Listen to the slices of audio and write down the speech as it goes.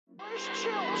All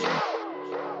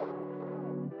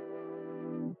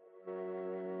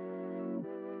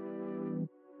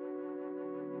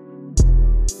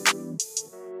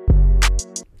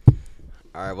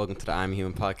right, welcome to the I'm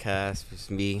Human podcast. It's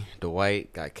me,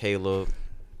 Dwight, got Caleb,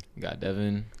 got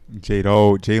Devin,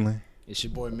 J-Dog, Jalen. It's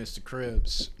your boy, Mr.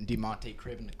 Cribs, DeMonte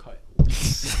Crib in the cut.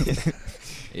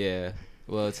 Yeah.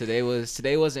 Well, today was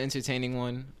an entertaining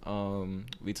one.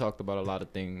 We talked about a lot of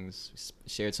things.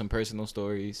 Shared some personal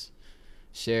stories.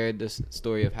 Shared the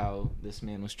story of how this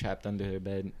man was trapped under her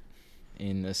bed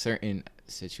in a certain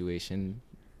situation,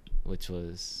 which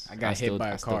was I hit by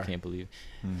a car. I still can't believe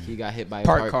he got hit by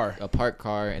a parked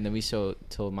car, and then we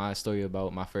told my story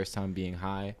about my first time being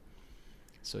high.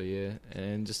 So yeah,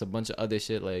 and just a bunch of other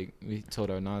shit, like we told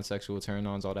our non-sexual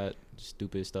turn-ons, all that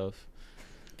stupid stuff.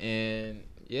 And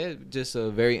yeah, just a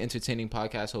very entertaining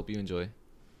podcast. Hope you enjoy.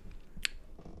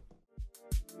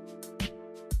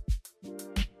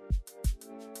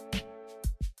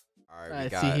 All right, we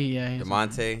got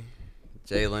DeMonte,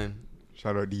 Jalen.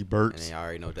 Shout out D And Burks. then y'all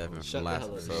already know Devin from last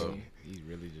episode. He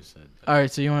really just said that. All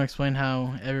right, so you want to explain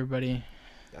how everybody,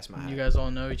 That's my you guys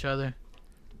all know each other?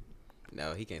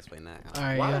 No, he can't explain that. All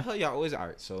right, Why yeah. the hell y'all always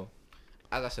alright? So,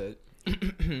 as I said,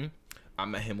 I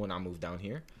met him when I moved down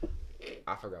here.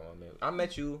 I forgot what I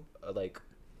met you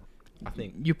I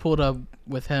think. You pulled up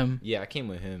with him. Yeah, I came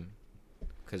with him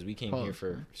because we came here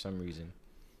for some reason.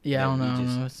 Yeah, I don't know.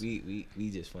 We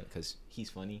just fun because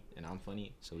he's funny and I'm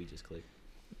funny, so we just clicked.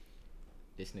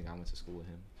 This nigga, I went to school with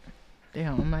him.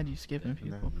 Damn, I'm mad you skipping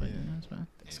people. But, that's fine.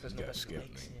 It's because nobody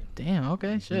likes him. Damn,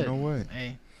 okay, shit. You know what?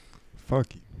 Hey.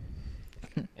 Fuck you.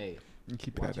 Hey, You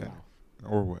keep it watch at your that.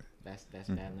 mouth. Or what? That's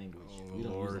bad language. Oh, We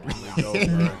don't Lord.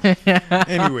 use that.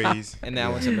 Anyways. And then I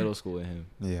went to middle school with him.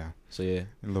 Yeah. So yeah.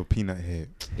 A little peanut head.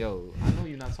 Yo, I know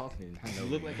you're not talking. You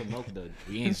look like a milk dud.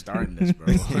 We ain't starting this,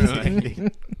 bro.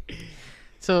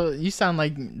 So you sound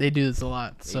like they do this a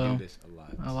lot. They So do this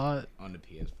a a lot. on the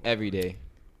PS4. Every day.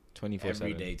 24/7.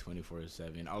 Every day,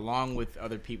 24/7, along with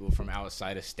other people from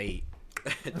outside of state,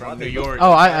 from New York.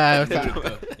 Oh, I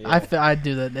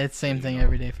do that. It's same thing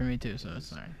every day for me too. So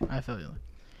it's alright. I feel you.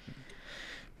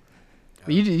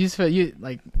 But you just feel you're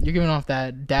giving off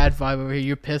that dad vibe over here.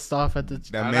 You're pissed off at the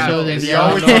That man- children. It's Yeah.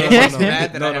 always- It's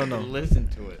bad that I have No. to listen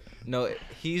to it. No,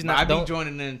 he's No, not. I be Don't,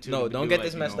 joining in too. no, to don't do, get like,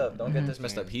 this you messed know, up. Don't get this Mhm.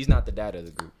 messed up. He's not the dad of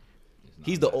the group.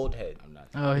 He's the old head. I'm not.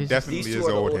 Oh, he's Definitely These is two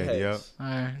are the old old head, yep.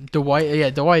 heads. Dwight. Yeah,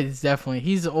 Dwight is definitely.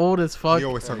 He's old as fuck. He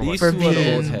always talking These about two are the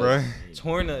being- old bro. heads.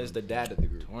 Torna is the dad of the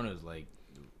group. Torna's like.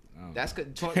 That's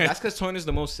because Torna's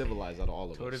the most civilized out of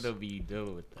all of Torna us. don't be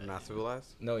dealing with that. I'm not civilized.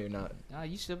 No, you're not. Nah,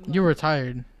 you civilized. You're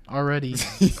retired already.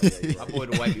 My boy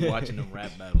the white be watching them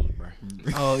rap battles, bro.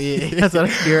 Oh yeah, that's what I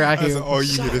hear. That's all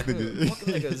you hear. This nigga.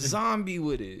 Walking like a zombie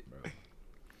with it, bro.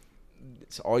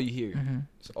 It's all you hear. Mhm.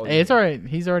 All Hey, you it's hear. alright.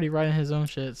 He's already writing his own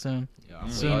shit soon. Yeah, I'm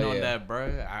Soon. waiting Oh, on yeah. that,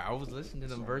 bro. I was listening to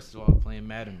them verses while I was playing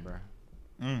Madden, bro.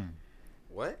 Mm.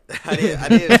 What? I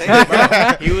didn't say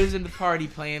that, bro. He was in the party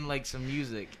playing like some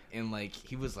music and like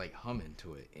he was like humming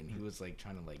to it and he was like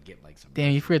trying to like get like some.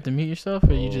 Damn, you forget to mute yourself,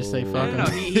 or you just say Oh. fuck No,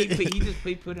 him? he just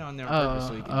put it on there on purpose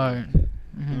so he can. alright.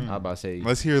 Mhm. I about to say.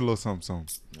 Let's hear a little something.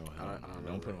 No, I don't don't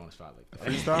know. put him on the spot like that.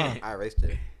 Freestyle. I erased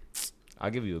it.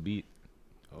 I'll give you a beat.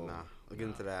 Oh, Nah, we'll get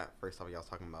into that first topic y'all was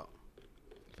talking about.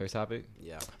 First topic.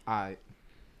 Yeah. Alright.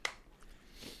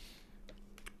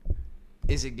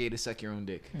 Is it gay to suck your own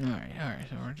dick? Alright.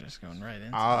 So we're just going right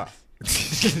in.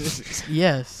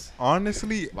 Yes.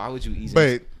 Honestly, Why would you ease?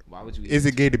 but Why would you? is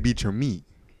it gay to beat your meat?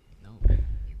 no, you're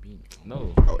being.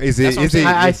 No. Oh, is That's it? what I'm Is saying.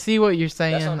 it? I see what you're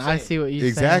saying. That's what I'm I saying. see what you're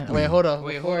Exactly. saying. Wait, hold up.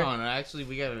 Wait, Before- hold on. Actually,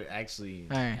 we gotta actually.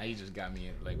 Alright. Now you just got me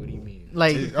in. Like, what do you mean?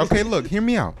 Like, Okay, look, hear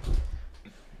me out.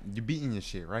 You beating your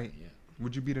shit, right? Yeah.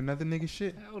 Would you beat another nigga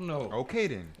shit? Hell no. Okay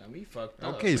then. Got me fucked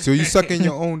up. Okay, so you sucking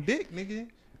your own dick, nigga.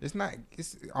 It's not.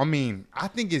 It's. I mean, I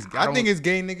think it's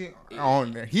gay, nigga.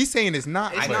 On he's saying it's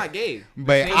not. It's but, not gay.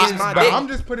 But, thing I, is, but dick. I'm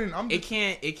just putting.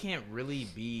 It can't really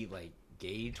be like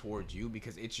gay towards you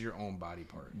because it's your own body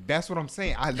part. That's what I'm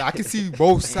saying. I can see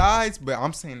both sides, but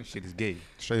I'm saying this shit is gay.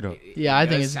 Straight up. yeah, I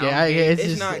think does it's sound gay. It's It's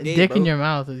just not gay, dick in bro. your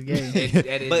mouth is gay.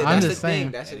 That is- But I'm that's just the thing.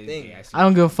 saying. That's the that is thing. gay. I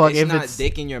don't give a fuck It's if not it's.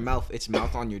 dick in your mouth. It's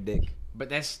mouth on your dick. But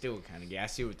that's still kind of gay. I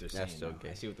see what they're saying. That's still though. gay.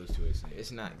 I see what those two are saying.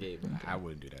 It's not gay, bro. I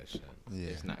wouldn't do that shit. Yeah.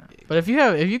 It's not gay. But if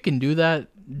you can do that,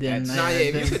 then That's- Nah, yeah,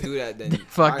 if then you could do that, then by all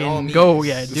fucking means. go.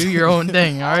 Yeah, do your own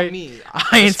thing. All All right. means. I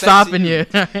ain't Respect to stopping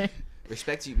you.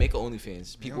 Respect to you. Make an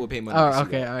OnlyFans. People will pay money. Oh, to see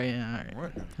okay. that. All right. Yeah. All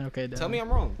right. What? Okay. Tell done. me I'm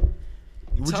wrong.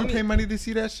 Would Tell you me- pay money to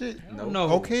see that shit?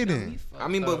 No. Okay then. I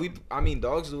mean,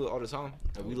 dogs do it all the time.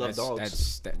 And we love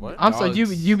dogs. What? I'm sorry.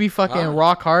 You be fucking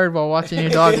rock hard while watching your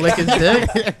dog lick his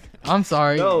dick. I'm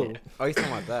sorry. No. Oh, he's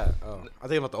talking about that. Oh, I was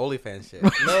thinking about the OnlyFans shit.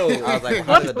 No. I was like,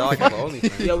 how did the dog have an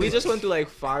OnlyFans? Yo, we just went through like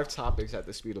 5 topics at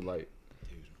the speed of light.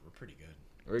 Dude, we're pretty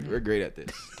good. We're great at this.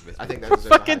 I think that's a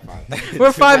high Fucking- five.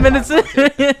 We're 5 minutes in.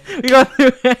 We got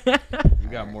through. We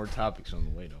got more topics on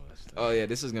the way though. That's Oh yeah,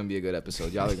 this is gonna be a good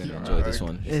episode. Y'all are gonna enjoy this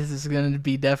one. This is gonna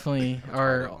be definitely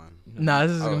our. One. Nah,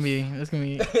 this is Oh. gonna be. This gonna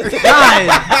be.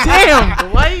 God damn,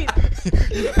 Dwight.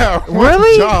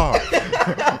 Really? Job.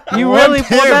 You One really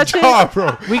pulled damn that shit? job,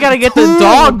 bro. We gotta get the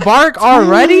dog bark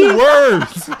already, 2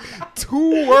 words.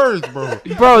 2 words, bro.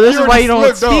 bro. This You is why you don't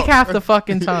already speak slipped up. half the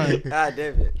fucking time. God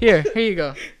damn it. Here you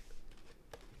go.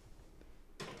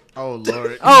 Oh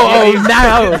Lord. Oh,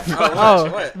 now.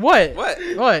 What? What? What?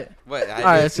 What? What? All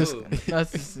right, that's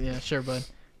just. Yeah, sure, bud.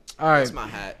 All right. That's my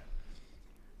hat.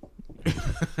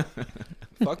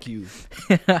 Fuck you.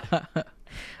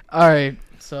 All right.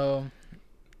 So,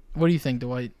 what do you think,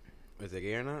 Dwight? Is it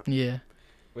gay or not? Yeah,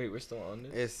 Wait, we're still on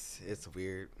this. It's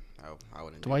weird. I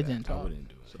wouldn't. Dwight do that. didn't I talk. wouldn't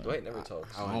do it. Dwight never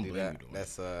talks. I I wouldn't don't do blame that. you, Dwight.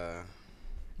 That's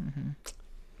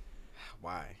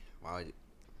why? Why would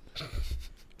you?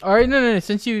 All right, no.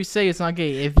 Since you say it's not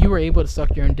gay, if you were able to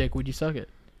suck your own dick, would you suck it?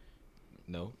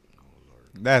 No.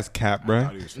 That's cap, bro.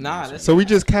 Nah, that's So we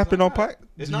just capping on pipe.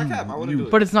 It's not cap. I wouldn't do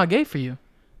it. But it's not gay for you.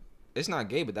 It's not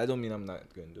gay, but that don't mean I'm not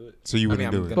gonna do it. So you I mean, wouldn't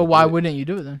I'm do gonna it. But why do it. wouldn't you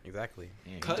do it then? Exactly.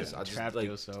 Cause I just, trap like-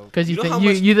 yourself. Because you You know think how you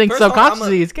much- you think first off,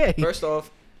 subconsciously it's gay. First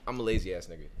off, I'm a lazy ass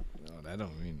nigga. No, that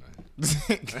don't mean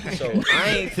nothing. So I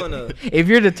ain't gonna. If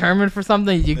you're determined for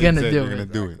something, you're gonna Said do you're it. gonna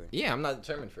do it. Exactly. Yeah, I'm not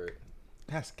determined for it.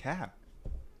 That's cap.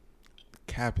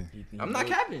 Capping. I'm not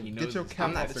capping. He Get knows your it's- cap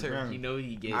I'm not off the determined. ground. He know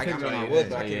he gay. I Take got it on my your wood, head.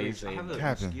 but I Yeah, can't. he's I saying have a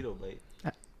Captain. mosquito bite.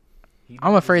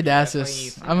 I'm afraid to ask That's why this. he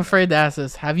ain't I'm saying afraid to ask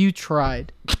this. Have you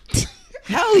tried?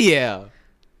 Hell yeah.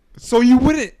 So you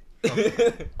wouldn't.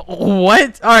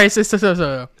 What? All right.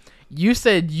 So. You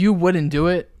said you wouldn't do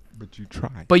it, But you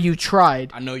tried. but you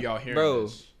tried. I know y'all hearing Bro.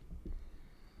 this.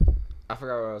 I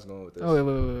forgot where I was going with this.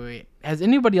 Oh wait. Has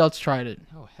anybody else tried it?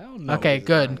 Oh hell no. Okay,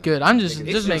 good. I'm just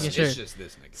It's making sure. It's just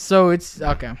this nigga. So it's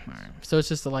okay. All right. So it's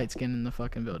just the light skin in the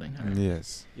fucking building. All right.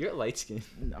 Yes. You're light skinned.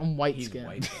 I'm white He's skin.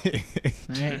 white. All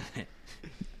right.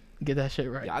 Get that shit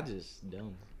right. Y'all just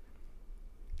dumb.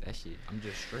 That shit. I'm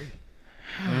just straight.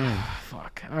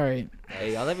 Fuck. All right.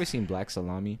 Hey, y'all ever seen Black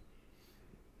Salami?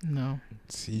 No.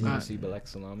 See. You Uh, ever see Black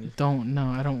Salami? Don't. No.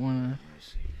 I don't want to.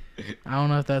 I don't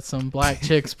know if that's some black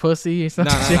chick's pussy or No,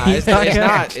 something. it's not.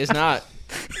 It's not.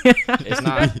 It's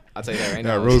not. I'll tell you that right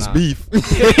now. That it's roast not. beef.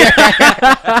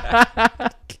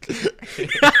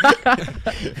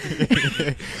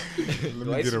 Let me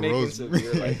Dwight's get a making roast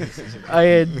severe life beef.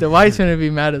 decisions. The wife's gonna be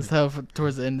mad as hell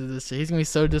towards the end of this shit. He's gonna be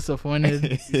so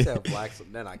disappointed. You said black, so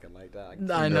they're not gonna like that.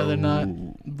 I know they're not,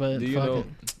 No. but Do you fuck know? it.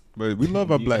 But we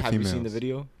love our black Have females. you seen the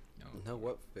video? No,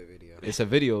 what video? It's a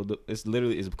video. It's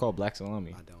literally. It's called Black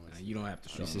Salami. I don't. Nah, you don't have to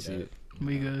show You me should see that. it.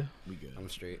 We good. We good. I'm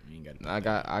straight. You ain't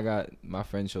got. I got. My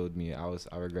friend showed me. I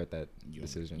regret that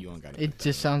decision. You don't got. It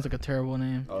just sounds like a terrible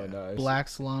name. Oh no! It's, Black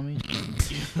salami.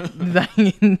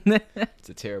 It's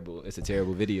a terrible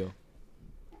video.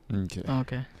 Okay.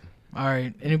 Okay. All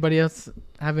right. Anybody else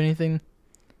have anything?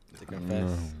 To confess.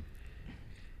 No.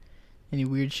 Any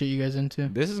weird shit you guys into?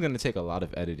 This is gonna take a lot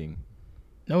of editing.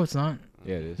 No, it's not.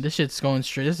 Yeah, it is. This shit's going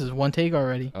straight. This is one take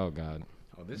already. Oh god.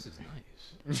 Oh, this is nice.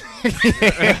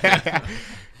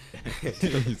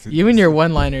 You and your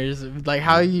one-liners, like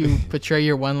how you portray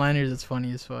your one-liners, it's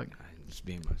funny as fuck. I'm just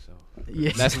being myself.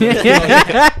 Yeah.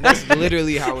 That's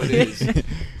literally how it is.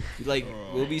 Like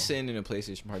we'll be sitting in a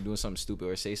PlayStation party doing something stupid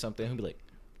or say something, he'll be like,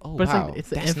 "Oh But it's wow, like it's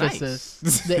the that's emphasis.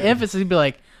 nice." The emphasis would be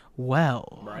like,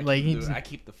 well, Bro, I like keep he's. the- I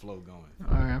keep the flow going.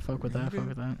 All right, I fuck with that. I fuck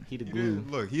with that. He the He glue. did-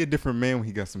 Look, he a different man when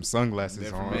he got some sunglasses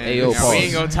Different on. man. Hey, yo, Now, we ain't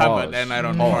pause. gonna talk Pause. about that night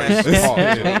on Pause. the Pause.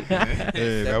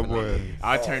 Hey, that boy.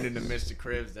 I turned into Mr.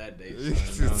 Krabs that day.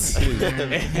 Mr.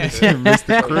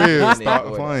 Crib, Nigga, stop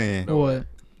boy. playing. What?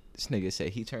 This nigga said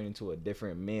he turned into a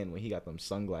different man when he got them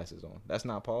sunglasses on. That's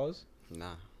not pause.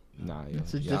 Nah. Nah, yo.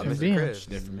 It's a Y'all different Mr. being. Krabs.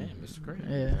 Different man, Mr. Krabs.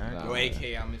 Yeah. Nah, Yo, nah.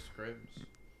 AK, I'm Mr. Krabs.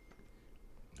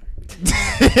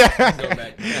 Go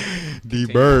back. D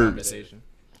Continue Birds. conversation.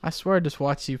 I swear I just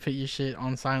watched you put your shit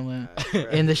on silent And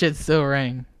and the shit still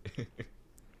rang. I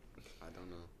don't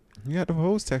know. You got the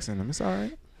hoes texting him. It's all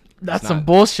right. That's It's some not-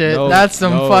 bullshit. no, That's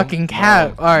some no, fucking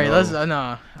cap. no, All right, no. let's no.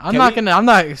 I'm Can not we- I'm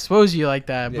not expose you like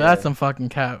that, but Yeah. that's some fucking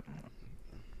cap.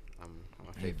 I'm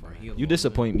a fake Bro, friend. he a You little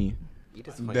disappoint me. You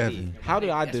disappoint Definitely. me. How did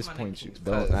I That's my disappoint you? name.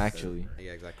 Don't Because, actually.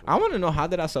 Yeah, exactly. I want to know, how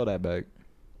did I sell that bag?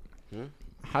 Hmm?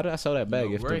 How did I sell that bag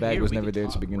Yo, if we're the bag here, was we never can there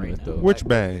to talk begin right with, now. though? Which Yeah,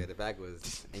 bag? the bag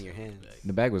was in your hands.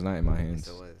 The bag was not in my hands.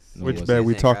 Yes, it was. No, it Which wasn't. bag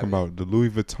we His name talking Gravity. about? The Louis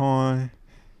Vuitton.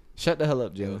 Shut the hell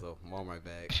up, It Jim. was a Walmart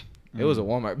bag. It was a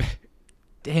Walmart bag.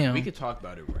 Damn. We could talk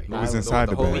about it right It now. was inside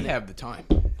the We bag. have the time.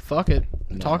 Fuck it.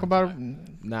 Nah. Talk about it.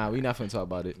 Nah, we not finna talk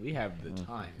about it. We have the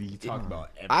time. We can talk about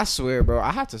everything. I swear, bro,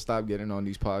 I have to stop getting on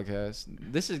these podcasts.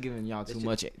 This is giving y'all too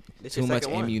much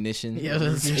ammunition. Yeah,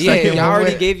 that's your Yeah, second y'all one.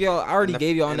 already gave y'all. I already In the-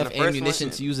 gave y'all in the enough first ammunition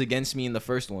one- to use against me in the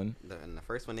first one. And the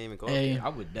first one didn't even go Hey. up. I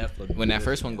would definitely. When do that this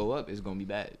first one again. go up, it's gonna be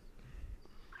bad.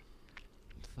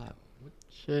 Fuck.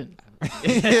 Shit.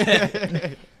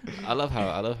 I love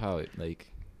how it like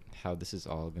how this is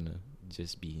all gonna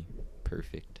just be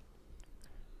perfect.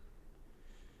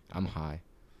 I'm high.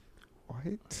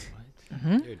 What?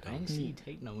 Hmm? You're I didn't see you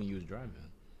take none when you was driving.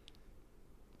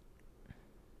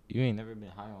 You ain't never been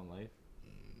high on life.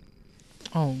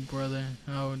 Oh, brother.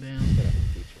 Oh, damn.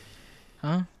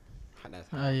 Huh? That's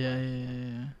Oh,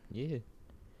 yeah. Yeah.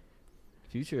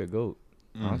 Future a goat.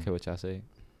 I don't care what y'all say.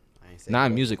 I ain't say Not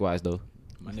go. music wise though.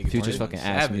 My nigga Future's 21 fucking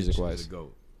ass Savage music-wise. is a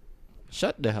goat.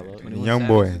 Shut the hell up. 21 Young Savage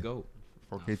boy. is a goat.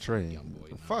 4K Nah, Trey. Young boy,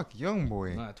 nah. Fuck young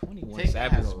boy. Nah, 21 Take that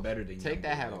Savage hat is off. better than Take Young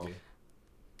that Boy, hat nigga.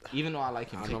 off. Even though I like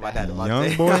him. I don't take know about hat that. off. Young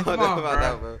Devontae. boy? I don't know Come on, about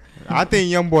bro. that, bro. I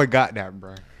think young boy got that,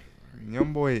 bro.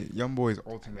 Young boy's I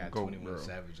ultimate got goat, 21 bro.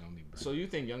 Savage on me, bro. So you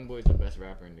think YoungBoy's the best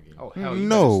rapper in the game? Oh, hell, you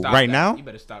No, better stop right that. now? You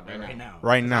better stop that right now.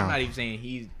 Right 'Cause now. I'm not even saying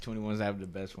he's 21 Savage the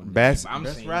best one. in the Best game, but I'm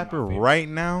saying he's my rapper favorite. right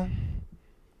now.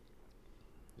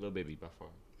 Lil Baby by far.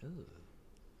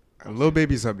 Lil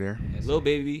Baby's up there, Lil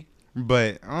Baby.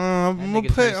 but I'm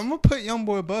nigga turns- gonna put young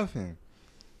boy above him.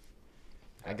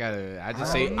 I I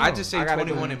just don't know. say I gotta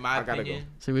 21 go. in my I gotta opinion.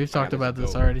 See, we've talked gotta about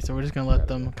this go. already, so we're just going to let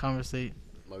them conversate.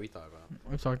 What we talking about?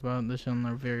 We've talked about this on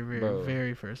our very, Bro.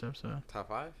 very first episode. Top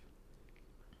 5?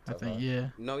 I Top think, five? yeah.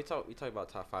 No, we talk about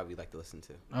top 5 we like to listen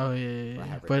to. Oh, yeah. What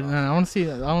happened, But bro? no, I want to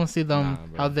see them. Nah,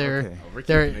 bro. How they're. Okay. Oh, we're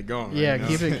They're- keeping it going. Yeah, right now.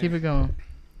 keep it going.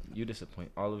 You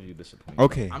disappoint. All of you disappoint.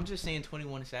 Okay, I'm just saying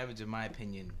 21 Savage, in my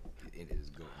opinion, it is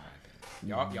good. In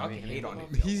my opinion. Y'all can hate on it.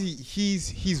 if y'all want.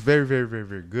 he's very, very, very,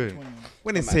 very good.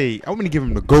 When they say I'm gonna give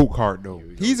him the GOAT card though.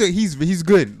 He's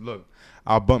good. Look,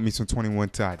 I'll bump me some 21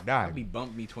 till I I die. be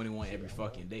bumping me 21 every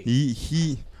fucking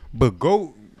day. But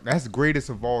GOAT, that's greatest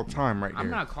of all time right there. I'm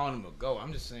not calling him a go.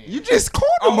 I'm just saying. You just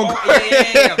called him a GOAT.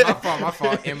 yeah. My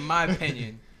fault. In my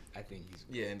opinion, I think he's.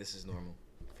 Yeah, and this is normal.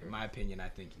 In my opinion, I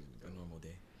think he's A normal day.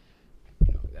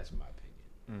 You know, that's my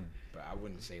opinion. But I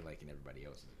wouldn't say like in everybody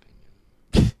else's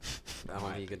opinion. I don't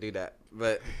think you can do that.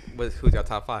 But who's your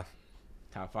top 5?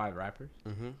 Top 5 rappers.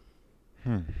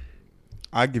 Mm-hmm.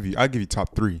 I'll give you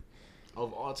top 3.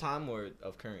 Of all time or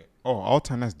of current? Oh, all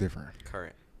time that's different.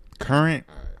 Current. Current,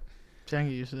 All right. Can't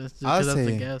get used to this. Just I'll 'cause that's the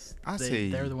say- guess. I'll say-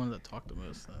 They're the ones that talk the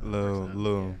most.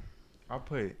 Lil. I'll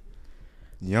put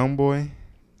young boy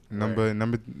number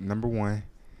 1,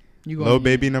 You go Lil on,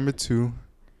 Baby number 2,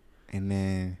 and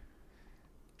then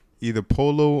either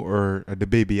Polo or the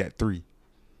Baby at 3.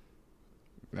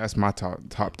 That's my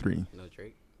top 3. No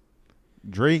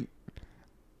Drake.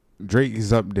 Drake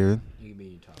is up there. He can be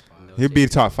in your top 5. No He'll J. be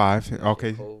top 5. No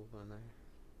Okay. J. Cole on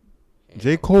there.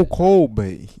 J. Cole cold,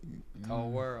 but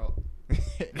Cold world.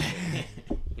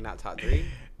 He not top 3?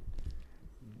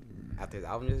 After his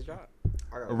album just dropped?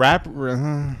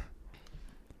 rapper.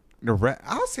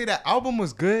 I'll say that album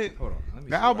was good. Hold on. Let me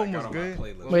The see album what I was got on my good.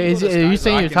 playlist. Wait, We'll are you just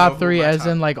saying I your can know top who 3 my as top-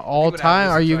 in like all people that time?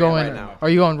 Or are listen you to it going? right now. Are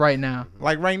you going right now?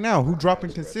 Like right now, who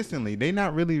dropping consistently? They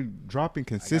not really dropping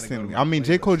go to consistently. my I mean,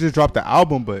 J. Cole playlist. just dropped the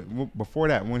album, but before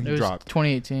that, when It he was dropped,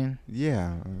 2018.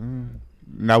 yeah,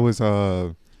 that was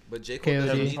But J. Cole KOD.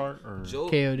 doesn't need, or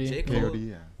KOD. J. Cole KOD,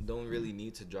 yeah. don't really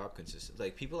need to drop consistent.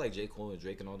 Like people like J. Cole and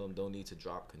Drake and all them don't need to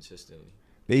drop consistently.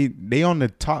 They on the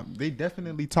top. They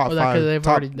definitely top Well, five. because they've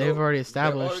top, already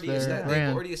established their they've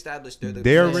brand. already established they're the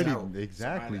They're best already out.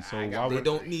 exactly. So I why got- They would?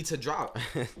 don't need to drop.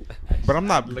 But I'm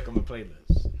not. Look on my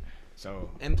playlist.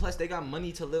 So And plus, they got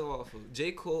money to live off of.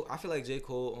 J. Cole, I feel like J.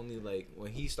 Cole only like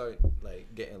when he start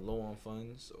like getting low on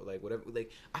funds or like whatever.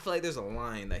 Like I feel like there's a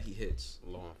line that he hits.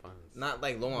 Low on funds. Not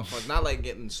like low on funds, not like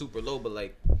getting super low, but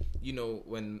like you know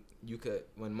when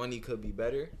money could be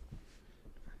better.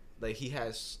 Like he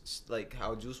has like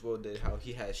how Juice WRLD did, how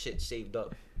he has shit saved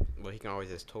up. Well, he can always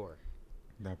just tour.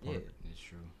 That Yeah. part. it's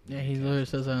true. Yeah, he literally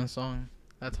says that in a song.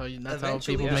 That's how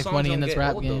Eventually, people the make songs money in don't this get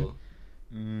rap old, game. though.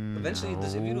 Eventually,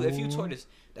 if you tour this,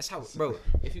 that's how, bro.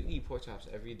 If you eat pork chops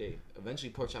every day, eventually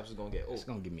pork chops is gonna get It's old.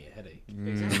 gonna give me a headache.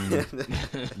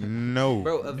 No,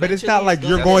 Bro, but it's eventually not like it's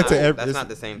you're gonna going get to old. every. That's not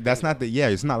the same That's thing, not the. Yeah,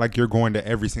 it's not like you're going to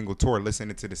every single tour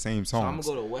listening to the same So I'm songs.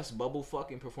 gonna go to West Bubble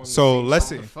fucking perform. So the same let's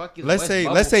song. say, The fuck is let's West say,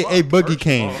 Bubble let's say, fuck, a Boogie first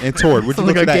came of all? and toured. Would It's you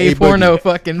like go a to that gay A porno Boogie?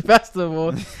 fucking festival.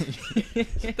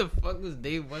 What the fuck was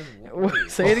Dave West?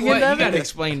 Say it again, What? You Devin. gotta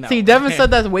explain that. See, one. Devin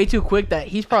said that way too quick that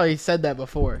he's probably said that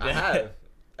before. I have.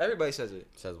 Everybody says it.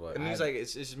 Says what? It means like it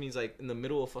just means like in the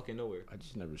middle of fucking nowhere. I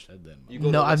just never said that. You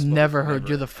go No, to I've West never Bubble- heard.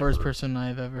 You're the Never, first ever. person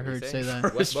I've ever What'd you heard say? say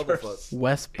that. West Bubblefuck.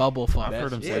 West Bubblefuck. I've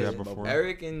heard him say Yeah. that before.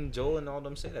 Eric and Joel and all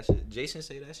them say that shit. Jason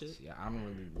say that shit. Yeah, I don't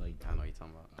really like. I know what you're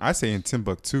talking about. I say in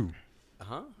Timbuktu.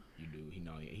 Huh? You do.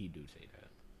 He do say that.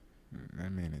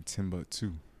 That man in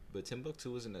Timbuktu. But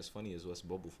Timbuktu isn't as funny as West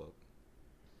Bubblefuck.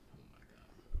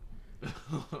 Oh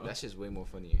my god. That shit's way more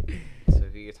funnier. So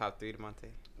who your top 3, Demonte?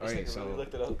 All right, This nigga so really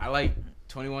looked it up. I like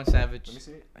 21 Savage. Let me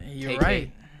see it. You're KK.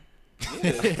 right.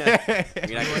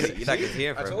 You're not gonna see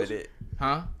him I for a told you. minute.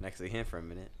 Huh? Next to him for a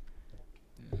minute.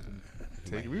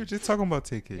 We were just talking about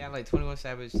TK. Yeah, I like 21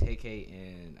 Savage, TK,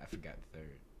 and I forgot the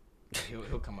third.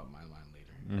 He'll come up my line later.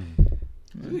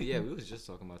 Yeah, we was just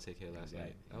talking about Take Care last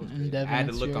night. That was Mm, great. Devin, I had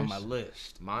to it's look on yours. my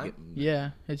list. Mine?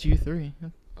 Yeah, it's you three.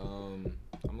 I'm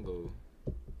gonna go.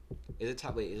 Is it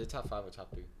top? Wait, is it top 5 or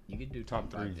top 3? You could do Top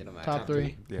three. It don't matter. Top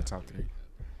three. Yeah, top 3.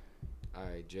 All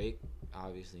right, Drake,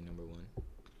 obviously number 1.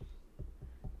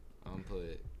 I'm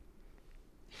put.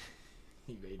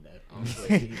 He made that. I'm put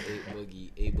A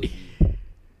Boogie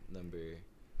number.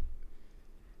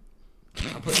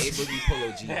 I put A Boogie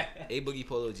Polo G. A Boogie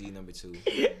Polo G number 2.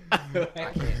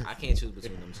 I can't choose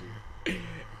between them two.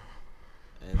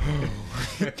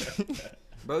 And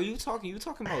bro, you talking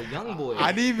about Young Boy.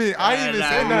 I didn't even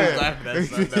say we was laughing at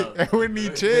something that. else. When he You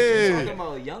talking chill.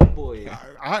 about Young Boy.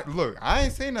 Look, I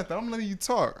ain't saying nothing. I'm letting you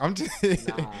talk. I'm just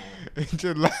Nah.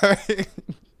 just like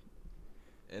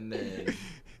And then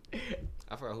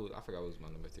I forgot who was my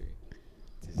number 3.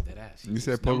 Just that ass. You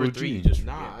said Number Polo 3, G. you just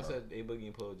Nah, I forget, said A Boogie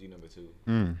and Polo G number 2.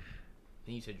 Mm.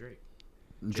 Then you said Drake.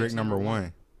 Drake number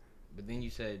 1. But then you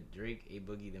said Drake, A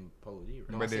Boogie, then Polo G, right?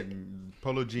 No, I But said- then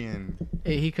Polo G and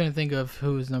He couldn't think of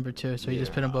who was number 2, so he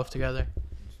just Yeah. put them both together.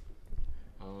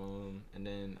 And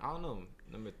then I don't know,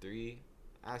 number 3.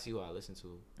 I see who I listen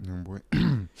to. Young Boy.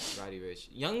 Roddy Rich.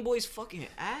 Young Boy's fucking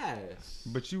ass.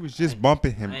 But you was just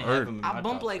bumping him I ain't have early. him in I my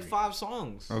bumped top like 3. 5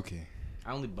 songs. Okay.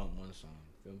 I only bumped one song.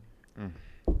 Feel me?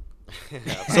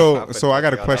 So I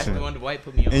got a That's question. the one the white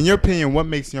put me on. In your opinion, what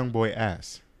makes Young Boy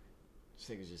ass? This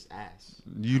nigga's just ass.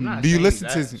 You I'm not do you saying listen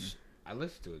he's to? ass. I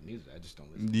listen to his music. I just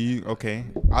don't listen. Do you okay?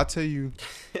 I'll tell you.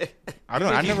 I don't.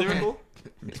 Think I he's never. lyrical?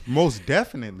 Most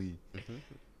definitely.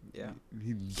 Yeah.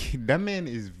 That man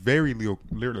is very lyrical.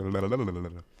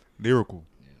 Lyrical.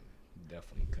 Yeah,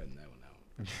 definitely cutting that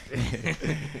one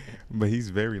out. But he's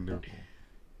very lyrical.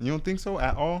 You don't think so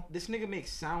at all? This nigga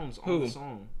makes sounds on Who? the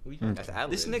song. Who you Mm. That's ad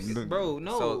This libs. nigga, bro,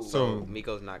 no. So So-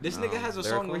 Miko's not. This nigga has a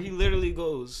song lyrical? where he literally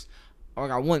goes, "Oh, I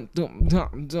got one,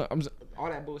 all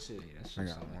that bullshit." Hey, that I shit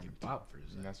got sound like one. a bop for a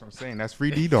second. That's what I'm saying. That's Free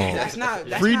D Dog. That's not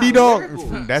Free not D Dog.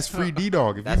 lyrical. That's Free D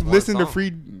Dog. If That's you one listen to song. Free,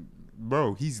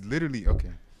 bro, he's literally okay.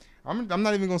 I'm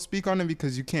not even gonna speak on him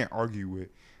because you can't argue with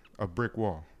a brick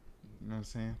wall. You know what I'm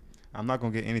saying? I'm not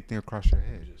gonna get anything across your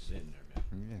head. Just sitting there,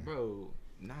 man. Yeah. Bro,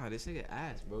 nah, this nigga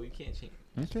ass, bro. You can't change.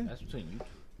 Okay. That's between you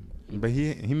two. But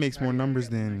he makes more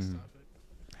numbers Next than topic.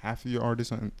 half of your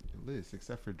artists on the list,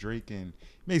 except for Drake, and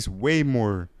he makes way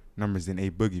more numbers than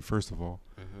A Boogie. First of all,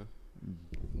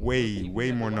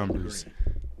 way more numbers.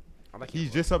 I like He's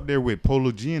him. just up there with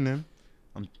Polo G and them.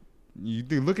 You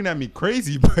think looking at me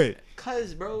crazy, but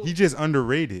Cause, bro, he just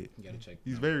underrated. You gotta check.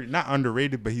 He's the very not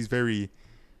underrated, but he's very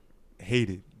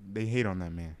hated. They hate on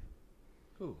that man.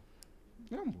 Who?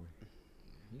 Young Boy.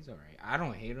 He's alright. I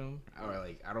don't hate him or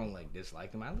like I don't like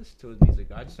dislike him. I listen to his music.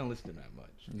 I just don't listen to him that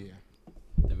much.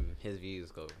 Yeah, His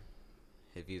views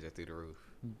are through the roof.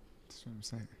 that's what I'm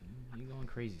saying. He's going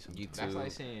crazy sometimes. You that's too.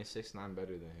 like saying 6ix9ine better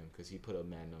than him because he put up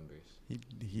mad numbers.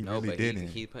 He No, really but didn't.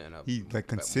 he's putting up. He, like, more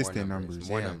consistent numbers,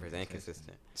 more yeah. numbers, and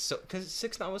consistent. So, cause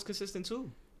 6ix9ine was consistent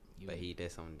too. But he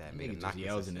did something that made Nigga him not just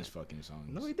yells in his consistent. fucking songs.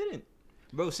 No, he didn't.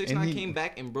 Bro, 6ix9ine And he- came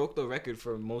back and broke the record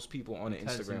for most people on the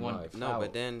Because he Instagram won. live. No,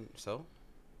 but then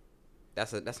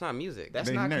that's not music. That's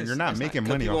They- not. you're not that's making Because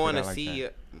money people off want of to that like see,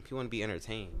 that. people want to be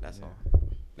entertained. That's Yeah. all.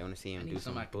 They want to see I him need do some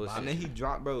somebody to bullshit. buy And then he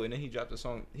dropped, bro. And then he dropped the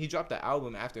song. He dropped the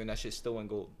album after, and that shit still went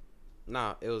gold.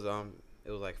 Nah, it was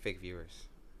like fake viewers.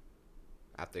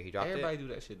 After he dropped Everybody it. do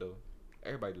that shit though.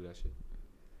 Everybody do that shit.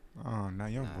 Oh,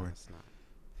 not Young Nah, Boy. it's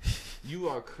not. You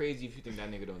are crazy if you think that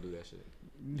nigga don't do that shit.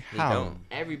 How? don't.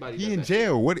 Everybody. He does in that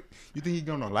jail. What? You think he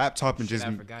going on a laptop and Shit, just?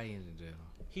 I forgot he was in jail.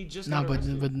 Shit. He just. Nah, got but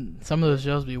arrested. some of those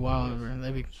shows be wild, bro.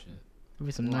 They be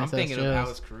Shit. some Well, nice I'm ass thinking of shows.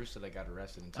 Alex Caruso that got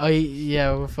arrested in Texas. Oh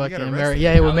yeah, with fucking arrested?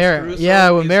 yeah, with Alex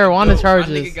Caruso marijuana is a- charges.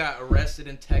 My nigga got arrested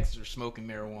in Texas for smoking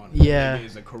marijuana. Yeah. That nigga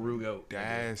is a Carugo.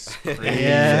 That's crazy.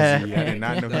 Yeah. I did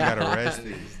not know he got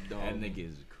arrested. That nigga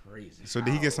is crazy. So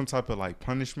did he get some type of like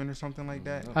punishment or something like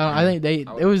that? I think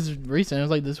it was recent. It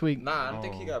was like this week. Nah, I don't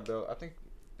think he Oh. got bail. I think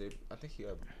he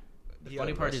got. The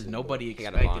funny part is nobody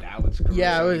got a expected bond. Alex Caruso.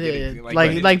 Yeah, it was, to get it.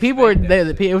 like they people were didn't there.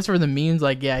 expect that It was for the memes.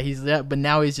 Like, yeah, he's that, but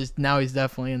now he's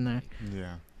definitely in there.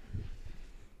 Yeah.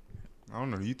 I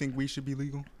don't know. Do you think weed should be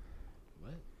legal?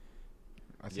 What?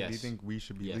 I said, do you Yes. think weed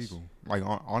should be Yes. legal? Like,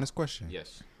 honest question.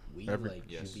 Yes. shit. Every-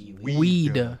 Should be Weed.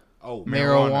 Weed, Oh,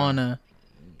 marijuana.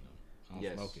 I don't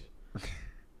Yes. smoke it.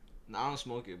 No, I don't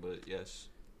smoke it, but yes.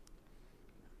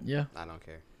 Yeah. I don't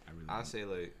care. I really I don't. say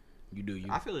like You do you.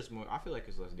 I feel it's more. I feel like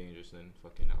it's less dangerous than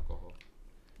fucking alcohol.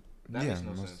 That Yeah, makes no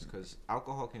most- sense because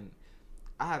alcohol can.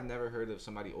 I have never heard of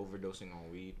somebody overdosing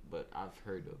on weed, but I've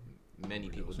heard of many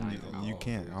people dying from alcohol. You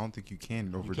can't. I don't think you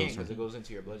can You overdose. can't because on it goes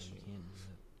into your bloodstream.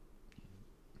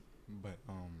 But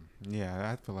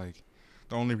yeah, I feel like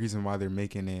the only reason why they're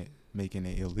making it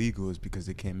illegal is because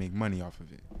they can't make money off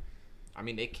of it. I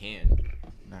mean, they can.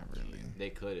 Not really. They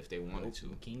could if they wanted to.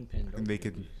 Kingpin. dope They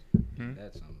could- dealers. Hmm?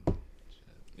 That's You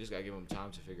just gotta give them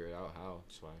time to figure it out how.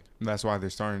 That's why. That's why they're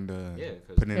starting to Yeah,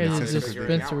 'cause put in Yeah, now it's they're incentives. just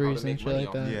figuring out how to dispensaries make and shit money like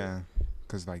off that. it. Yeah,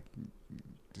 because like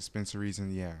dispensaries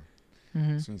and yeah,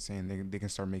 Mm-hmm. so you're saying they can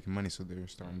start making money, so they're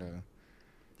starting to.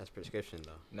 That's prescription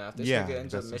though. Now, if this Yeah, nigga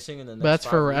ends up that's- missing in the next But that's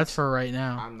 5 for weeks, right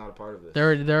now. I'm not a part of this. They're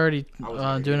already I was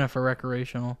gonna doing get- it for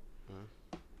recreational.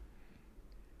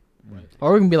 Right.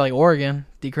 Or we can be like Oregon,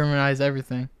 decriminalize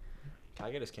everything. Can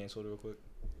I get us canceled real quick?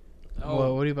 What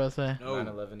are you about to say? No.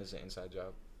 9/11 is an inside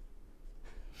job.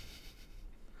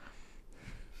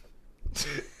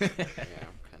 Yeah,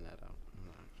 I'm cutting that out.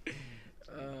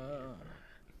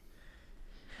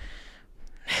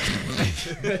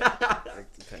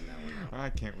 Cutting that one out. I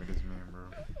can't with this man, bro.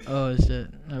 Oh shit,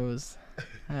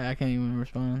 I can't even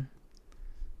respond.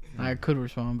 I could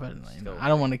respond, but like, I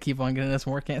don't want to keep on getting us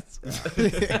more canceled. We're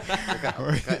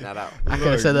cutting that out. I could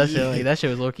have said that shit. Like that shit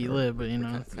was low key lit, but you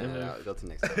know. Cutting that out. Go to the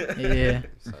next topic. Yeah.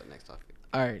 So next topic.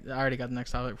 All right, I already got the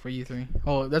next topic for you three.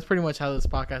 Oh, that's pretty much how this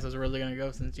podcast is really gonna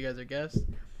go since you guys are guests.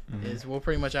 Mhm. Is we'll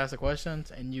pretty much ask the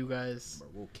questions and you guys, Bro,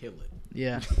 we'll kill it.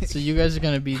 yeah. So you guys are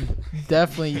gonna be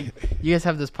definitely. You guys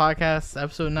have this podcast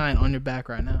episode 9 on your back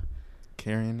right now.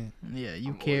 Carrying it. Yeah, you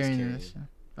I'm always carrying carrying this. it.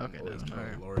 Okay, I'm always then, all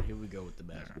right. Oh, Lord, here we go with the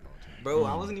basketball team. Bro,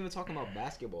 I wasn't even talking about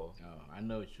basketball. Oh, I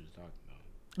know what you was talking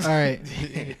about. All right,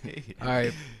 all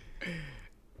right.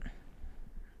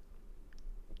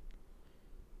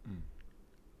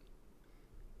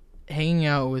 Hanging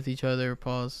out with each other.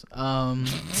 Pause.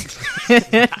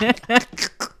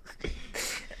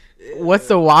 What's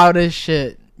the wildest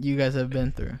shit you guys have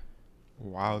been through?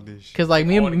 Wildish. Cause like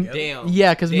me All and together? Damn.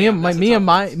 yeah, cause me and Damn,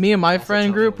 my me and my That's a friend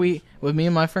tough group, one. me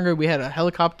and my friend group, we had a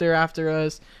helicopter after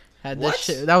us. Had What? this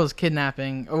shit. That was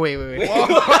kidnapping. Oh wait. We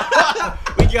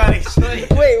gotta explain.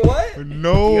 Wait, what?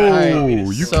 No, Alright,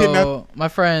 you so kidnapped. my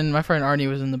friend Arnie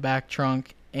was in the back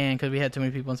trunk, and because we had too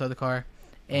many people inside the car,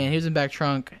 and he was in the back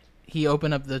trunk. He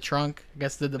opened up the trunk. I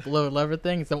guess did the blow lever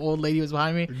thing. Some old lady was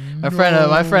behind me. My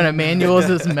friend Emmanuel is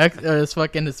this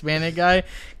fucking Hispanic guy.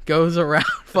 Goes around,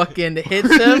 fucking hits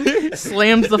him,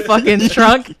 slams the fucking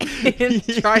trunk, and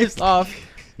drives off.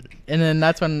 And then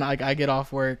that's when I get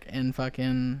off work and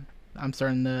fucking I'm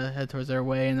starting to head towards their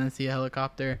way, and then see a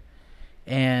helicopter,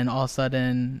 and all of a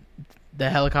sudden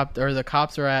the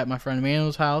cops are at my friend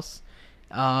Emmanuel's house.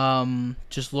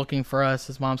 Just looking for us.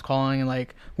 His mom's calling and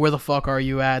like, where the fuck are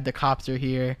you at? The cops are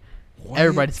here. What?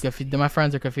 Everybody's confused. My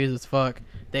friends are confused as fuck.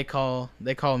 They call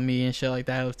me and shit like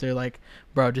that. They're like,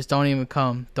 bro, just don't even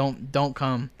come. Don't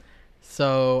come.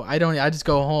 So I just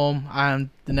go home.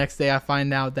 The next day I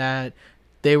find out that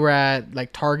they were at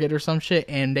like Target or some shit,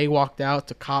 and they walked out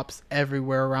to cops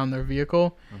everywhere around their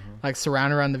vehicle, like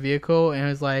surrounded around the vehicle, and it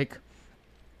was like,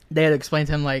 they had to explain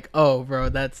to him like, oh, bro,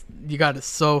 you got it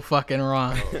so fucking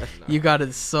wrong. You got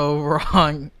it so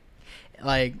wrong.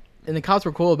 Like, and the cops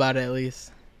were cool about it at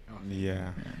least.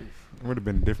 Yeah, it would have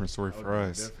been a different story for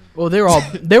us. Well, they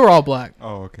were all black.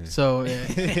 Oh, okay. So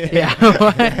yeah.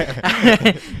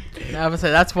 I would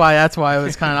say that's why it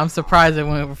was kind of. I'm surprised it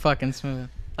went fucking smooth.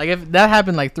 Like if that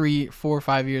happened like 3, 4,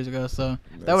 5 years ago, so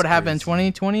that would have happened in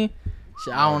 2020.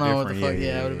 Shit, I don't know what the fuck.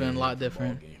 Yeah, it would have been a lot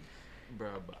different. Bro,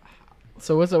 but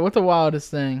So what's the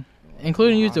wildest thing,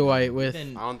 including you, Dwight? With I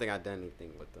don't think I've done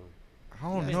anything with them. I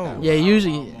don't Yeah, know. yeah,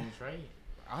 usually. Almost, right?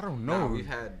 I don't nah, know. we've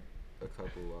had a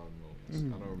couple moments. I don't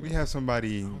remember.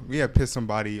 We had pissed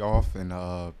somebody off in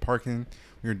parking.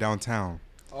 We were downtown,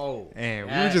 Oh, and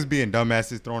we yeah. were just being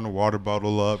dumbasses, throwing the water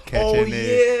bottle up, catching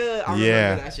it. yeah, I Yeah.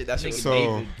 remember that shit. That shit was So,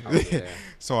 David. I was there.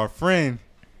 so our friend,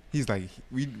 he's like,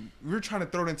 we were trying to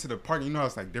throw it into the parking. You know, how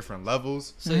it's like different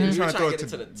levels. So Mhm. you We're were trying trying to throw to it get it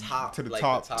to the top, to the like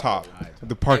top, the top of it. of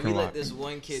the And parking we lot. let this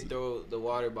one kid throw the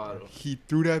water bottle. He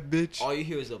threw that bitch. All you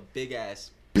hear is a big ass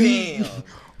Bing. bam.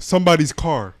 Somebody's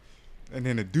car, and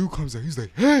then a dude comes out. He's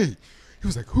like, "Hey, He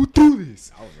was like, "Who threw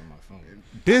this?" I was on my phone.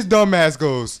 This dumbass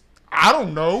goes, "I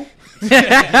don't know."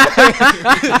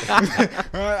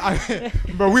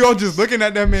 But we all just looking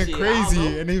at that man Shit, I don't crazy,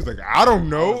 know. and he was like, "I don't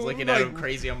know." I was looking at Like, him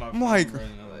crazy on my I'm phone. like, bro.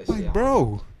 like,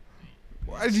 bro,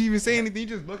 why did you even say anything? You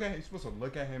just look at him. You're supposed to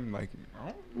look at him like,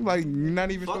 like you're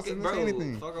not even Fuck supposed it, to bro. say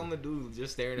anything. Fuck on the dude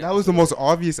just staring at That was the most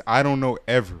obvious "I don't know"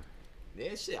 ever.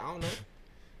 Yeah, shit, I don't know.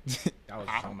 I was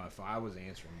on my phone. I was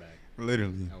answering back.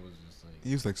 Literally, I was just like,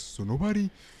 he was like, "So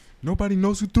nobody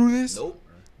knows who threw this?" Nope.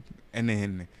 And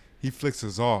then he flicks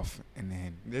us off, and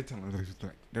then they're telling us,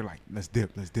 they're like, "Let's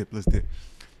dip."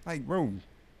 Like, bro,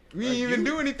 we didn't even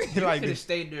do anything. you Like, could have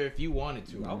stayed there if you wanted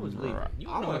to. I was leaving. You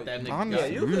don't know what that nigga honestly, got.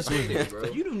 Yeah, you we could was stay leaving. there, bro.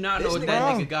 You do not This know what nigga-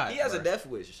 that Bro, nigga got. He has a bro. death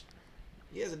wish.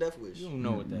 He has a death wish. You don't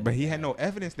know what that. but he nigga had no got.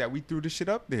 evidence that we threw the shit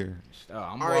up there.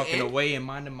 I'm All right, walking and- away and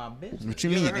minding my business. What you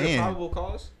You mean? ever heard of And probable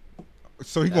cause?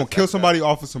 so he gonna kill somebody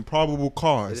off of some probable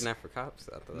cause? Isn't that for cops?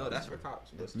 I thought No, that that's was- for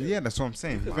cops. Yeah, that's what I'm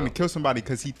saying. He's gonna kill somebody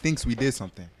because he thinks we did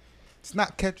something. It's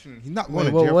not catching. He's not going What to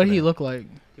jail. what for did he that. look like?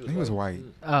 He was white.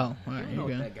 Oh, all You right, don't you know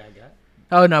what go. that guy got.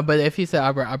 Oh no, but if he said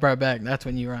I brought it back, that's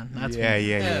when you run. That's Yeah, when,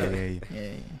 yeah.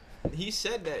 yeah. He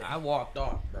said that. I walked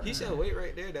off. Bro. He said wait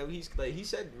right there. That he's like he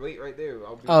said wait right there.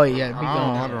 I'll be Oh yeah, be I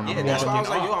going don't down. know. Yeah, that's why I was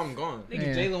like, yo, Off. I'm gone. Nigga,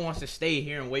 Yeah. Jalen wants to stay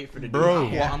here and wait for the dude. Bro.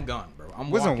 I'm gone, bro. I'm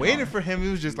Wasn't walking waiting off. for him.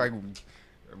 It was just like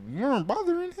we weren't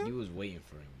bothering him. You was waiting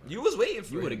for him. Bro. You was waiting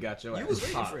for You him. would have got your You ass was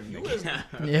waiting popped, for him. You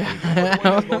nigga. was.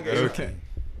 Yeah. Okay.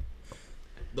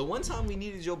 The one time we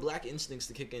needed your black instincts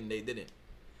to kick in, they didn't.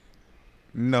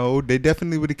 No, they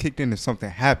definitely would have kicked in if something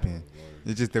happened.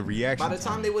 It's just the reaction. By the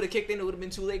time they would have kicked in, it would have been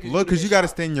too late. look, because you got to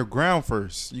stay in your ground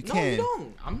first. You No, can't. you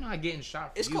don't. I'm not getting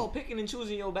shot. For It's you. called picking and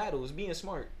choosing your battles, being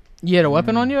smart. You had a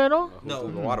weapon on you at all? No,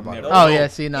 The water bottle. Never. Oh yeah,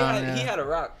 see, He no, had, he had a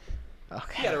rock. He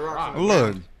Okay. had a rock. from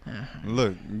the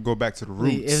Look, ground. go back to the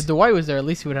roots. If Dwight was there, at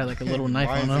least he would have like a little knife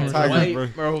on Lions and him. tigers.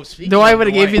 Dwight, bro, speaking Dwight of would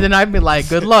have gave you the Dwight, knife, and be like,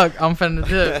 "Good luck, I'm finna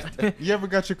dip." You ever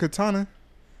got your katana?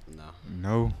 No.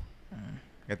 No.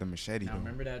 Got the machete Now though.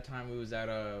 remember that time we was at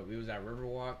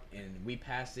Riverwalk and we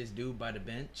passed this dude by the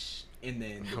bench and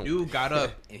then the dude got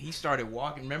up and he started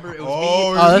walking. Remember it was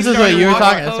Oh, me. Oh, this He is what started you were walking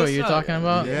talking. That's what close you're up. talking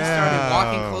about. He Yeah. started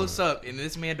walking close up and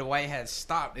this man Dwight had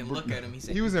stopped and looked at him. He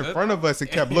said, He was "You in good, front bro?" of us and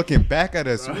kept looking back at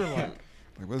us. We were like,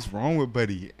 what's wrong with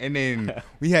Buddy? And then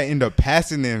we had ended up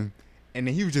passing him, and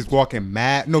then he was just walking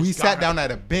mad. No, he Just sat got down up.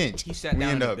 at a bench. He sat We down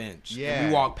end on the up- bench. Yeah. And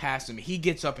we walked past him. He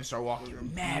gets up and start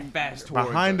walking mad fast towards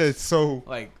behind us. So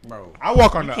Like, bro. I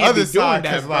walk on the can't other be doing side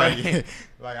that, because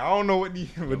bro. like I don't know what the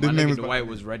My what this man nigga was. Dwight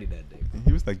was ready that day.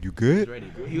 He was like, "You He was good?" ready,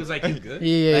 bro. He was like, "You good?"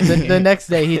 Yeah, the next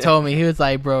day he told me he was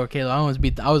like, "Bro, Caleb,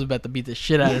 I was about to beat the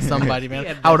shit out of somebody, He man.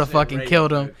 had I would that have shit fucking ready, killed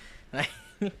bro. him."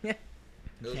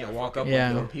 You can't walk up Yeah.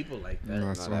 on little people like that. No, No,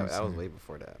 that's what I'm that was saying. way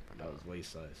before that. That was way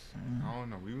sus. I don't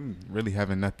know. We weren't really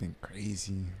having nothing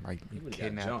crazy like He would've got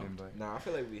kidnapping, jumped. but Nah, I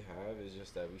feel like we have. It's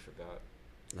just that we forgot.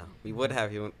 No, we would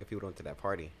have you if you went to that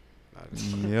party.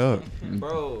 Yup.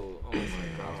 Bro, oh my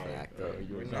god. Bro,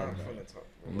 You were not finna talk.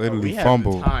 Literally We have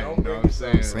fumbled. the time, Don't you know bring what I'm this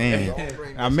saying? up. Saying. Don't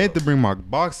bring I this meant up. to bring my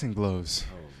boxing gloves.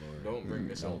 Oh, Lord. Don't bring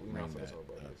this up. Don't We're bring not finna that talk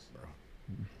about up, this. bro.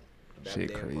 That Shit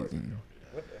damn crazy. party.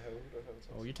 What the hell? Who the hell is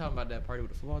Oh, you're talking about that party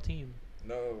with the football team?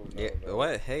 No, Yeah. no.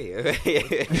 What? Hey. No,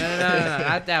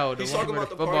 not that one. The He's one talking where about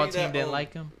the the football party team that, didn't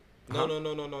like him. No.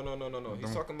 He's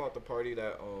Don't. talking about the party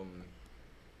that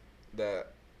that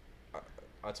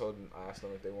I told them. I asked them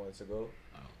if they wanted to go,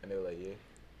 and they were like, yeah.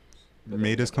 But they Made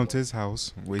didn't us come go. to his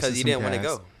house. Because you didn't want to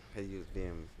go. Because you was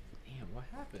being. Damn, what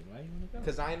happened? Why you want to go?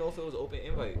 Cause I didn't know if it was open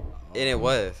invite. And it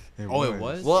was. Oh, it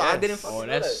was? Well, I Yes. didn't fucking Oh, know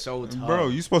that's that. so tough. Bro,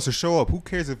 you supposed to show up. Who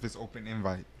cares if it's open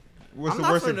invite? What's I'm the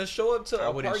not worst? gonna show up to I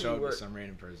a wouldn't party show up where to some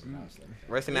random person. I was like,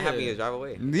 Worst thing that happened is drive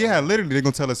away. Yeah, literally, they're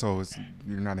gonna tell us, "Oh,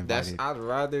 you're not That's invited." I'd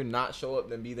rather not show up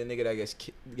than be the nigga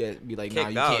that be like, nah,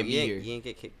 Kicked you out. can't be here. You ain't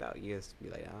get kicked out. You just be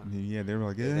like, ah. Yeah, they were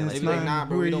like, "Yeah, And it's they be like, fine. nah,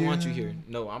 bro, Who we are don't want you you?" here.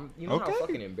 No, you know Okay. how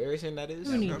fucking embarrassing that is.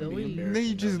 You need that to would be leave. embarrassing, Then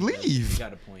you just though, because leave. You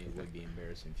got a point. It would be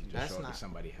embarrassing if you just That's show up not- to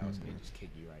somebody's house and they just kick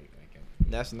you right. Like,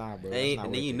 That's not, bro. That's And not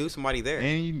then worth you it. knew somebody there.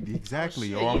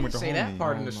 Exactly. Oh, Oh, shit, I'm you with the didn't say that homie.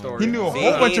 part in the story. He knew a See,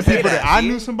 whole he bunch of didn't say people that, that I see?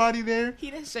 knew somebody there.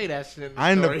 He didn't say that shit in the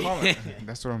I ended story. up calling.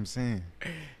 That's what I'm saying.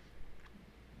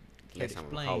 Next time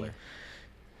I'm gonna explain. call her.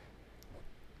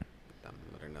 I'm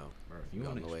gonna let her know. Bro, if you Go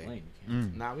want on to the way. explain, you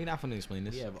can. Mm. Nah, we not finna explain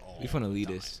this. We have all We finna lead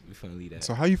time. this. We finna lead that.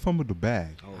 So how you fumbled the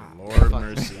bag? Oh Ah, Lord fuck.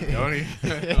 mercy! Don't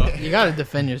even. You gotta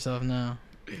defend yourself now.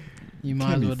 You might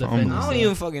Can't as be well defend fumbling. I yourself. don't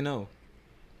even fucking know.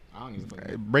 I don't even fucking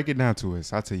Hey, know. break it down to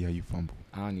us. I'll tell you how you fumbled.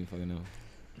 I don't even fucking know.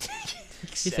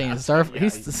 He's saying start.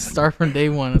 He's start from day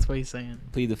one. That's what he's saying.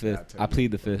 Plead the I'll fifth. tell I you.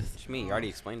 plead the fifth. What you mean? You already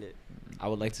explained it. I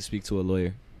would like to speak to a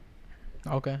lawyer.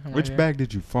 Okay. I'm Which right here. bag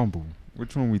did you fumble?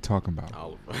 Which one we talking about?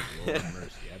 All of Lord them. have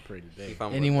mercy, I pray He today.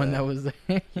 filmed Anyone with that was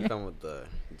there. He filmed with the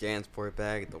Jansport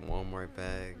bag, the Walmart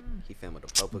bag. He filmed with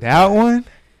the Publix That bag. one?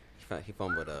 He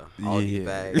filmed with a Aldi Yeah.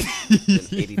 bag, an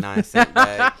 89-cent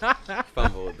bag. He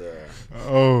filmed with the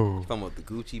Oh.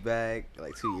 Gucci bag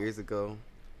like 2 years ago.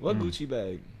 What Mm. Gucci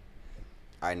bag?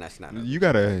 All right, nah, she not. You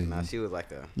got a Nah, she was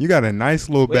like a. you got a nice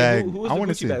little Wait, bag. who was I the want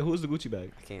to Gucci see. bag? Who's the Gucci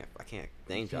bag? I can't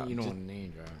name drop. You don't want to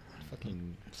name drop.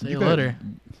 Fucking Say You a got- letter.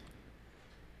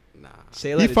 Nah.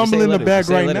 say a He letter. Just say fumbling a the letter. bag Just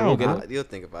say a right letter, now, we'll get bro. it. You'll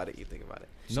think about it. You think about it.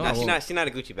 No, Nah, I won't. she's not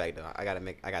a Gucci bag though. I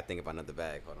gotta think about another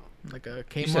bag. Hold on. Like a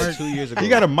You said Kmart. 2 years ago. He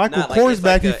got a Michael Nah, like, Kors it's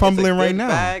bag. like He it's a fumbling right good now.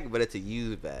 Bag, but it's a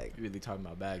used bag. You really talking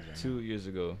about bags right 2 years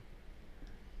ago.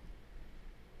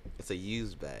 It's a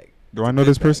used bag. Do I know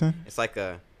this person? It's like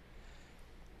a.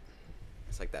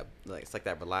 It's like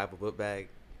that reliable book bag.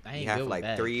 now. I ain't You have good for with like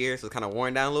bags. 3 years, so it's kind of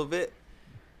worn down a little bit.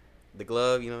 The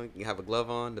glove, you have a glove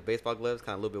on. The baseball gloves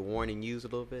kind of a little bit worn and used a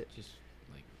little bit. Just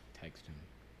like text him.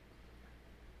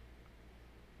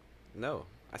 No,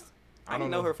 I don't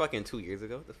didn't know know. her fucking 2 years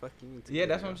ago. The fuck you mean? 2 Yeah, years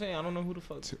that's what ago? I'm saying. I don't know who the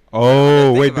fuck.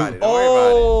 Oh Think wait, about the, it. Don't worry about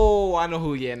it. Oh, I know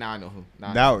who. Yeah, now I know who.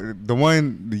 Nah, that the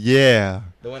one. Yeah.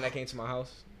 the one that came to my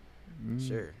house.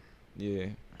 Sure. Yeah.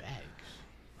 Bags.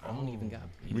 I don't even got.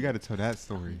 We got to tell that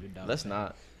story. Let's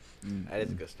not. That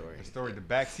is a good story. The story, the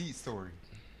backseat story.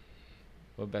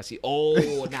 What Bessie?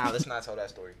 Oh, nah, let's not tell that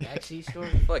story. Backseat story.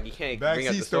 Fuck, you can't Backseat bring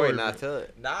up the story and story, not tell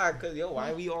it. Nah, cause yo,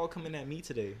 why are we all coming at me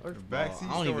today? The I backseat don't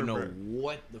story, even know bro.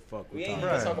 what the fuck We we're ain't talking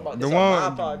even Bruh. talk about The this one-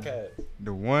 on my podcast.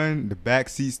 The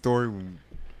backseat story with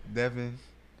Devin.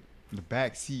 The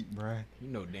backseat, bruh. You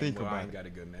know damn Think well I about ain't it. got a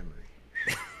good memory.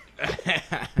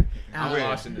 I'm Wait,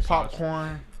 lost in the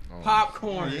popcorn.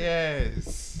 Popcorn.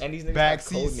 Yes. And these niggas Back got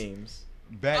code seats. names.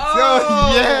 Back.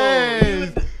 Oh,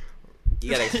 yes. You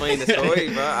gotta explain the story,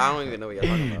 bro. I don't even know what you're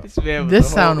talking about. This man was This the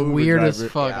whole sound Uber weird as driver.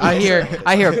 fuck. Yeah.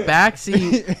 I hear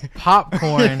backseat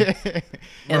popcorn. Bro,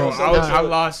 and I'm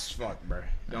lost as fuck, bro.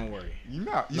 Don't worry. You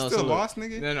No, still so look. lost,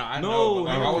 nigga? No, I No, know. But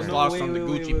like, I was no, lost wait, on the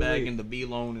wait, Gucci wait, bag wait. and the B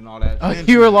loan and all that. Oh, shit.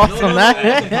 you were lost No, on no, that?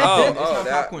 no, it's Oh, not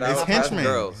popcorn. It's not henchman.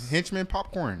 girls. Henchman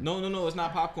popcorn. No, it's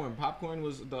not popcorn. Popcorn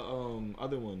was the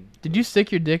other one. Did you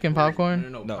stick your dick in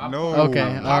popcorn? No. No. Popcorn. No. Okay,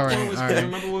 Popcorn all Popcorn right, was- all right.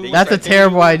 remember when we That's a started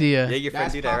terrible dating? idea. Yeah, your friend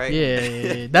That's do that, right?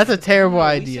 Yeah, that's a terrible No, he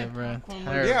idea, said bro. popcorn.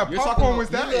 Terrible. Yeah, You're popcorn talking was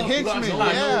about- that no, henchman. no,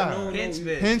 Yeah. no.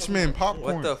 Henchman. Henchman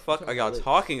popcorn. What the fuck are y'all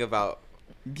talking about?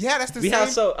 Yeah, that's the We same. have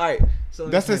so all right. So let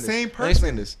me That's the explain same this. Let me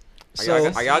explain person.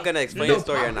 this. Are y'all gonna explain the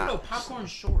story or No, not?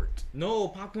 popcorn's short. No,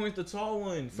 popcorn's the tall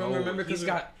one. From No, remember because he's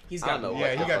got. I don't know. Yeah, what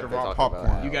he the got fuck the they're wrong talking about.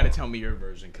 popcorn. You got to tell me your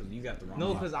version because you got the wrong. No,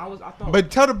 one. because I thought.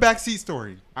 But tell the backseat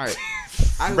story. all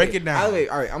right, Break it down. All right,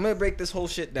 I'm gonna break this whole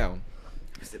shit down.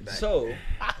 So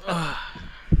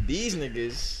these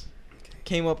niggas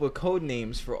came up with code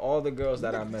names for all the girls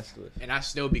that I messed with. and I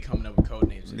still be coming up with code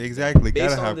names. Exactly. Based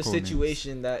Gotta on have the code names.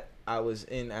 situation that I was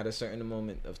in at a certain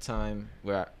moment of time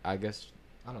where I guess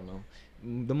I don't know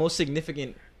the most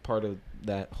significant part of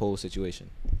that whole situation.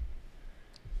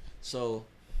 So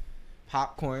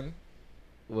popcorn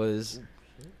was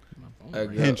a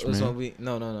girl. Henchman. Was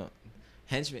no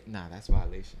henchman. Nah, that's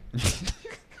violation.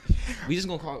 We just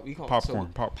gonna call we call Popcorn,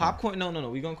 so popcorn. popcorn. No.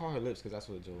 We gonna call her lips because that's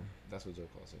what Joe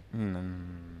calls her.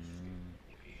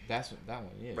 That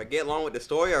one. Yeah. But get along with the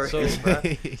story already, So- bro.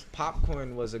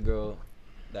 Popcorn was a girl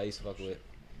that I used to fuck with,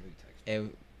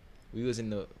 and we was in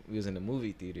the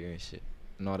movie theater and shit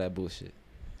and all that bullshit.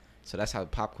 So that's how the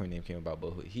popcorn name came about.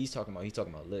 But he's talking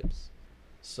about lips.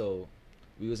 So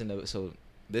we was so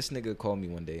this nigga called me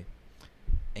one day,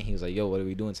 and he was like, "Yo, what are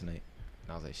we doing tonight?"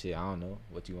 And I was like, "Shit, I don't know.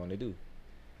 What do you want to do?"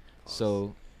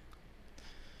 So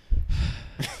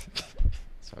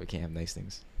that's why we can't have nice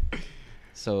things.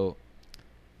 So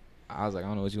I was like, I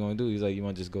don't know what you want to do. He's like, you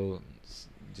want to just go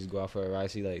out for a ride,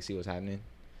 see what's happening.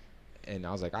 And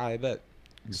I was like, I bet.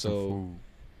 Get So some food.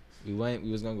 we went.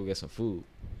 We was gonna go get some food.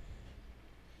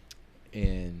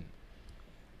 And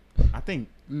I think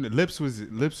Lips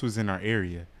was in our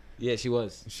area. yeah, she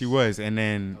was. She was, and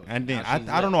then Oh, I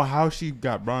now don't know how she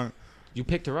got brought. You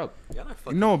picked her up. Y'all not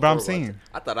fucking No, but I'm horrible. saying.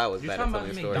 I thought I was You're bad at talking telling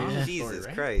about stories. McDonald's Jesus story,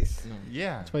 right? Christ.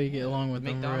 Yeah. That's why you get along with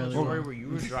them McDonald's really story well. where you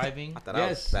were driving. I thought I was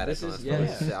Yes, bad at this telling is- stories.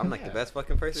 yes. Shit, I'm like the Yeah. best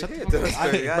fucking person Shut the here fuck to up. tell a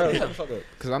story. Bro, Goddamn. shut the fuck up.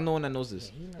 Because I'm the one that knows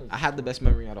this. I have the best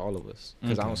memory out of all of us.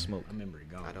 Because I Okay. don't smoke. My memory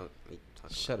gone. I don't. What you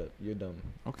talking Shut up. You're dumb.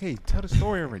 Okay, tell the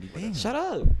story already. Damn. Shut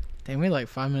up. Damn, we like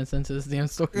 5 minutes into this damn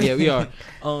story. Yeah, we are.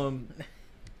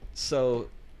 So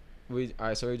we're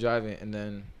driving, and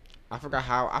then I forgot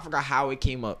how it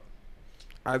came up.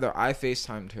 Either I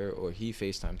FaceTimed her or he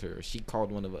FaceTimed her or she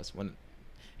called one of us.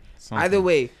 Either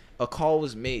way, a call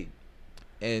was made,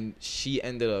 and she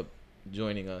ended up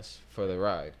joining us for the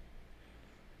ride.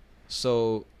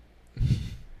 So.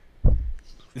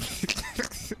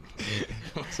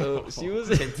 So she was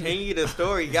Continue the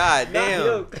story. God Nah, damn.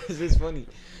 yo, 'cause it's funny.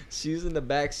 She was in the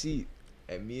back seat,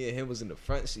 and me and him was in the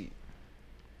front seat.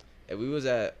 And we was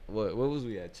at what was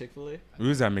we at? Chick-fil-A? We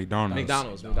was at McDonald's.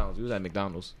 McDonald's. We was at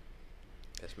McDonald's.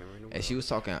 Best memory in the And world. she was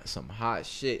talking some hot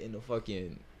shit in the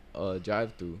fucking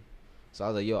drive-through. So I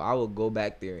was like, yo, I will go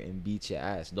back there and beat your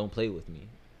ass. Don't play with me.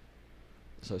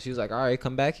 So she was like, all right,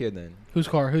 come back here then. Whose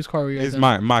car were you guys It's in?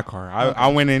 my car. I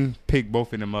went in, picked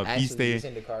both of them up. Actually, he stayed. he's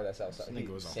in the car that's outside. Nigga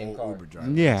was a Same whole car. Uber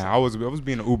driver. Yeah, I was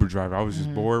being an Uber driver. I was just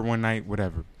Mhm. bored one night,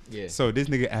 whatever. Yeah. So this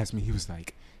nigga asked me. He was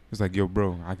like, yo,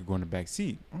 bro, I could go in the back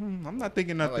seat. I'm not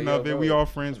thinking I'm nothing like, yo, of it. bro. We all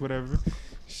friends, whatever. I'm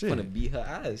Shit. gonna beat her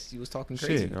ass. She was talking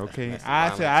crazy. Shit, okay. That's I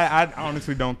violence. said I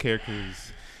honestly don't care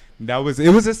because it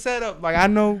was a setup. Like I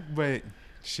know, but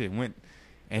shit went.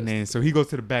 And then so he goes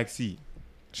to the back seat,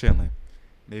 chilling.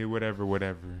 They whatever.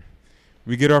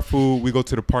 We get our food. We go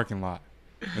to the parking lot.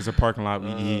 There's a parking lot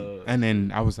we eat. And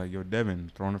then I was like, yo,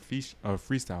 Devin, throwing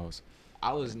freestyles.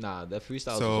 I was that freestyle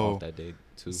was So- off that day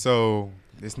too. So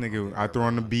this nigga, I throw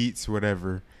on the beats,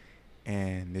 whatever.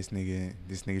 And this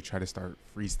nigga tried to start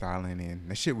freestyling, and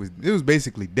that shit was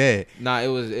basically dead. Nah, it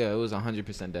was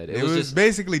 100% dead. It was just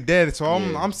basically dead. So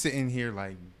Yeah. I'm sitting here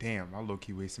like, damn, I low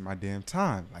key wasting my damn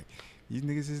time. Like these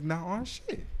niggas is not on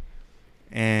shit.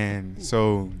 And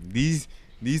so these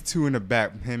two in the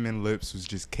back, him and Lips, was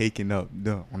just caking up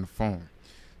on the phone.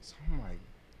 So I'm like,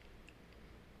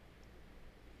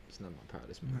 it's not my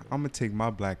proudest moment. I'm gonna take my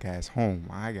black ass home.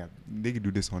 They can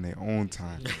do this on their own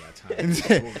time. You got time to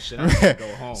do bullshit. I'm gonna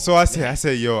go home. So I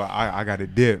said, yo, I got a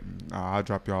dip. I'll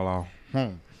drop y'all off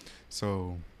home.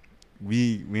 So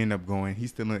we end up going.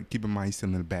 Keep in mind, he's still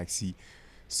in the back seat.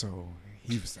 So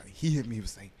he hit me. He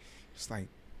was like,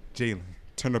 Jalen,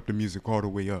 turn up the music all the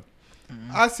way up.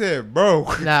 I said, bro.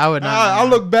 Nah, I would not. I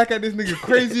look back at this nigga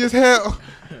crazy as hell.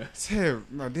 Said,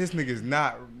 no, this nigga's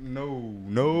not. No,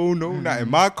 not in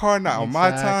my car, not on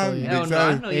my time. Exactly. Hell no,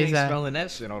 I know you ain't Exactly. spelling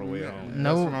that shit all the way home. That's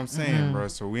No. what I'm saying, bro.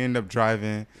 So we end up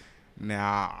driving.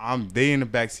 Now they in the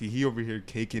backseat. He over here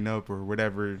caking up or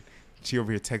whatever. She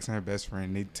over here texting her best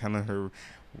friend. They telling her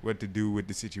what to do with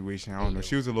the situation. I don't know.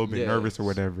 She was a little bit Yeah. nervous or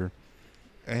whatever.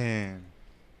 And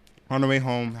on the way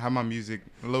home, had my music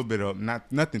a little bit up.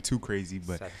 Nothing too crazy,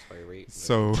 but Satisfy rate.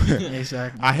 so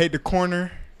Exactly. I hit the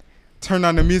corner, turned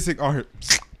on the music. I heard,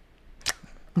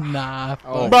 Nah.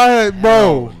 Oh. fuck.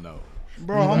 bro. Oh, no.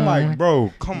 Bro, I'm Nah. like,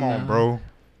 bro, come on, Nah. bro.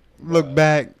 Look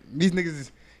back. These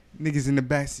niggas in the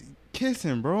backseat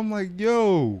kissing, bro. I'm like,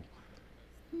 yo.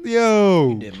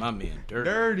 You did my man dirty.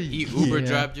 Dirty. He Uber Yeah.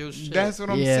 dropped your shit. That's what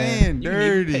I'm Yeah. saying. You didn't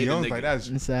even pay Dirty. the I was nigga. like, that's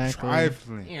Exactly.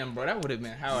 trifling. Damn, bro, that would have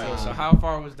been how. So how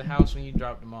far was the house when you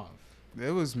dropped him off?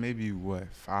 It was maybe what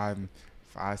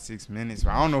 5-6 minutes.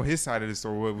 But I don't know his side of the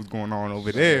story. What was going on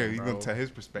over there? He's gonna bro. tell his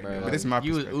perspective. Bro. But it's my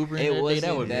You was perspective. Ubering It that day. wasn't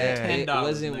That would that. Yeah. It $10.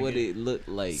 wasn't what nigga. it looked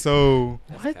like. So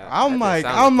What? I'm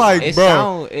like, It bro.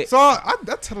 sound- it- So I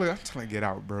tell her get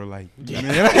out, bro. Like, Yeah.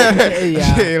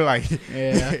 yeah, like,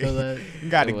 Yeah, I feel that.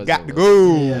 got It was to over.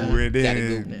 go. Yeah. And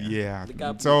then, Gotta go. yeah.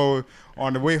 Gotta go. So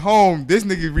on the way home, this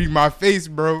nigga read my face,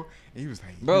 bro. And he was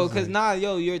like, Bro, cause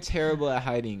you're terrible at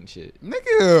hiding shit. nigga,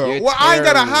 You're well, I ain't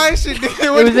gotta terrible. hide shit. Nigga.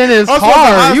 It was in his I'm supposed to-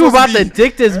 car. I'm You were about supposed to be-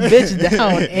 dick this bitch down.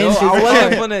 No, in his I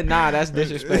wasn't car. finna. Nah, that's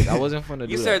disrespect. I wasn't finna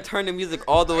do You that. started turning the music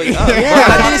all the way up. Yeah.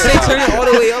 Bro, I didn't say turn it all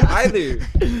the way up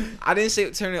either. I didn't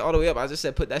say turn it all the way up. I just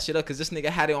said put that shit up because this nigga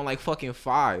had it on like fucking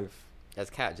 5. That's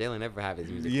cat. Jalen never have his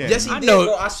music. Yeah. Yes, he I did, know.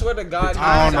 bro. I swear to God.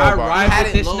 I don't know I about- ride He had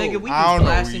with it this low. nigga. We I was don't know,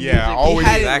 blasting yeah, music. always-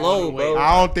 He had it Exactly. low, bro.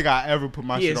 I don't think I ever put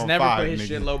my He shit has on never 5, put his nigga.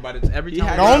 shit low, but it's every He time.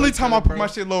 had The it only on time I put bro, my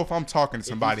shit low if I'm talking to if you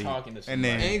somebody. talking to And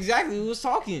then, somebody. Exactly. We was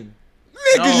talking.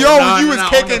 nigga, you was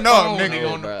caking up, on nigga.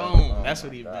 the Bro, phone. bro, That's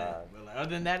what he bro. meant. But like, other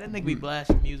than that, that nigga be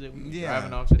blasting music. We Yeah.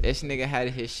 driving off to the This nigga had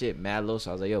his shit mad low, so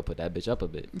I was like, yo, put that bitch up a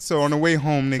bit. So on the way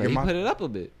home, So nigga, he put it up a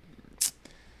bit.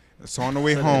 So on the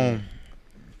way home,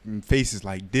 faces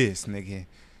like this, nigga.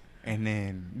 And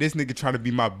then this nigga trying to be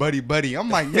my buddy. I'm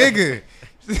like, nigga.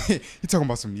 He talking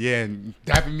about some, and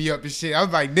dapping me up and shit. I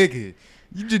was like, nigga,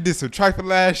 you just did some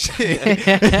trifle ass shit.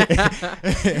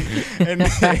 and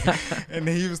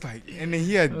then he was like, and then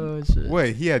he had, Oh, shit.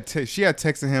 what? She had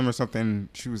texted him or something.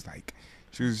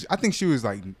 I think she was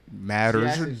like mad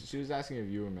or, She was asking if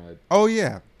you were mad. oh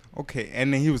yeah. Okay.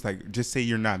 And then he was like, just say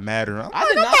you're not mad or, I'm I like,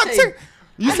 did I'm not say-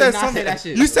 you I said did not something. say that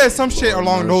shit. You said some shit Lord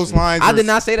along those mercy. lines. I or did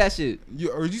not say that shit.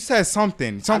 you said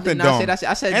something I did not dumb. say that shit.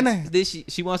 I said And I- this.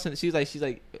 She wants to. She's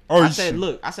like. Oh, I you said should-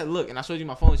 look. I said look, and I showed you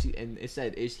my phone. And it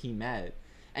said, "Is he mad?"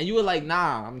 And you were like,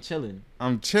 "Nah, I'm chilling."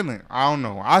 I'm chilling. I don't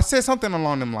know. I said something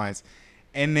along them lines,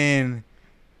 and then,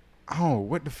 oh,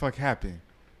 what the fuck happened?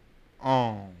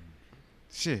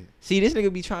 Shit. See, this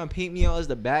nigga be trying to paint me out as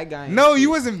the bad guy. and No, shit. you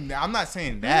wasn't. I'm not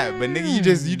saying that, but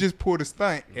nigga, you just pulled a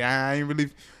stunt. Yeah, I ain't really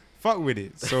fuck with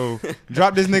it. So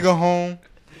drop this nigga home.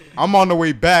 I'm on the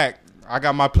way back. I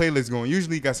got my playlist going.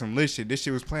 Usually got some lit shit. This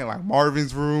shit was playing like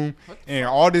Marvin's Room and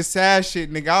all this sad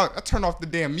shit, nigga. I turned off the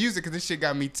damn music because this shit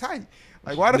got me tight.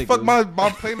 Like, why the Nigga. fuck my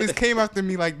playlist came after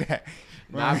me like that?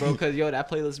 Nah, bro, cause yo, that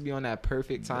playlist be on that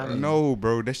perfect time. No,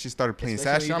 bro, that shit started playing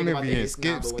sad shit. I'm in gonna be in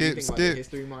skip.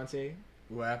 History, Monte.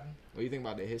 What happened? What do you think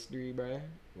about the history, bro?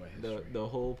 What The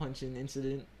whole punching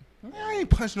incident. I ain't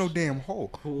punched no damn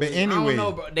hole. Cool. But I I don't anyway,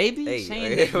 know, bro. They be Hey, saying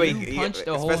wait, that wait, you punched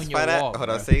a hole in your specify that? wall. Hold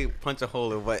on, bro. say punch a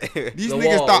hole in what? these The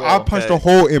niggas wall, thought I wall. punched a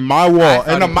hole in my wall thought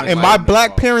and he in my, punched in a my hole in black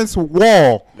the wall. parents'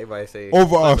 wall They probably say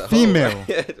over punch a hole. female.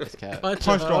 It's cap. Punch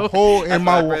Punched a a hole in That's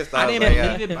my my wall. first I thought. didn't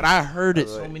Like, believe it, but I heard it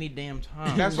That's so right. many damn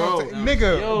times. That's Bro, what I'm saying.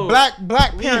 Nigga, yo, black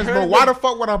we parents, heard bro. the- Why the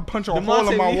fuck would I punch a hole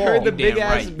in my we wall? heard the You big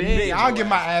damn ass right. band. Nigga, I'll get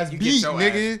my ass You beat, your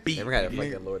nigga. ass beat. Never had to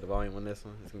Nigga. fucking lower the volume on this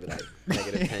one. It's gonna be like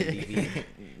negative 10 dB.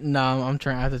 No, I'm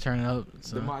trying. I have to turn it up.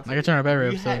 So. The Monte- I can turn it every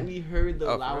we episode. we heard the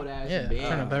Oh, loud ass Yeah, band.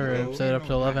 turn it every bro. episode up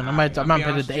to 11. I I'll might be put it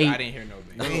honest to with you, I 8. didn't hear no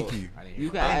band. Thank you. I didn't hear You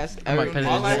no could band. ask. I might Eric- put it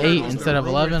all I to heard 8 was instead of the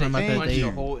 11. I rumors might that put it he to Punched 8.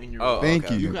 a hole in your Oh, wall. Thank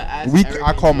okay. you. You could ask We- Eric I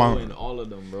and call Joe my- and all of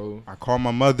them, bro. I called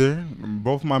my mother.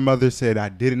 Both my mother said I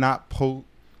did not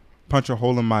punch a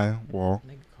hole in my wall.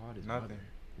 Nigga called his Nothing. mother.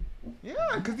 Yeah,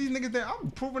 because these niggas,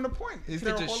 I'm proving the point. You Is could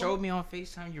there have a just hole showed me on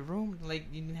FaceTime your room like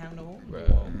you didn't have no hole. in your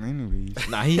Bro. wall. Anyways,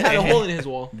 Nah, he had a hole in his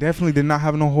wall. definitely did not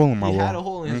have no hole in my He wall. had a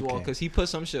hole in his wall Okay. because he put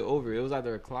some shit over. It was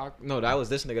either a clock. No, that was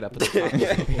this nigga that put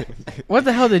the clock. What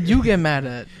the hell did you get mad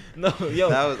at? No, yo,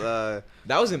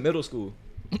 That was in middle school.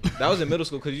 That was in middle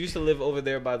school because you used to live over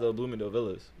there by the Bloomingdale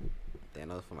Villas. damn,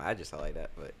 that was from my address. I like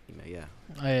that, but you know, yeah.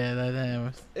 Oh yeah, that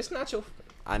was. It's not your.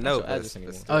 I know, your but address it's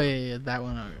anymore. still- Oh yeah, that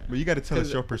one. Okay. But you got to tell us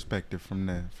 'Cause- your perspective from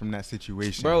that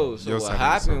situation, Bro, so Your what side of the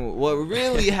happened? What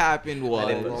really happened I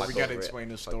didn't was look we like gotta over it. explain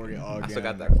the story all again. I still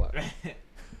got that clock.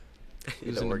 he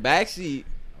was in the back seat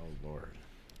Oh lord.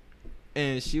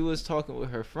 and she was talking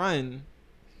with her friend,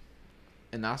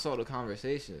 and I saw the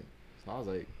conversation. So I was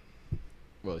like,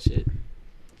 "Well, shit.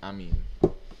 I mean,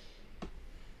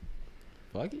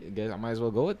 fuck it. I guess I might as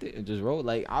well go with it and just roll."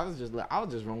 Like I was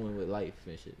just rolling with life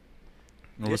and shit.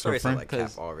 No, Your what's story her sound friend? like cap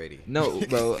 'Cause- already. No,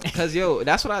 bro, cause yo,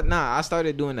 that's what I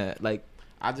started doing that. Like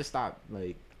I just stopped.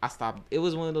 Like I stopped. It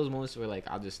was one of those moments where like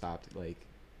I just stopped like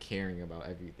caring about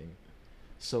everything.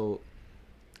 So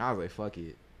I was like, fuck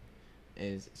it.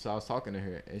 And so I was talking to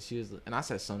her, and she was, and I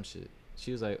said some shit.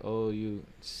 She was like, "Oh,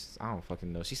 I don't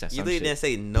fucking know." She said You some literally shit. didn't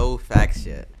say no facts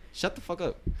yet. Shut the fuck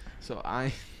up. So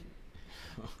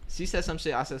she said some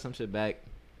shit. I said some shit back,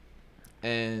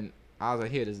 and I was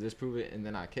like, "Here, does this prove it?" And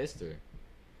then I kissed her,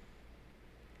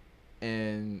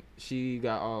 and she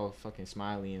got all fucking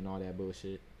smiley and all that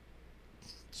bullshit.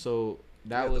 So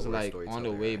that You're was the worst like on the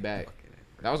storyteller, way right? back. Fucking-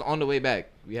 That was on the way back.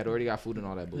 We had already got food and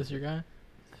all that This your bullshit. guy?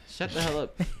 Shut the hell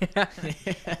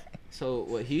up. So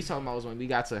what he's talking about was when we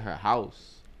got to her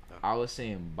house, I was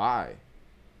saying bye.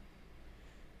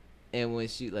 And when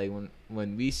she like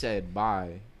when we said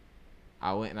bye,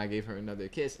 I went and I gave her another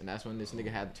kiss, and that's when this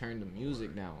nigga had turned the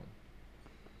music down.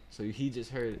 So he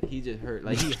just heard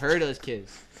like he heard us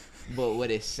kiss, but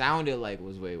what it sounded like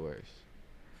was way worse.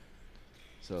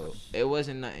 So it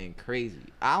wasn't nothing crazy.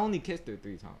 I only kissed her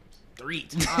 3 times. 3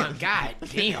 times. God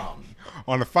damn.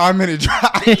 On a 5-minute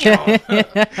drive.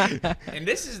 Damn. And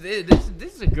this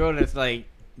is a girl that's like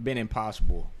been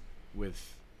impossible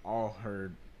with all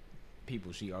her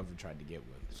people she ever tried to get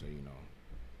with. So you know,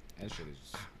 that shit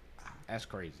is that's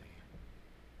crazy.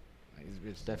 Like,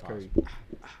 it's Steph Curry. impossible.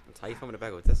 How you filming it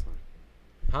back with this one?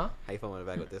 Huh? How you filming it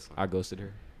back with this one? I ghosted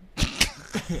her.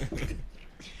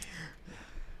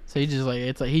 So he just like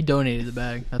it's like he donated the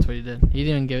bag. That's what he did. He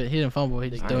didn't give it. He didn't fumble. He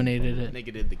just I didn't donated it.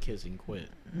 Nigga did the kiss and quit.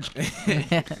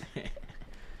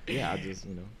 Yeah, I just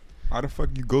How the fuck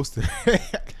you ghosted her?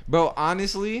 Bro,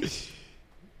 honestly,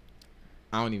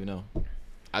 I don't even know.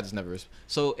 I just never.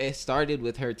 So it started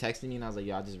with her texting me, and I was like,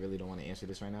 "Yo, I just really don't want to answer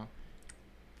this right now."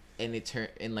 And it turned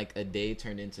in like a day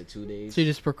turned into 2 days. So he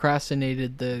just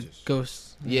procrastinated the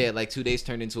ghost. Yeah, like 2 days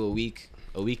turned into a week.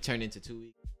 A week turned into 2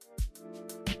 weeks.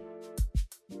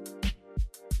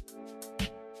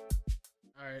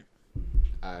 All right.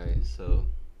 All right, so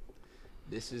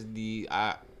this is the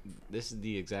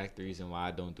exact reason why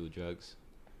I don't do drugs.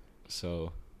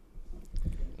 So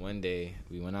one day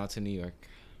we went out to New York,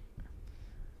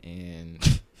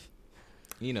 and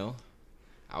you know,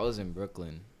 I was in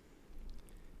Brooklyn,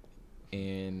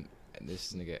 and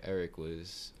this nigga Eric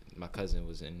was my cousin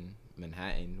was in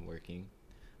Manhattan working,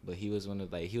 but he was one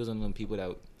of them people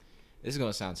that this is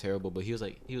gonna sound terrible, but he was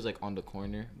like on the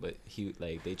corner, but he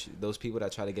like those people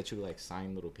that try to get you to like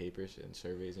sign little papers and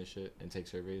surveys and shit and take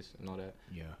surveys and all that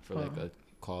Yeah. for like a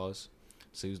cause.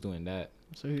 So he was doing that.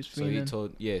 So he was So he fiending.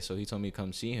 told me to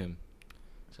come see him.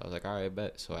 So I was like, all right,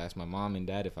 bet. So I asked my mom and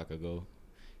dad if I could go,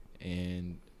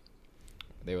 and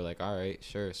they were like, all right,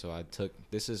 sure. So I took.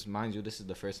 This is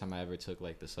the first time I ever took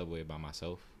like the subway by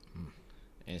myself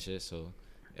and shit. So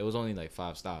it was only like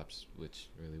 5 stops, which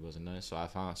really wasn't nice. So I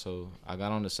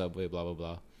got on the subway, blah blah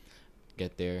blah.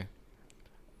 Get there,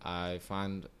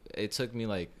 it took me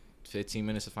like 15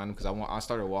 minutes to find him because I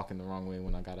started walking the wrong way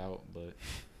when I got out, but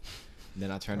then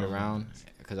I turned around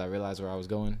because I realized where I was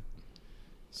going.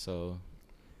 So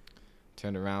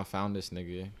turned around, found this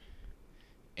nigga,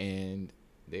 and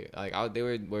they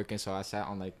were working. So I sat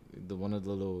on like one of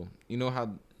the little, you know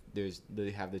how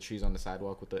they have the trees on the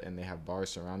sidewalk and they have bars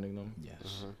surrounding them. Yes.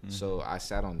 Uh-huh. So I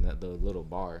sat on the little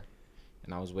bar,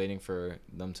 and I was waiting for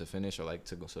them to finish or like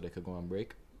to go so they could go on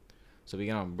break. So we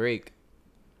get on break,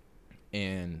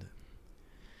 and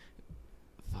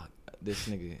fuck, this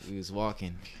nigga, he was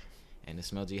walking, and the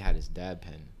Smell G had his dab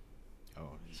pen. Oh.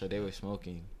 So they were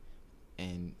smoking,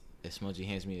 and the Smell G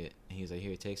hands me it, and he was like,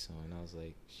 "Here, take some." And I was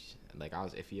like, I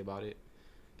was iffy about it,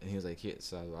 and he was like, "Here."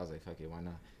 So I was like, "Fuck it, why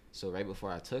not?" So right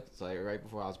before I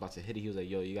was about to hit it, he was like,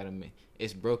 "Yo, you gotta,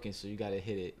 it's broken, so you gotta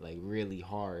hit it like really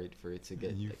hard for it to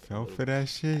get." You like, fell for that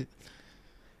shit.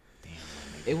 Damn.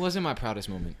 It wasn't my proudest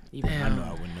moment. Even I Damn. know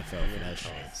I wouldn't have fell for that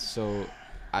shit. So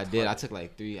I did. I took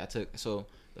like 3. So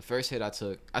the first hit I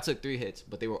took 3 hits,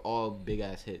 but they were all big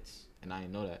ass hits, and I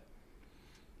didn't know that.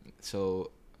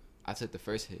 So I took the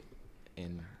first hit,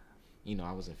 and you know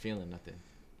I wasn't feeling nothing,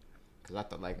 cause I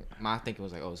thought like my thinking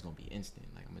was like, oh, it's gonna be instant.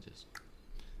 Like I'm gonna just.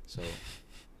 So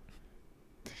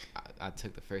I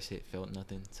took the first hit, felt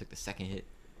nothing. Took the second hit,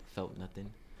 felt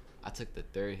nothing. I took the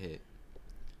third hit,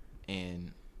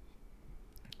 and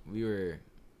we were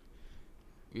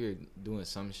doing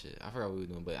some shit. I forgot what we were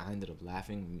doing, but I ended up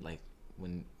laughing like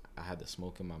when I had the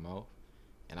smoke in my mouth,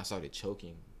 and I started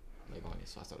choking like on it.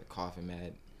 So I started coughing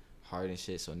mad hard and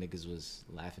shit. So niggas was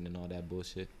laughing and all that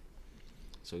bullshit.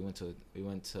 So we went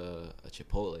to a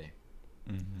Chipotle,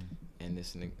 and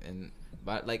this nigga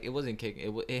but like it wasn't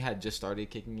kicking. It had just started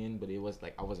kicking in, but it was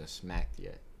like I wasn't smacked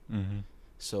yet.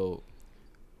 So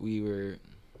we were,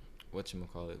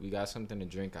 whatchamacallit, we got something to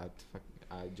drink.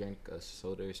 I drank a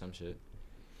soda or some shit,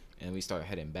 and we started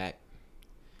heading back.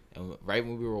 And right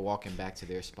when we were walking back to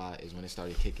their spot is when it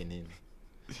started kicking in.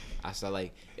 I saw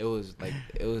like it was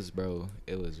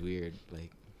weird. Like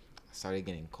I started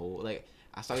getting cold. Like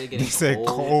I started getting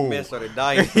cold. Man started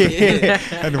dying. Yeah.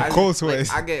 And them cold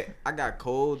sweats. I got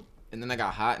cold, and then I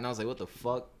got hot, and I was like, what the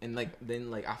fuck? And like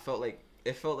then like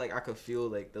it felt like I could feel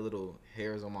like the little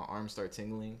hairs on my arm start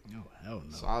tingling. No, hell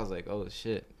no. So I was like, oh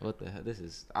shit, what the hell? This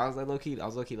is. I was low key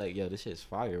like, yo, this shit's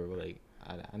fire. Bro. Like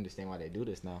I understand why they do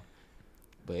this now,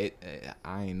 but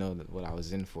I ain't know what I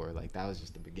was in for. Like that was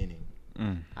just the beginning.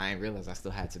 I didn't realize I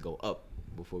still had to go up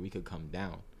before we could come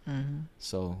down.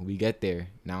 So we get there.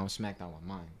 Now I'm smacked out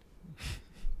my mind.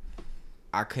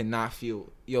 I could not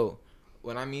feel. Yo,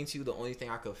 when I mean to you, the only thing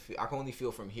I could only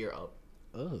feel from here up.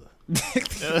 Ugh.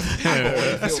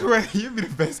 I swear, you be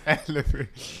the best ad-libber.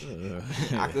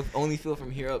 I could only feel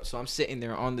from here up. So I'm sitting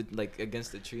there on the like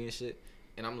against the tree and shit,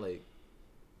 and I'm like,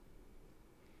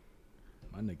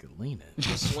 My nigga leaning.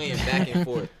 just swaying back and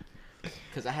forth,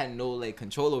 cause I had no like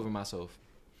control over myself,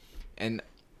 and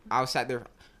I was sat there.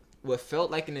 What felt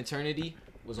like an eternity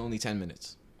was only 10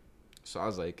 minutes. So I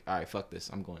was like, all right, fuck this.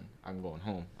 I'm going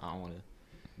home. I don't want to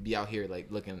be out here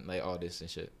like looking like all this and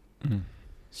shit.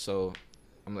 So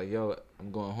I'm like, yo,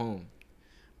 I'm going home.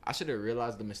 I should have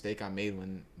realized the mistake I made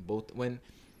when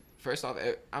first off,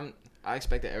 I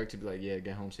expected Eric to be like, yeah,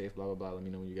 get home safe, blah, blah, blah. Let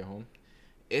me know when you get home.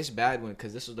 It's bad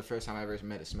because this was the first time I ever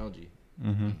met a Smell G.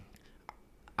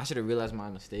 I should have realized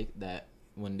my mistake that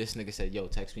when this nigga said, yo,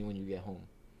 text me when you get home.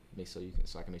 So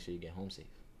I can make sure you get home safe.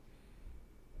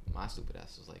 My stupid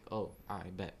ass was like, oh, all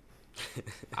right, bet.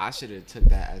 I should have took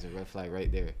that as a red flag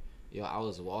right there. Yo, I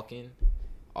was walking.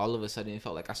 All of a sudden, it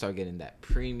felt like I started getting that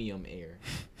premium air.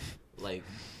 Like,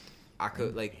 I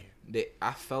could, like,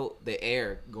 I felt the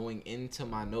air going into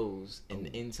my nose and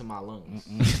into my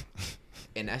lungs.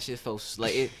 And that shit felt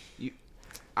like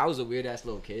I was a weird ass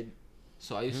little kid.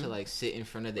 So I used to like sit in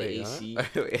front of the AC.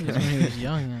 When he was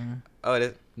young. Oh,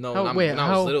 that's No, How- when, wait, when I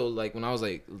how- was little, like when I was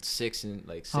like six and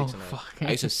Oh, I fuck. I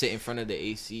used to sit in front of the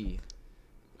AC.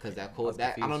 Cause that I cold, was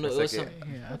that I don't confused know. for it a was some.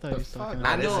 second. Yeah, I thought he was talking. Nah,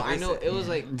 I this know, is I know. recent. It was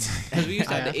like because we used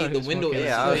to I have the, thought he the was window. smoking. AC,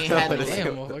 Yeah, so I we was had about no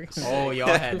to say, damn. Oh, y'all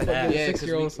had that. Yeah, 'cause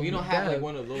 6-year-old we don't have like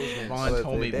one of those ones. Vaughn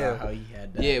told me Damn. about how he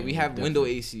had that. Yeah, we have Different. window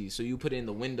AC, so you put it in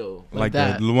the window. Like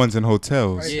that. the ones in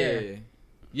hotels. Right Yeah, there.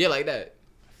 yeah, like that.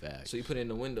 Facts. So you put it in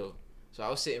the window. So I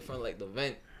was sitting in front of like the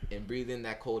vent and breathe in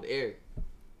that cold air,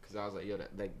 cause I was like, yo,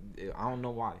 that, like I don't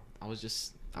know why. I was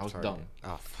dumb.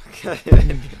 Oh fuck.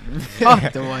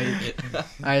 Fuck the white. All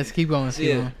right, let's keep going. Let's keep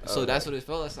Yeah. going. So that's what it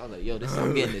felt like. So I was like, yo, this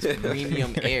I'm getting this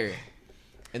premium air.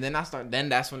 And then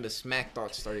that's when the smack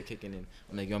thoughts started kicking in.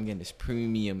 I'm like, yo, I'm getting this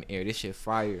premium air. This shit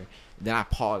fire. Then I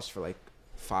paused for like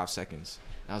 5 seconds.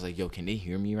 And I was like, yo, can they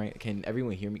hear me right? Can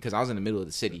everyone hear me? Because I was in the middle of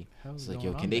the city. I was like,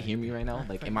 yo, can they hear me right now?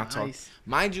 Like, am I talking?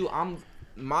 Mind you, I'm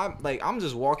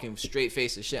just walking straight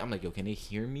face to shit. I'm like, yo, can they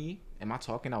hear me? Am I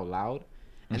talking out loud?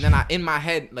 And then in my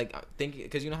head, like thinking,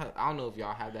 because you know how I don't know if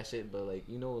y'all have that shit, but like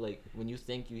you know, like when you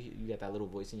think you got that little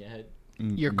voice in your head.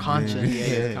 Your conscience.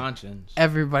 Yeah, your conscience.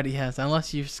 Everybody has,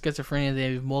 unless you're schizophrenia.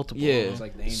 They have multiple. Yeah. of It's them.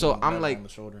 like the angel So with I'm the like- on the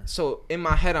shoulder. So in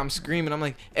my head, I'm screaming. I'm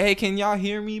like, hey, can y'all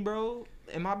hear me, bro?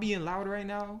 Am I being loud right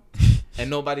now? And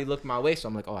nobody looked my way, so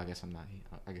I'm like, oh, I guess I'm not.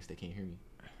 I guess they can't hear me.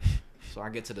 So I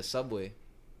get to the subway.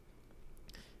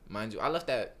 Mind you, I left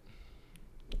at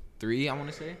 3, I want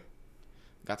to say.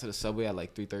 Got to the subway at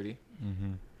like 3:30.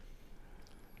 Mm-hmm.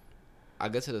 I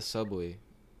get to the subway,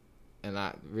 and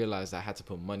I realized I had to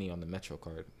put money on the Metro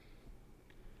card.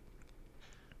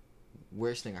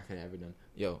 Worst thing I could have ever done.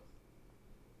 Yo,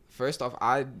 first off,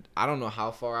 I don't know how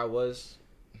far I was,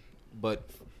 but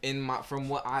in my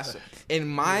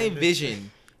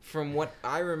vision, from what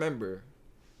I remember,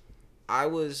 I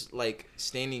was like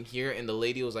standing here, and the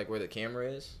lady was like where the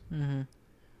camera is. Mhm.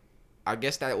 I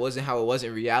guess that wasn't how it was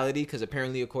in reality, because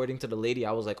apparently, according to the lady,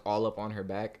 I was like all up on her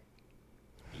back.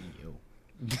 Yo.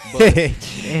 But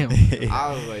Damn.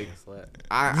 I was like,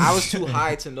 I was too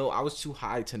high to know. I was too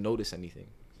high to notice anything.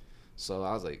 So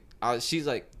I was like, she's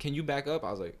like, can you back up? I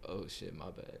was like, oh shit,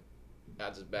 my bad. I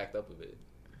just backed up a bit,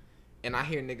 and I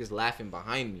hear niggas laughing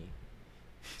behind me.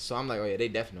 So I'm like, oh yeah, they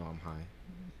definitely know I'm high.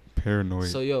 Paranoid.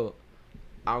 So yo,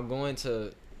 I go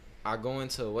into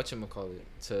whatchamacallit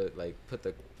to like put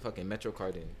the fucking Metro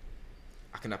card in.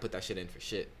 I could not put that shit in for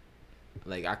shit.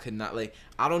 Like I could not, like,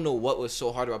 I don't know what was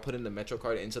so hard about putting the Metro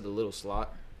card into the little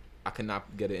slot. I could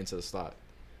not get it into the slot.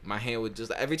 My hand would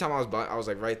just, every time I was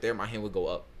like right there, my hand would go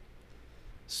up.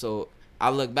 So I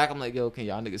look back, I'm like, yo, can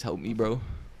y'all niggas help me, bro?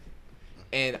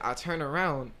 And I turn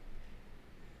around,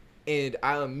 and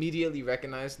I immediately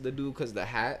recognize the dude because the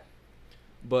hat.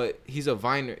 But he's a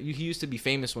Viner. He used to be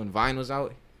famous when Vine was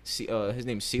out. His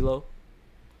name's CeeLo.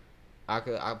 I'll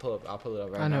pull it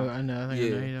up right I know. now. I know. I think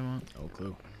I know who you want. Oh,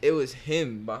 clue. It was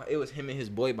him. It was him and his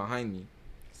boy behind me.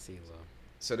 CeeLo.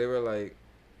 So they were like,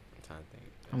 I'm trying to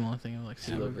think. I'm only thinking of like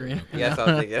CeeLo CeeLo Green. Yeah, that's what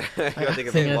I'm thinking. I'm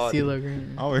thinking Thinking of of the CeeLo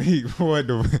Green. Oh, he what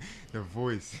the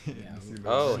voice? Yeah.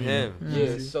 Oh, him.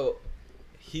 yeah. So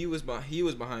he was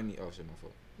behind me. Oh shit, my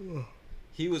fault.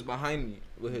 He was behind me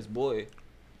with his boy,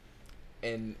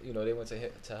 and you know they went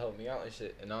to help me out and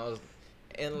shit.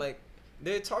 And like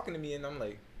they're talking to me, and I'm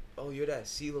like, oh, you're that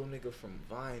CeeLo nigga from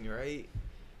Vine, right?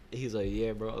 And he's like,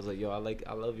 yeah, bro. I was like, yo, I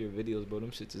love your videos, bro.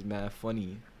 Them shits is mad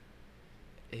funny.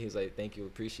 And he's like, thank you,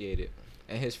 appreciate it.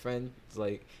 And his friend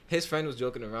was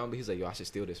joking around, but he's like, yo, I should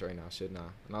steal this right now, shouldn't I?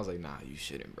 And I was like, nah, you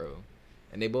shouldn't, bro.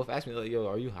 And they both asked me, like, yo,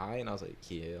 are you high? And I was like,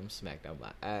 yeah, I'm smacked out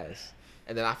my ass.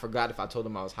 And then I forgot if I told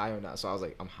them I was high or not. So I was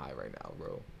like, I'm high right now,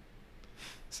 bro.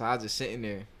 So I was just sitting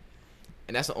there.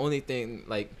 And that's the only thing,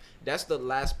 like, that's the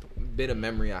last bit of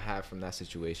memory I have from that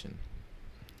situation.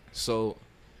 So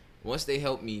once they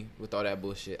helped me with all that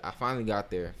bullshit, I finally got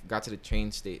there. Got to the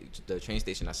train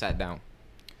station. I sat down.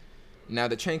 Now,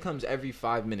 the train comes every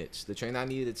 5 minutes. The train I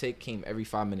needed to take came every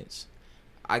 5 minutes.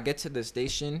 I get to the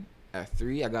station at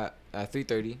 3. I got at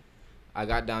 3:30. I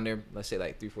got down there, let's say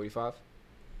like 3:45.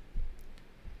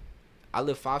 I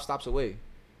live 5 stops away.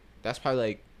 That's probably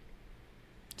like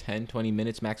 10, 20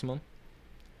 minutes maximum.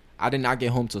 I did not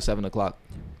get home till 7 o'clock.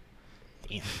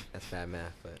 Damn. That's bad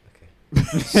math, but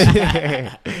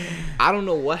okay. I don't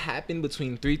know what happened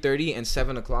between 3:30 and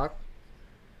 7 o'clock.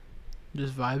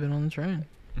 Just vibing on the train.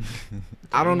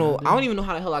 I don't know. I don't even know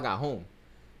how the hell I got home.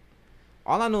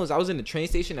 All I know is I was in the train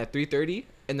station at 3:30,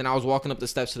 and then I was walking up the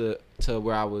steps to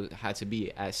where I had to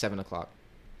be at 7 o'clock.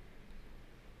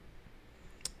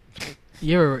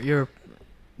 You're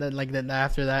that like that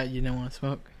after that you didn't want to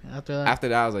smoke after that. After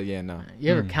that, I was like, yeah, no.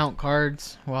 You ever count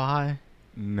cards while high?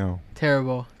 No.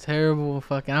 Terrible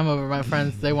fucking. I'm over my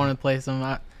friends. They want to play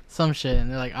some shit,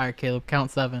 and they're like, all right, Caleb,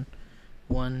 count 7.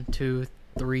 1, 2,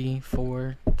 3,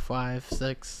 4, 5,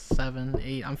 6, 7,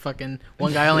 8. I'm fucking.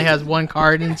 One guy only has one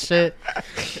card and shit.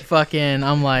 Fucking.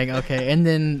 I'm like, okay. And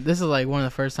then this is like one of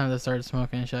the first times I started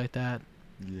smoking and shit like that.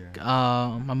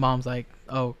 Yeah. My mom's like,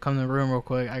 "Oh, come to the room real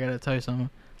quick. I gotta tell you something."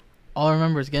 All I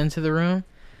remember is getting to the room,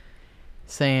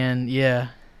 saying, "Yeah,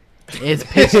 it's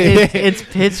pitch. It's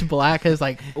pitch black. 'Cause it's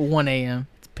like 1 a.m.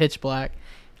 It's pitch black."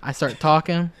 I start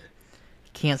talking,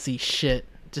 can't see shit.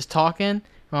 Just talking.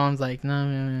 My mom's like, "No."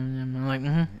 I'm like,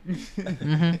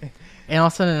 "Mm-hmm." And all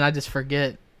of a sudden, I just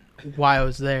forget why I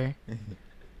was there,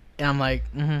 and I'm like,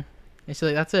 "Mm-hmm." And she's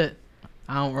like, "That's it."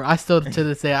 I still to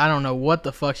this day I don't know what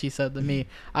the fuck she said to me.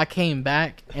 I came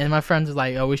back and my friends was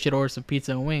like, "Oh, we should order some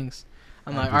pizza and wings."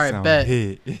 I'm like, "All right, bet."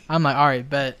 I'm like, "All right,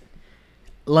 bet."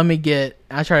 Let me get.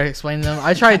 I tried to explain to them.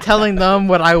 I tried telling them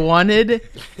what I wanted,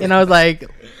 and I was like,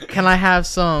 "Can I have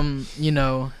some? You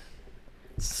know,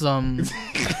 some."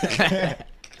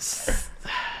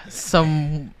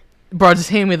 Some. Bro, just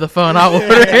hand me the phone. I'll order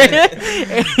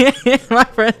it. And my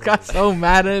friends got so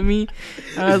mad at me.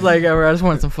 I was like, bro, I just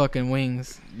want some fucking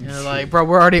wings. And they're like, bro,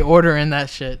 we're already ordering that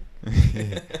shit.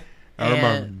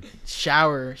 And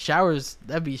showers,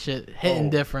 that'd be shit hitting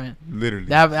different. Literally.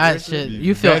 That shit,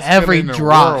 you feel Best every feeling in the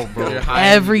drop. world, bro.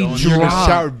 Every You in the drop.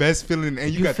 shower, best feeling,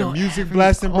 and you got the feel music every-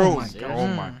 blasting, bro. oh my God. Oh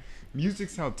my. Music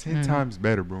sounds 10 times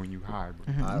better, bro, when you high,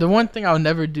 bro. The one thing I'll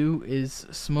never do is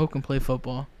smoke and play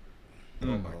football. Oh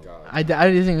my god. I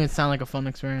didn't think it sound like a fun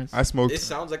experience. I smoked. It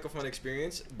sounds like a fun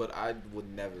experience, but I would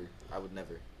never.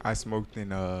 I smoked in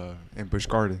Busch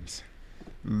Gardens,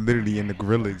 literally in the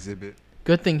gorilla exhibit.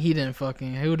 Good thing he didn't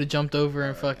fucking. He would have jumped over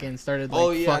and fucking started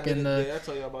like fucking the. Did I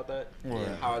tell you about that? What?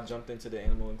 Yeah, how I jumped into the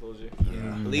animal enclosure.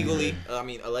 Yeah. Legally,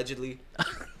 allegedly.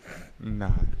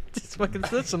 Nah, Just fucking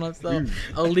snitching on stuff.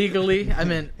 Illegally, I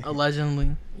meant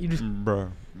allegedly. You just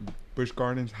bro. Busch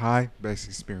Gardens high, best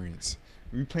experience.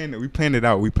 We planned it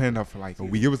out. We planned it out for like a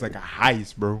week. It was like a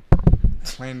heist, bro.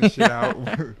 Planned the shit out.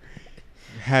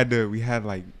 We had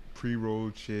like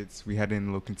pre-rolled shits. We had it in a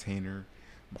little container.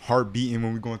 Heart beating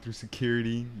when we going through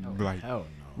security. Like Hell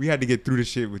no. we had to get through the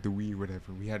shit with the weed,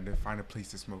 whatever. We had to find a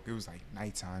place to smoke. It was like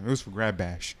nighttime. It was for Grab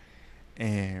Bash.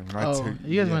 And when I took,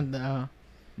 you guys went.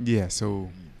 yeah, so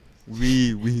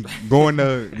we going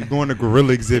to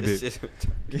gorilla exhibit,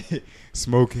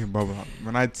 smoking, blah blah.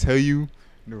 When I tell you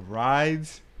the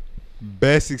rides,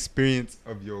 best experience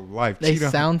of your life. They Cheetah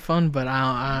sound fun, but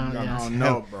I don't. I Yeah. don't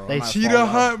know, bro. They I might Cheetah fall out.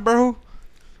 hunt, bro.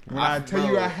 When I tell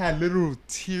you, bro. I had literal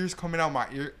tears coming out my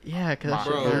ear, Yeah, cause that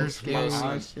Bro, shit was ears, scary.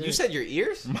 my as shit. You said your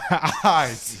ears? my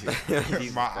eyes,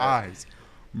 Jesus my Christ. eyes,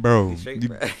 bro. Straight you-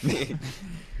 back.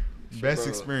 best Bro.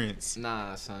 experience.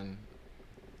 Nah, son.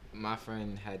 My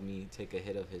friend had me take a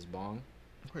hit of his bong.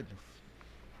 What the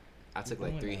I took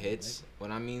like 3 hits.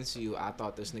 When I mean to you, I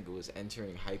thought this nigga was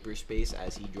entering hyperspace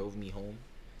as he drove me home.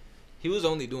 He was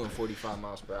only doing 45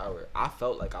 miles per hour. I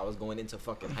felt like I was going into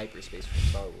fucking hyperspace from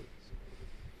Star Wars.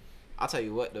 I'll tell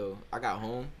you what though, I got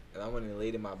home and I went and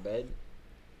laid in my bed.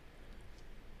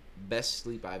 Best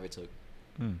sleep I ever took.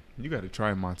 You gotta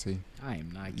try Monty. I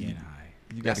am not getting high.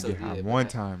 You That's gotta get a- high yeah, one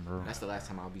but time, bro. That's the last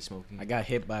time I'll be smoking. I got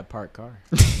hit by a parked car.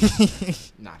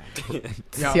 Nah,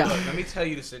 Yo, Yeah. look, let me tell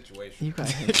you the situation. You got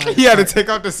He had to take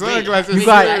out the sunglasses. You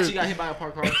got- actually got hit by a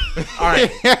parked car. All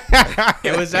right.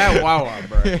 It was at Wawa,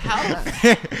 bro.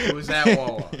 It was at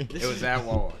Wawa. It was at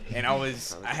Wawa. And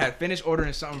I had finished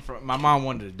ordering something from, my mom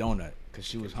wanted a donut because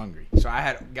she was hungry. So I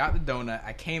had got the donut.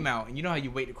 I came out, and you know how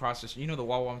you wait to cross the street? You know the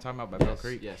Wawa I'm talking about by Bell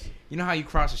Creek? Yes. You know how you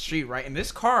cross the street, right? And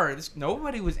this car,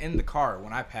 nobody was in the car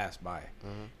when I passed by.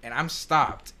 And I'm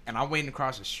stopped, and I'm waiting to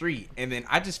cross the street. And then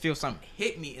I just feel something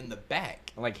hit me in the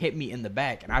back.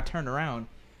 And I turned around.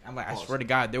 I'm like, I swear to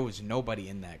God, there was nobody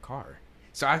in that car.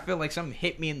 So I feel like something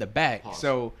hit me in the back. Pause.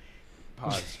 So,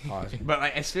 pause. But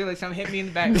like, I feel like something hit me in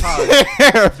the back.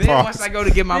 Pause. Then once I go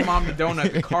to give my mom the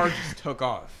donut, the car just took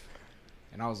off.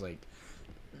 And I was like,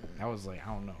 I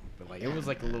don't know. But like, it was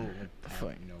like a little,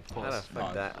 Fuck. you know, How the pause.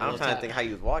 fuck that? Little I'm trying to tap. think how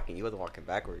you was walking. You wasn't walking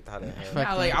backwards. How the hell? Fuck.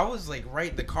 Yeah, like I was like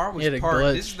the car was He had a parked.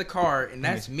 glitch. This is the car, and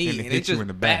that's me, and it and hit it just you in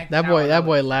the back. backed out. that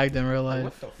boy lagged in real Like,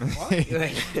 life. what the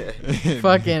fuck? Like,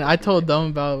 Fucking, I told them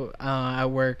about at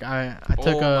work. I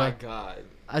took Oh my a god.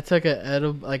 I took a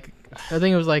edible, like I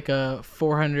think it was like a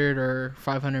 400 or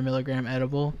 500 milligram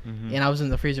edible, Mhm. and I was in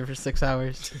the freezer for 6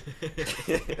 hours.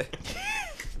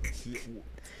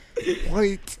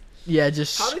 Wait. Yeah,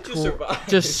 just How did you survive?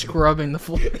 just scrubbing the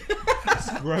floor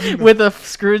Scrubbing the- with a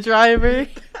screwdriver.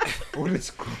 with a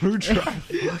screwdriver.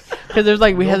 Because there's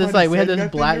like we had Nobody this said nothing?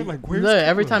 black. You're like, where's Look,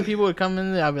 every Kevin? time people would come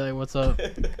in, I'd be like, "What's up?"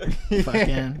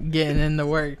 Fucking getting into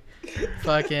work.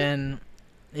 Fucking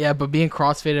Yeah, but being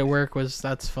crossfaded at work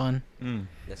that's fun.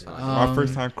 That's fine. My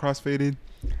first time crossfaded,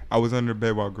 I was under the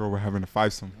bed while a girl were having a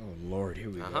fivesome. Oh Lord, here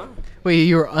we go. Wait,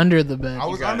 you were under the bed. I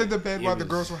was got under it. the bed It while the was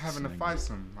girls were having a like-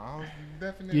 fivesome. I was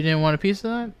definitely. You didn't want a piece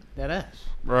of that? That ass.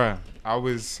 Bruh, I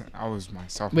was my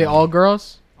sophomore. Wait, all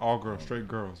girls? all girls, straight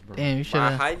girls, bro. Damn, you should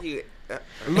Why, have. how'd you?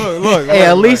 Look. Hey,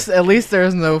 at least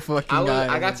there's no fucking I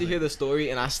guy. got to hear the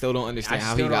story, and I still don't understand I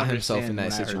how still he got don't himself in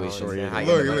that understand when I heard the situation. story. How you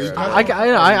Look, never look, heard you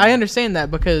of it? I understand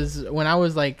that because when I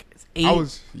was like 8, I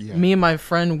was yeah. me and my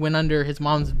friend went under his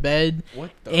mom's bed,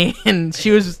 What the? and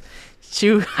she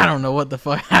I don't know what the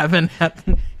fuck happened.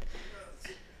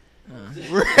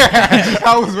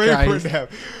 I was waiting for it Christ. to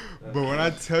happen. But when I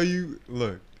tell you,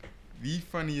 look, the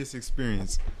funniest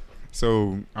experience.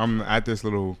 So I'm at this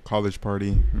little college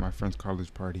party, my friend's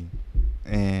college party,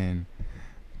 and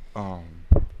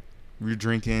we were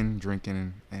drinking,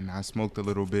 and I smoked a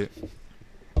little bit,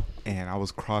 and I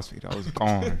was crossfaded. I was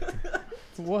gone.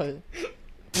 What?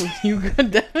 You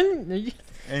good, Devin? Are you-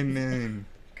 And then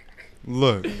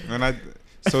look,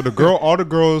 so all the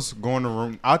girls go in the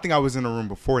room. I think I was in the room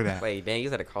before that. Wait, Dan, you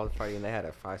was at a college party and they had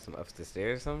a fivesome up the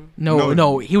stairs or something?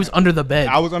 No, he was under the bed.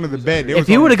 I was under the bed. They If was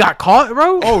he on- would have got caught,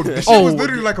 bro. Oh, the shit was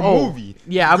literally like a movie.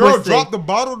 Yeah, I Girl was dropped the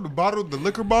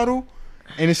liquor bottle,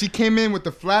 and then she came in with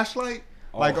the flashlight,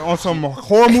 like on some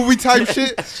horror movie type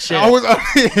shit. Shit. I was,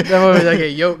 That was like a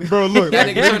yoke. bro. Look, That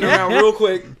nigga turned around real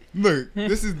quick. look.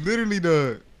 This is literally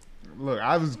look.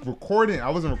 I was recording. I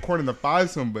wasn't recording the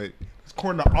fivesome, but I was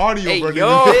recording the audio. Hey, bro.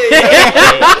 yo.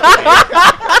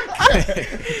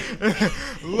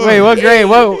 Look, Wait, what grade?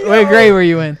 What grade were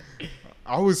you in?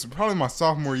 I was probably my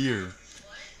sophomore year.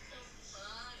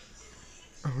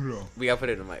 Hold on. We gotta put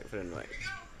it in the mic.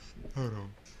 Hold on.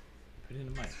 Put it in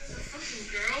the mic.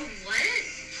 Girl, what?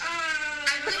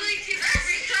 I literally kiss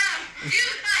every dude,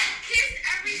 I kissed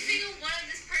every single one of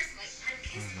this person. Like, I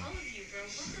kissed all of you, bro.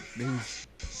 What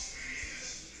the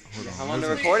fuck? Hold on. How long to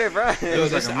record it, bro? Yo,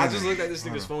 like this, a I minute. just looked at this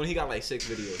Hold nigga's on. phone. He got like 6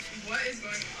 videos. What is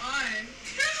going on?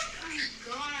 I'm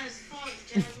gone as fuck,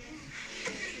 Jeff.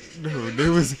 Dude, it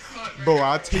was, bro.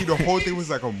 I tell you, the whole thing was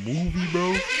like a movie,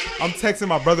 bro. I'm texting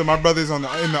my brother. My brother's in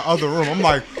the other room. I'm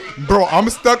like, bro, I'm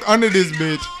stuck under this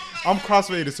bitch. I'm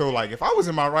crossfaded, so like, if I was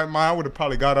in my right mind, I would have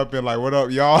probably got up and like, what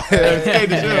up, y'all?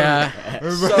 Yeah.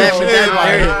 So, Shit,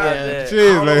 I shit,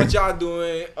 don't know like- what y'all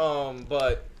doing,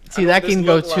 but See, I know that this can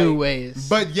go look two like- ways.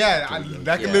 But yeah,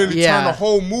 that can literally Yeah. turn the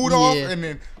whole mood off, Yeah. and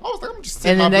then I was like, I'm just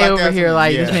sitting And then my they black over ass here in-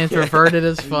 like, yeah. this man's perverted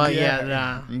as fuck. Yeah. Yeah,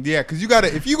 nah. Yeah, cause you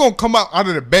gotta, if you gonna come out of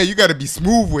the bed, you gotta be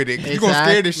smooth with it. Cause you gonna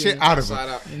scare the Exactly. shit out of Side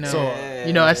them. out. You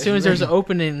know, So- as soon as there's an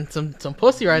opening, some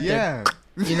pussy right Yeah, there.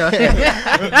 You know,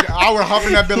 I would hop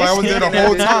in that bed like I was there the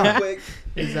whole time. Quick.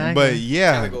 exactly. But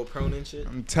yeah, Gotta go prone and shit.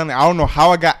 I'm telling you, I don't know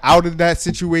how I got out of that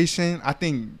situation. I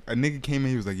think a nigga came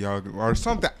in, he was like, y'all, or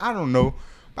something. I don't know.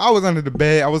 I was under the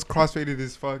bed. I was crossfaded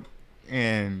as fuck.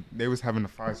 And they was having to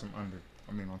fire some on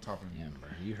top of me. Yeah, bro.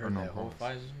 You heard Or no, that whole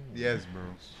pause. Pfizer? Yes, bro.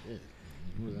 Shit.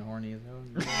 You wasn't horny as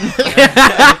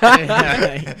hell.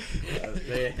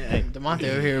 DeMonte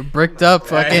over here bricked up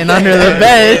fucking under the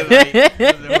bed.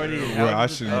 Well, I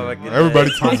should. Oh my goodness.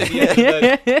 Everybody talking.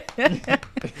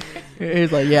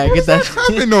 He's like, yeah, get that.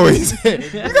 Clapping noise. You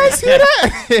guys see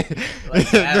that?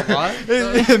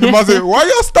 The mom said, "Why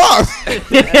y'all stop?"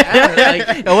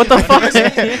 Like, yo, what the fuck?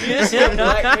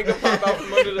 Black nigga pop out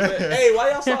from under the bed. Hey,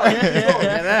 why y'all stop?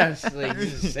 That ass, like,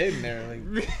 just sitting there, like.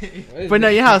 what is But no,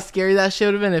 this? you know how scary that shit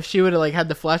would have been if she would have like had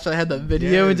the flashlight, had the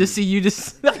video, and just see you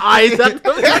just eyes at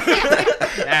them.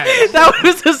 That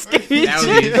was the scary That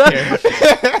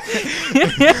would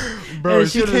be shit. Bro, And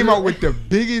she she would've- came out with the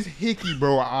biggest hickey,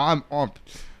 bro. I'm on,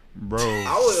 bro,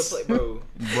 I would have played, bro.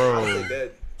 bro,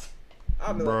 That.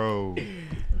 I'd be like, bro.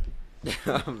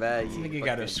 I'm bad. This You nigga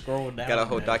gotta fucking scroll down. got a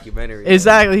whole man. documentary.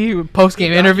 Exactly. Post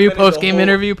game interview, documented post the game whole-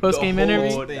 interview, post the game whole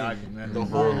interview. thing. Documentary. The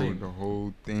whole Bro, thing. the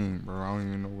whole thing, bro. I don't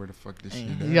even know where the fuck this shit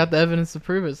You is. got the evidence to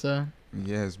prove it, so.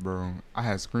 Yes, bro. I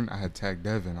had tagged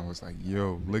Devin. I was like,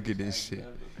 yo, look at this shit.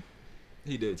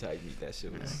 He did tag me. That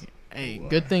shit was. Hey,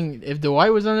 good thing if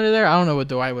Dwight was under there, I don't know what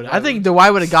Dwight would. I think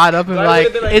Dwight would have got up and be I like,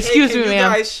 would've been "Excuse hey, me, can you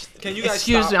ma'am. guys- Can you guys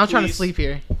Excuse stop, me, I'm trying to please?" sleep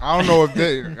here." I don't know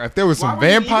if there was Why some were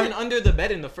you even vampire. under the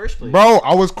bed in the first place? Bro,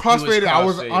 I was crossfaded. I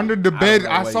was crossfaded. under the I bed.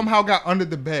 don't know I why somehow got under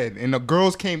the bed, and the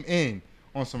girls came in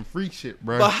on some freak shit,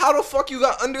 bro. But how the fuck you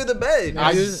got under the bed? It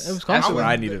was That's comfortable. what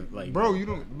I need to, like. Bro, you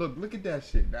don't look at that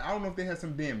shit. I don't know if they had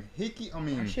some damn hickey. I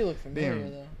mean, She looked familiar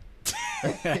damn. though.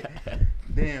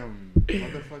 damn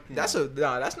motherfucking. That's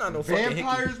not no fucking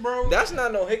vampires, hickey. bro. That's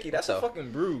not no hickey. That's a So.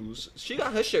 fucking bruise. She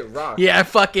got her shit rocked. Yeah,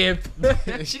 fucking.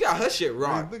 She got her shit Man,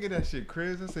 rocked. look at that shit,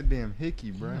 Chris. That's a damn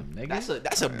hickey, bro.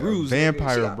 That's a bruise. nigga. She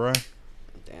Vampire, got- bro.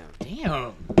 Damn.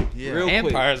 Damn. Yeah. Real quick.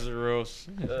 Empires are real.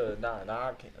 Nah,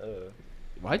 I can't.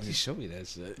 Why'd you show me that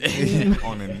shit?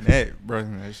 On the net, bro.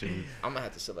 That shit. Was, I'm gonna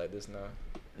have to sit like this now.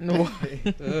 No.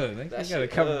 They That gotta shit,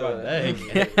 cover my neck.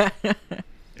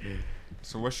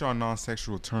 so what's your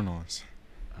non-sexual turn-ons?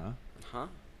 Huh?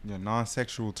 Your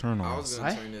non-sexual I was turn-ons. gonna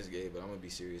What? turn this gay, but I'm gonna be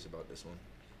serious about this one.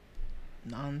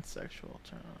 Non-sexual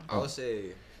turn on. I would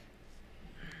say,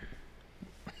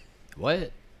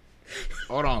 What?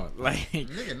 Hold on. Like,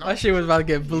 My shit was about to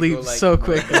get go bleeped like- so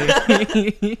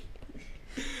quickly.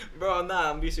 bro,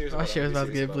 nah, I'm be serious. My about it. shit I'm was be about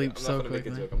to get serious bleeped about it. so I'm not gonna make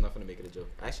quickly. a joke. I'm not gonna make it a joke.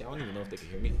 Actually, I don't even know if they can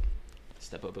hear me.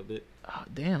 Step up a bit. Oh,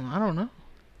 damn, I don't know.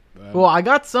 Well, I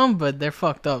got some, but they're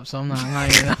fucked up, so I'm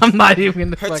not even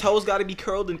gonna Her fuck. toes gotta be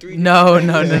curled in 3D.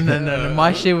 No.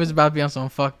 My shit was about to be on some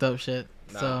fucked up shit.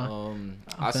 Nah, So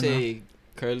I up and say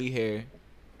curly hair.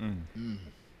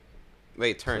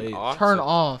 Wait, turn Play- off. turn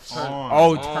off.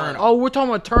 Oh, turn. Oh, we're talking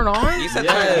about turn on. You said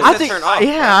Yeah. turn. You I said think. turn off.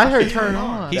 Yeah, I heard turn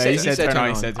on. He Yeah, said- he he said said turn turn on.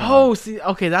 He on. said turn on. Oh, see,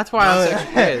 okay, that's why.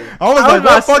 Non-sexual hair. I was I like, was what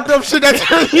about fucked up shit that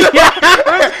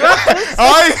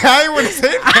I ain't want to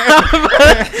say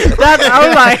that. That's, I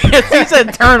was like, he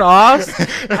said turn off.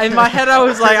 In my head, I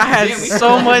was like, I had Damn, we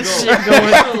so let much him shit go.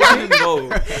 going. Let him go.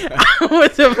 I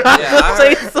was about Yeah, I to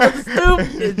say so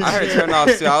stupid. I heard shit. turn off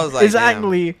too. I was like,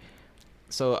 Exactly.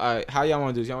 So, how y'all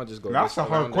want to do this? Y'all want to just go? That's this a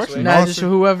hard around this question. way? No. Nah, just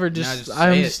whoever. Nah, Just, just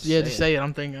I'm say it, just yeah, say just it. say it.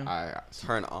 I'm thinking. Alright, Damn.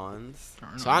 Turn ons.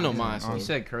 so I know mine. So You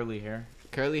said curly hair.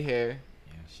 curly hair.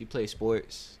 Yeah. She plays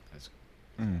sports.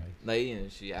 Mm. Like, you know,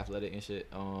 she athletic and shit.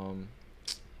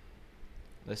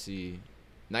 Let's see.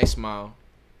 Nice smile.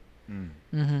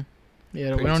 Mm-hmm. Yeah,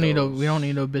 we Pretty don't need toes. we don't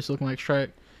need no bitch looking like Shrek.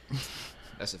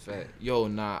 That's a fact. Yo,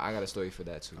 nah, I got a story for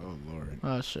that too. Oh lord.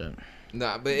 Oh shit!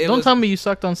 Nah, but it Don't was, tell me you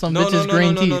sucked on some bitch's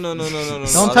green teeth. no.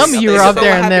 Don't tell me you were It's out about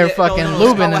there what and they're happened- fucking no, lubing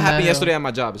It's about in what happened that. yesterday at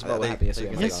my job. It's about what They- happened yesterday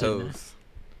they at my get Yes, job. you toes.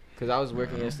 Cause I was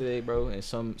working yesterday, bro, and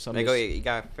some. Hey, go. You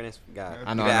gotta finish.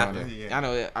 I know. I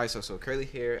know. All right, so curly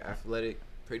hair, athletic,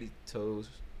 pretty toes,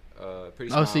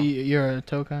 pretty. Oh, smile. so you're a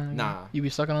toe kind of? Nah. You be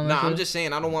sucking on that? Nah, I'm shit? just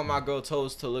saying I don't want my girl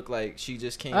toes to look like she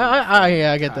just came. Yeah,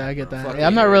 I get that. I get Fuck that. it, Yeah,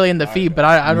 I'm not yeah. really into feet, but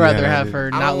I'd Yeah, rather that have is-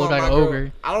 her I not don't look want like my an girl-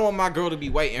 ogre. I don't want my girl to be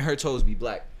white and her toes be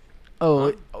black.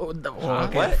 Oh, What?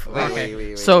 okay.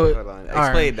 Wait. So, hold on. all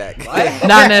Explain that. No. You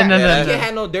Yeah, can't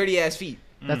have no dirty ass feet.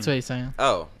 That's what he's saying.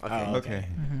 Oh, okay. Okay.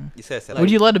 You said Would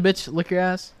you let a bitch lick your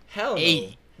ass? Hell no.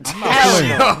 Hey.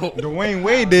 Hell no. Dwayne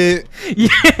Wade did.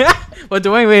 Yeah, but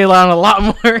Dwayne Wade allowed a lot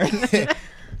more.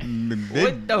 What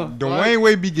the Dwayne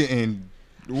Wade be getting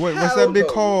what's that bit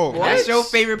called? That's your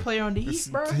favorite player on the Heat,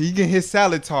 bro. He get his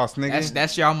salad tossed, nigga.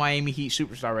 That's y'all Miami Heat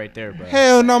superstar right there, bro.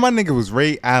 Hell no, my nigga was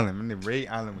Ray Allen. My nigga Ray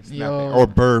Allen was snapping. Yo. Or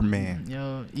Birdman.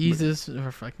 Yo, Jesus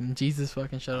fucking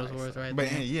Shuttlesworth right But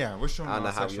there. yeah, what's your I don't know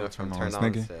how you non-sexual went from turn-ons, turn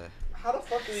on nigga? to How the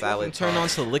fuck do you Salad turn on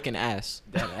toss. to licking ass?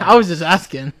 I was just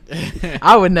asking.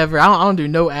 I would never. I don't do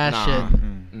no ass Nah. shit.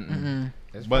 Mm. Mm-mm.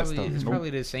 That's Butt probably, stuff. it's Nope. probably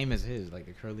the same as his, like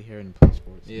the curly hair and play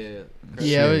sports. Yeah. Yeah, Pretty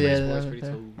yeah, sports, that- pretty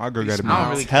that- toes. My girl gotta be I don't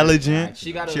really intelligent. care.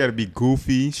 She gotta. She gotta be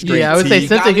goofy, straight Yeah, I would say teeth.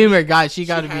 sense gotta of be- humor, guys. She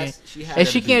gotta be, has and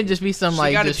she to can't be- just be some She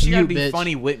like gotta, just she gotta mute be bitch.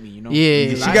 funny with me, you know? Yeah.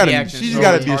 She She I be gotta, acting she just so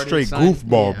gotta be a retarded, straight son.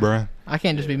 goofball, Yeah. bruh. I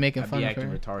can't just be making I fun be of acting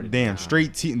her. retarded. Damn,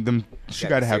 straight teeth. Them she Gotta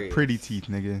gotta be have serious. pretty teeth,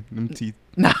 nigga. Them teeth.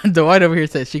 Nah, Dwight over here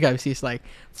said she gotta be. She's like,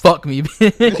 fuck me,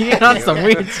 bitch. You know, some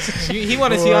weird. He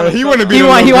want to see on. He wanna be He the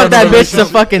want little that brother bitch to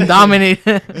fucking dominate.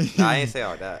 Nah, I ain't say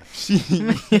all that. She,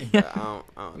 I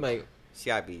don't. Like, She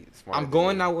gotta be smart. I'm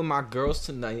going out with my girls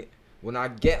tonight. When I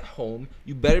get home,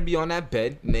 you better be on that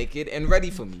bed, naked and ready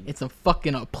for me. It's a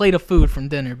fucking plate of food from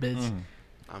dinner, bitch.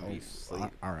 I'm be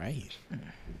sleep. All right.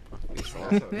 Be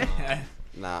sleep.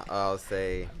 Nah, I'll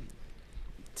say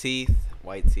teeth,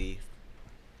 white teeth.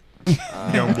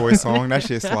 young boy song. That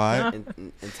shit slide.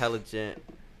 Intelligent.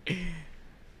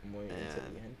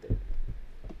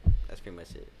 That's pretty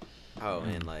much it. Oh,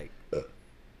 and like,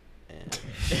 and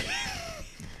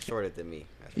shorter than me.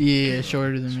 Yeah,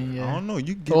 shorter than me. I Yeah. don't know.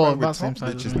 You get Oh, right about with same top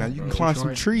size as bitches me, now. You bro. can climb some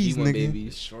Short. trees, D1 nigga.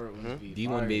 babies. Short ones Hmm? be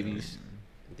D1 fire. babies.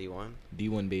 D1.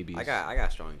 D1 babies. I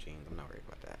got strong genes. I'm not worried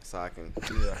about that. So I can.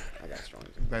 Yeah. I got strong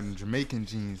genes. That Jamaican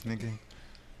jeans, nigga.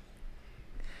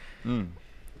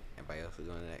 Everybody else is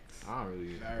going next. I don't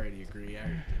really. I already agree.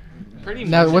 Pretty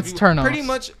Now, much. what's if you- turn-offs?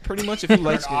 Pretty much. If you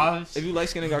like skin, Turn-offs? if you like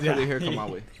skin and got curly hair, come my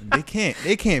way.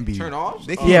 They can't be. Turn offs?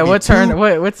 They can't Yeah, be what too- turn?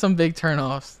 What's some big turn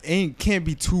offs? Can't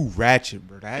be too ratchet,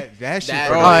 bro. That shit. That-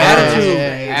 for Oh, the yeah, attitude.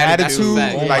 yeah, Attitude. That's a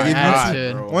fact. Like if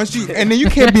Attitude. you once you and then you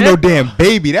can't be no damn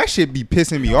baby. That shit be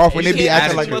pissing me off when they be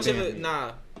acting like too much a of damn it.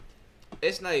 Nah,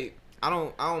 it's like I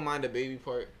don't mind the baby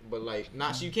part, but like,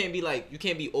 not you can't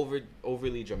be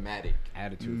overly dramatic.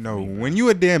 Attitude. No, for me, bro. when you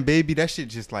a damn baby, that shit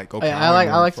just like okay. I like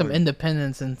wanna some fuck.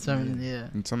 independence and some yeah.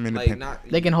 And some Like independent. not.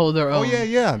 They can hold their Oh own.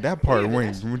 yeah, that part. Yeah,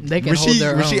 when They can when hold she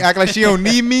their when she own. act like she don't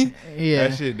need me, Yeah.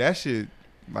 that shit,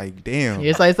 like damn.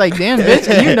 It's like damn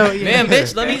bitch, you know. Man,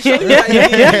 bitch, let me show you. How you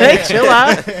Yeah, chill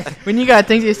out. When you gotta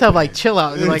think to yourself like, chill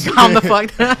out. You're like, calm the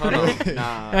fuck down. Hold on.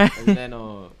 Nah. And then,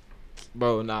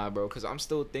 bro, because I'm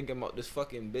still thinking about this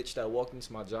fucking bitch that walked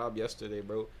into my job yesterday,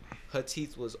 bro. Her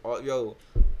teeth was all,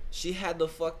 she had the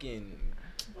fucking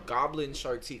goblin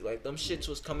shark teeth. Like, them shits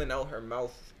was coming out her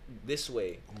mouth this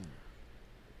way.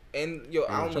 And,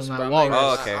 I almost, So bro, not I'm like,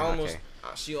 walrus. Oh, okay, I almost,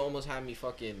 she almost had me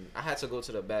fucking, I had to go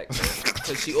to the back,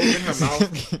 because she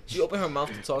opened her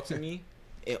mouth, to talk to me,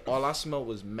 and all I smelled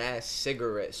was mad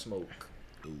cigarette smoke.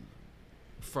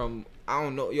 From, I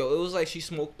don't know, it was like she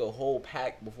smoked the whole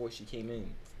pack before she came in.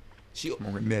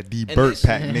 Smoking that D And Burt this-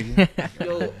 pack, nigga.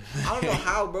 I don't know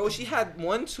how, bro. She had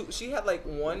one tooth. She had like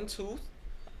one tooth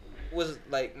was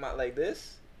like like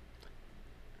this,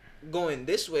 going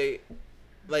this way,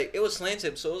 like it was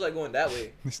slanted, so it was like going that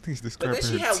way. This thing's But then she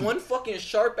describing had one fucking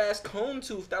sharp ass cone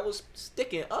tooth that was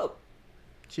sticking up.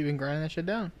 She been grinding that shit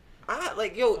down.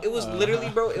 It was literally,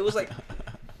 bro. It was like,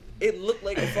 it looked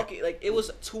like a fucking like it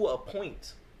was to a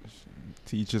point.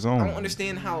 to each his I own. don't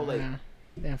understand how like. Yeah.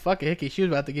 Damn, fuck it, Hickey. She was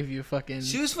about to give you a fucking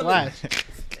She was flash.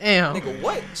 Damn. Nigga,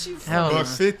 what? She Hell fucking, no.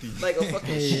 $1.50. like a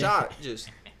fucking Yeah. shot. Just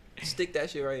stick that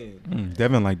shit right in.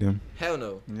 Devin like them. Hell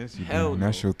no. Yes, you Hell do. no.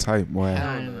 That's your type, boy. Hell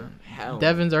I no. know. Hell no.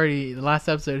 Devin's already the last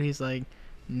episode. He's like,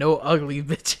 no ugly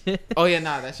bitches. Oh yeah,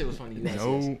 nah, that shit was funny.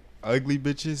 No ugly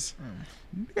bitches. Mm.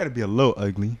 You gotta be a little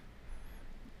ugly.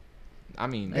 I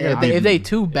mean, If they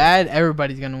too bad,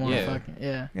 everybody's gonna want to Yeah. fucking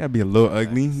yeah. You gotta be a little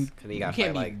ugly. Cause then you you gotta can't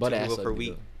fight be like butt 2 ass people per ugly,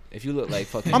 week. though. If you look like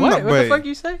fucking, I'm What? not- What the but- fuck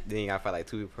you say? Then you gotta fight like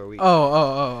 2 people per week.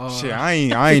 Oh. Shit, I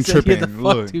ain't He said, "Get tripping. the fuck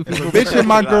Look, two if a people bitch per is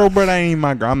my week." girl, but I ain't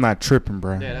my girl. I'm not tripping,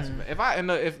 bro. yeah, that's if I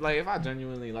end up if I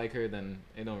genuinely like her, then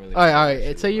it don't really. All right.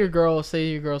 matter. Say your girl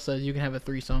says you can have a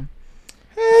threesome.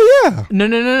 Hell yeah. No.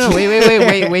 Wait. There's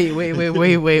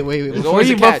always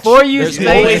a catch. Before you There's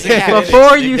say always a catch.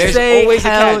 before you There's say always a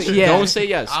hell catch. yeah. Don't say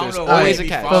yes. I don't There's know always why a they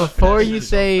catch. fall- Before Finesse you it so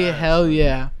say fast. hell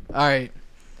yeah. All right.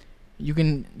 You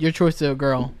can your choice to a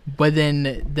girl, but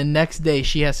then the next day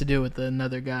she has to do it with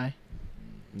another guy.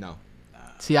 No,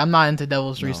 See, I'm not into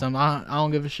devil's No. threesome. I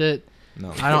don't give a shit.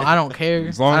 no. I don't care.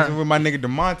 As long I as don't- it's with my nigga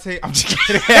Demonte, I'm just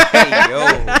kidding. Hey, yo.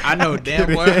 I know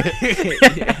damn well.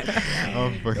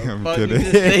 I'm fucking Fuck, you kidding. just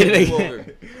stayed over.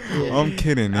 yeah. I'm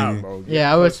kidding, Nah, nigga. bro,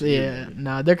 Yeah, I was. Yeah,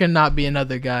 nah, there cannot be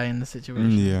another guy in the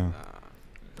situation. Yeah.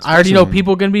 I already know Especially-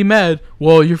 people gonna be mad.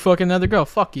 Well, you're fucking another girl.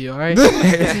 Fuck you, all right? Go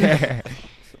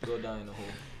down in the hole.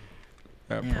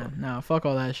 That Yeah, part. nah, fuck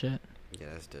all that shit. Yeah,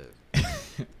 that's dope.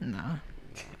 Nah.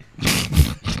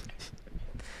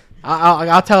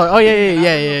 I'll tell her. Oh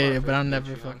yeah. But I'll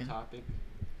never fucking. Topic.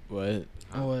 What?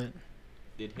 What?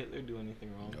 Did Hitler do anything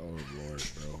wrong? Oh lord,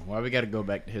 bro. Why we gotta go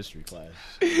back to history class?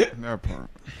 That part.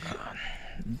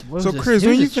 What So, was this? Chris, He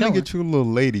when was you just finna chilling. get you a little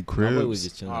lady, My boy was Chris?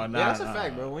 just chilling. Oh, Yeah, nah, that's a nah.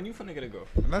 fact, bro. When you finna get a girl?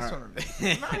 That's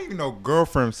not even no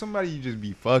girlfriend. Somebody you just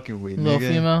be fucking with, Little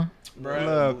nigga. female,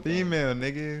 Love female,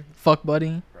 nigga. fuck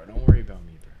buddy. Bro, don't worry about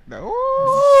me, bro.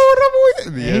 Oh, that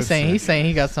boy. Yeah, he's saying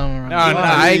he got something wrong. No,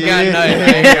 I ain't got Yeah. nothing. I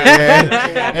ain't got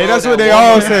nothing. Hey, that's what they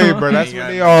all say, bro. That's what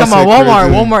they all Come say. on,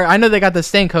 Chris. Walmart. I know they got the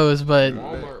stink hose, but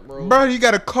Walmart, bro. Bro, you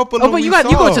got a couple oh, of but you we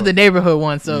go saw. to the neighborhood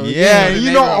one, so Yeah, The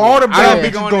you know neighborhood. all the I bad be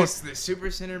bitches going go. to the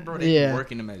super center, bro. They Yeah. be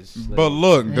working them as. But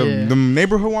look, Yeah. the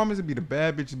neighborhood women would be the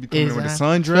bad bitches be coming in with the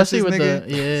Exactly. sundresses, Especially with nigga.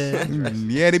 the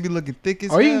yeah. Yeah, they be looking thick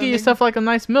as Or you can hell, get nigga. yourself like a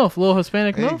nice MILF, little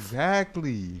Hispanic MILF.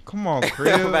 Exactly. Come on, I'm glad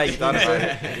Chris. you thought about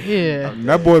it. Yeah.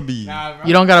 That boy be, Nah, bro,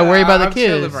 You don't gotta worry about the I'm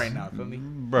chilling kids. right now. Feel me?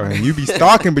 bro. You be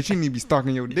stalking, but you need to be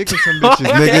stalking your dick or some bitches,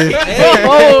 nigga.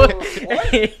 Oh.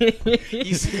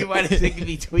 You see why this nigga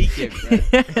be tweaking, bro?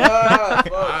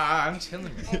 I'm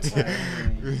chilling. Bro.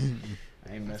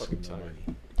 I ain't messing with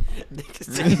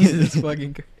nobody. Jesus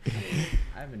fucking Christ.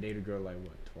 I haven't dated a girl like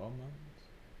what, 12 months?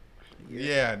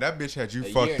 Yeah, that bitch had you A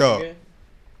fucked year, up. nigga.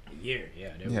 A year, yeah.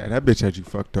 Yeah, that bitch had you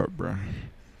fucked up, bro.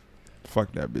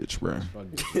 Fuck that bitch, bro.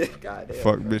 God damn.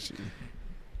 Fuck bitch.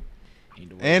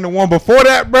 Ain't the And the one before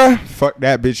that, bro. Fuck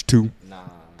that bitch too. Nah,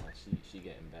 she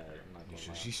getting bad. I'm not gonna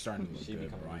lie. She's starting to look She good,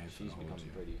 becoming- bro. I ain't she's finna hold becoming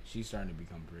you. pretty. She's starting to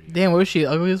become pretty. Damn, was she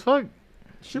ugly as fuck?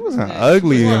 She wasn't Yeah,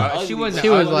 ugly. she though. was- She wasn't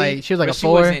was ugly, like But a she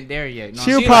 4. wasn't there yet. No,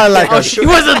 She was she probably like Oh, a. she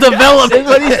wasn't developed. Is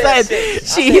what he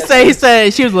said. He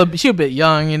said she was a bit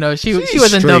young. You know, she She's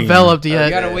wasn't straight. developed You yet.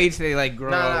 gotta wait till they like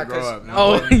grow Nah, up. nah, Grow 'cause-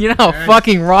 up. Oh, you know how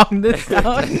fucking wrong this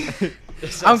sounds.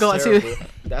 I'm glad. See,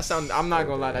 That sound. I'm not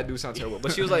gonna lie. That do sound terrible.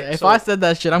 But she was like, if so- I said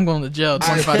that shit, I'm going to jail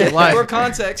 25 to for life.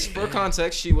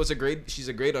 context, she's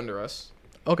a grade under us.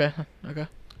 Okay.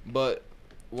 But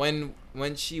when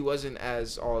she wasn't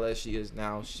as all as she is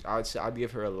now, I'd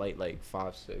give her a light like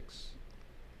 5'6".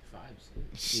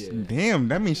 5'6". Yeah. Damn,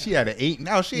 that means she had an 8.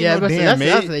 Now she ain't Yeah, no but damn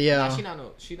that's mate. yeah. Nah,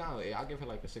 she not no 8. I'll give her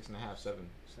like a 6.5, 7.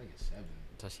 It's like a 7.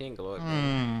 So she ain't galore.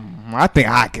 I think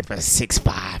I give her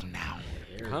 6'5" now.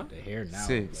 Huh? The hair now.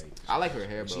 6. Like, I like her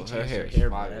hair, bro. she Her changed hair her is hair,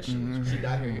 bro. fire. That shit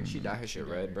was She dyed her shit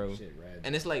red, bro. Shit red.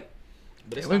 And it's like,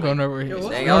 but it's We're not going like, over here.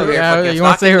 Yo, Yeah, y'all over here fucking you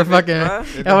want to say her stalking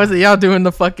fucking? the bitch, That was y'all doing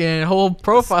the fucking whole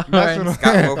profile. That's right? what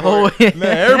Scott, go The for whole, it. Nah,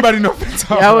 everybody know what I'm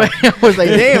talking yeah, about. I was like,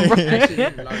 damn, bro. Actually, a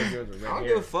lot of girls with red I don't hair,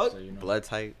 give a fuck. so, you know. Blood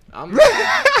type. I'm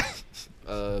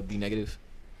B negative.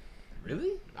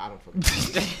 Really? I don't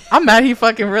fucking. I'm mad he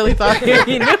fucking really thought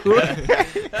he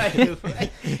knew.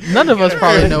 None of us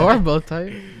probably know our blood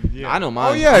type. I know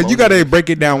mine. Oh yeah, I'm you gotta older. break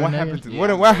it down. Oh, What nigga. happened? Yeah, What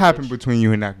I'm what a happened bitch. between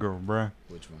you and that girl, bruh?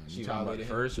 Which one? She You talking about violated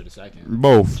the him. first or the second?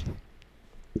 Both.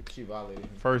 She violated him.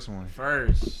 First one.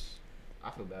 First. I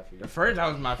feel bad for you. The first, that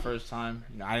was my first time.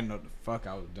 You know, I didn't know what the fuck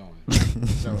I was doing.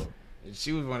 So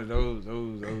she was one of those.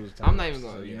 Types. I'm not even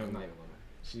gonna. So, you know, I'm not even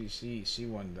gonna. she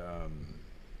won the.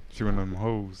 She went on them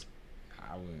hoes.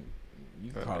 I wouldn't.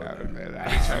 You Fuck call it. outta there.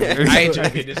 I ain't trying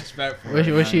to be disrespectful.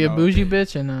 Was she a No. bougie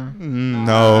bitch and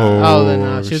No. Oh, then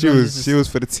no, she was She gonna was just- she was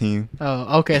for the team.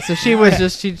 oh, okay, so she was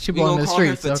just she We belonged gonna to the call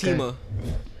her streets. Okay, Fatima.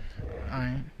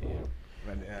 alright.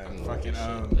 But I'm fucking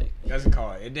gonna shit, like- doesn't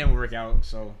call it. It didn't work out.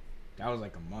 So that was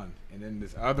like a month, and then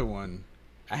this other one,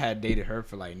 I had dated her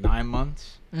for like 9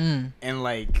 months, and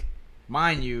like,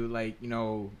 mind you, like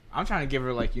I'm trying to give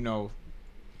her like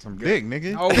Some dick,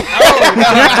 nigga. oh,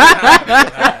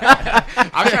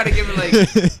 I'm trying to give her like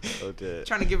Oh, dead.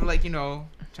 trying to give her like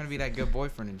trying to be that good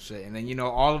boyfriend and shit, and then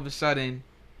all of a sudden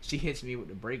she hits me with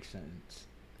the break sentence.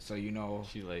 So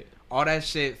She like. all that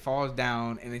shit falls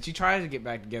down, and then she tries to get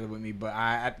back together with me, but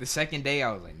at the second day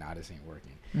I was like, nah, this ain't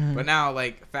working. But now,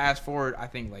 like, fast forward, I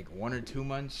think like 1 or 2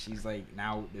 months, she's like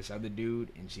now with this other dude,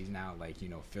 and she's now like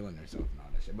feeling herself and all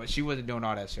that shit. But she wasn't doing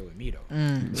all that shit with me though.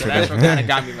 So that's what kind of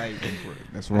got me like,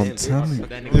 That's what I'm telling you.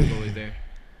 That nigga was always there.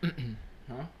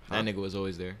 huh? That nigga was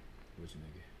always there. Which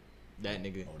nigga? That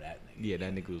nigga. Oh, that nigga. Yeah,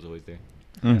 that nigga was always there.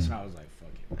 That's when I was like, fuck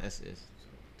it. That's it.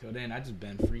 Till then, I just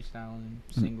been freestyling,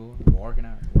 single, working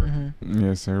out, working.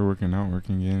 Yes, sir. Working out,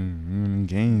 working in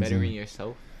games. Bettering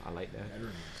yourself. I like that. Bettering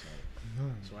myself.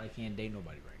 So I can't date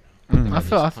nobody right now. I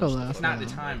feel Punch that. the It's not the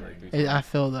time right now. I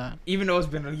feel that. Even though it's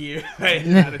been a year, it's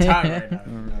not the time right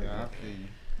now.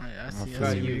 I see feel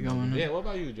where you. you're going. Yeah, what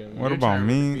about you, Jeremy? What You're about trying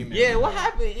to me? be female. Yeah, what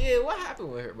happened? Yeah, what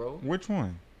happened with her, bro? Which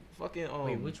one? Fucking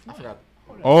Wait, which I one? forgot.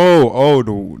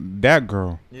 That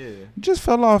girl Yeah. just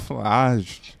fell off.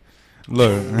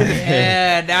 Look.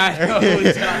 Yeah, that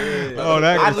Oh,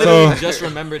 that I so literally just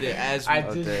remembered it as I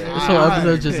we- just- This whole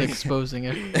episode just exposing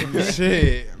it.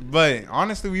 shit. But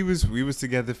honestly, we was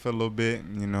together for a little bit.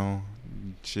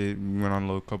 Shit. We went on a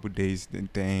little couple days.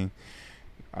 Thing.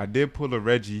 I did pull a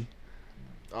Reggie.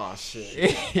 Oh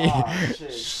shit.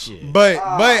 Shit.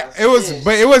 But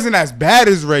it wasn't as bad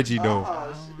as Reggie though.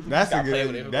 That's a Gotta play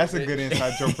with it a good that's a little good bit.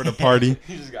 inside joke for the party.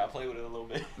 You just gotta play with it a little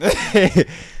bit.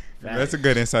 That's a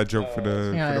good inside joke for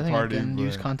the Yeah, I think I party. can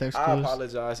use but- context I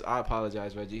clues.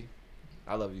 apologize, Reggie.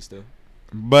 I love you still.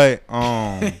 But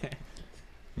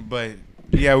but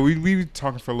yeah, we were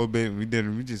talking for a little bit. We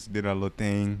just did our little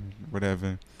thing,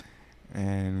 whatever.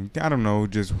 And I don't know,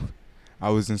 just I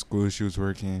was in school, she was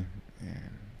working,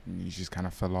 and we just kind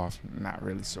of fell off. Not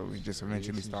really, so we just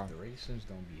eventually stopped. The relationships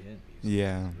don't be hitting me.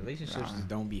 Yeah, Relationships just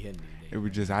don't be hitting me. it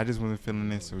was just I just wasn't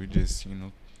feeling it, so we just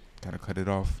kind of cut it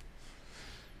off.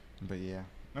 But yeah,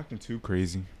 nothing too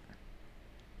crazy.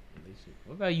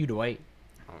 What about you, Dwight?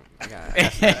 I got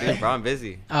dude, bro. I'm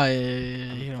busy. Oh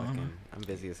yeah. You don't wanna. I'm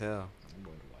busy as hell.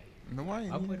 No, why?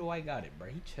 My boy Dwight got it, bro.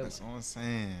 He chilling. That's all I'm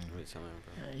saying. I'm really chilling,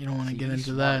 bro. You don't want to See, get he into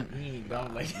smart. that. He ain't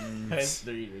don't like that's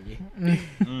 3 again.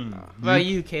 Mm. What about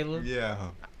you, Caleb? Yeah.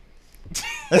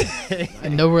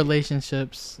 No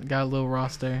relationships. Got a little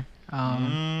roster. He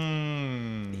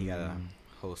got a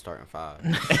whole starting 5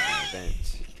 on the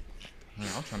bench. Man,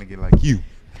 I'm trying to get like you.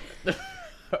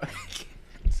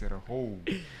 Said a whole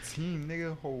team,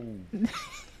 nigga. Whole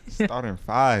starting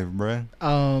 5,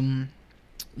 bruh.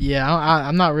 Yeah,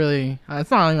 I'm not really. It's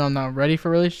not like I'm not ready for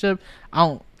a relationship.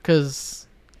 Cause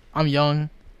I'm young,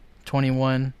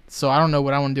 21, so I don't know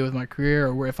what I want to do with my career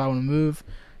or where if I want to move.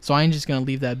 So I ain't just gonna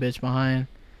leave that bitch behind.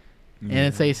 And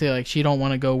if they say like she don't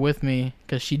want to go with me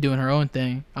because she doing her own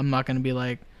thing, I'm not gonna be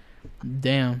like,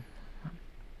 damn.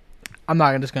 I'm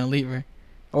not just gonna leave her,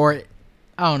 or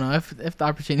I don't know if the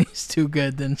opportunity is too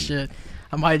good, then shit.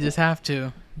 I might just have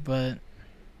to, but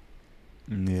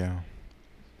Yeah.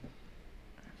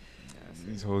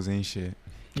 These hoes ain't shit.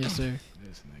 yes, sir.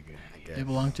 This nigga. They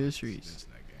belong to the streets. This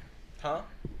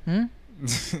nigga.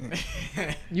 Huh?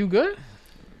 You good?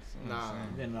 Nah.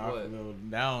 Getting off a What? little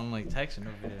down, like texting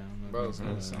over there. I don't know Bro, what's bro, going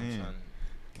I'm on. saying. trying.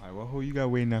 Like, what hoe you got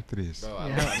waiting after this? Bro, I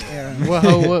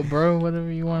Yeah. What, bro?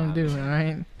 Whatever you want to do, all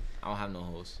right? don't have no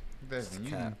hoes.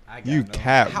 Cap. I got You no-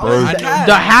 cap, How bro. is The that?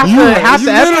 half You- the half you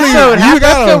the literally- episode, you half the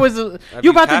gotta- episode was That you be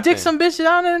about to dick capping. some bitch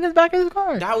down in the back of his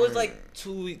car. That was like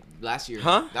last year.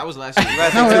 Huh? That was last year.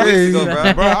 Last No, 2 weeks it ago, is.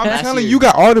 bro. Bro, I'm Last telling you, year. you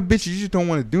got all the bitches. You just don't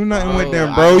want to do nothing with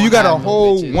them, I bro. don't You got a have no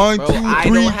whole bitches, 1, bro. 2, I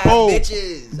 3, don't have 4.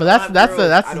 bitches. But that's- I don't have that's a- girls.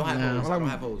 that's I don't have a- hoes. I don't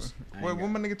have hoes. Wait,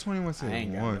 what my nigga 21 said? I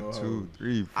ain't got 1, no 2, hoes.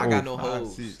 3, 4. I got no 5,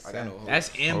 hoes. 6, I got no hoes.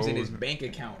 That's M's in his Hoes. bank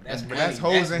account. That's That's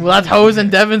money. hoes and- Well, that's hoes and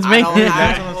Devin's I bank. don't have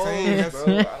That's what I'm hoes, saying. That's-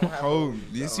 bro. I don't have Oh, hoes.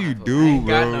 yes, I you don't have do, hoes. I ain't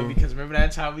got bro. none because remember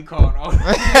that time we called all. They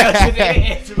didn't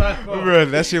answer my phone. Bro,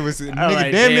 that shit was nigga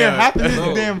like, damn near damn. half of his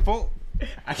Bro. damn phone.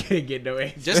 I couldn't get no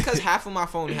answer. Just because half of my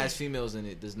phone has females in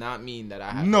it does not mean that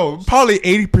I have. No, hoes. probably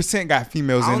 80% got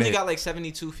females I in only it. got like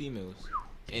 72 females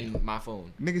in my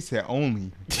phone. Nigga said only.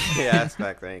 Yeah, that's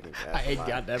fact. I ain't gonna cap. I ain't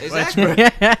got that much, Exactly.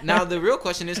 bro. Now the real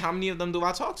question is, how many of them do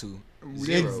I talk to?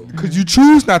 Zero. Because you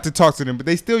choose not to talk to them, but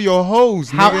they still your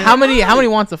hoes, nigga. how many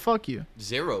wants to fuck you?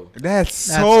 Zero. That's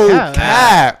so cap.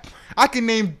 cap. I can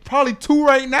name probably 2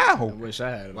 right I now. wish I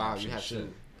had. Wow, option you have shit.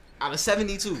 to. Out of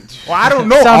 72. Well, I don't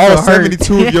know Sounds all so hurt.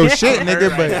 72 of your shit, I nigga,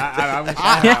 heard, but like, I wish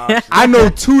I had options. I know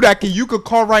 2 that you could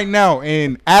call right now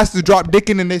and ask to drop dick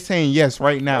in and they saying yes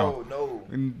right now. No.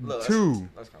 And Look, 2.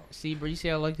 Let's go. See, bro, you see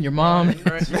how like Your mom. Right,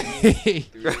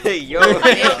 yo. Well,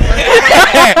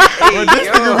 this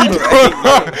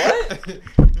nigga be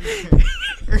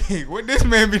doing. What this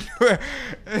man be doing?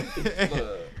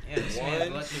 Yeah, this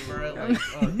man's lucky, bro. Like,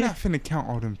 I'm not finna count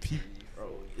all them people.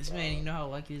 this man, you know how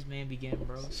lucky this man be getting,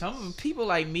 bro. Some people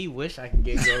like me wish I could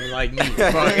get girls like me.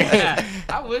 Bro.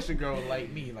 I wish a girl like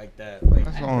me like that. Like,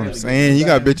 That's I all I'm really saying. You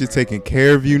got bro. bitches taking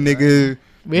care of you, nigga.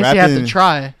 We actually have to Rapping-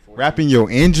 try. Wrapping your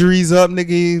injuries up,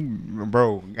 nigga.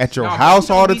 Bro, at your Nah, house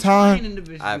people all the be time. training the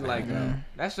bitches I've like had that.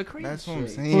 That's the crazy That's what I'm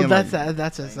shit. saying. Well, like,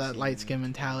 that's just that light skin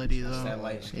mentality That's though. that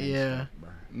light skin Yeah. shit, bro.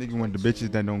 nigga want the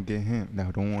bitches that don't get him,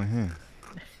 that don't want him.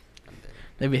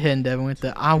 They be hitting Devin with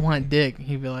the "I want dick."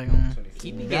 He'd be like,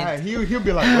 He be Yeah, getting, he'll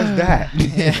be like, what's that?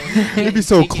 Yeah. He'd be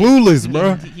so clueless,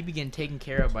 bro. He be getting taken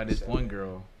care of by this one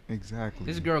girl. Exactly.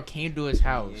 This girl came to his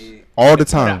house, All the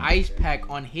put an time. ice pack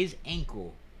on his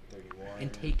ankle,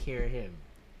 and take care of him.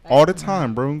 All the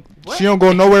time, bro. What? She don't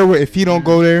go nowhere if he don't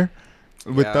go there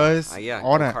with Yeah. us. Yeah,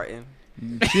 all go that.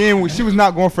 karting. She was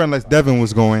not going for it unless Devin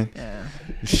was going. yeah.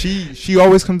 She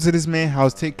always comes to this man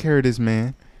house, take care of this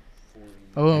man.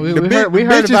 Oh, we The heard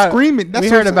bitch is about screaming. That's we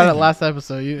what heard I'm about it saying. last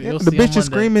episode. Yeah, You'll the see bitch on is Monday.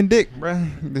 screaming dick, bro.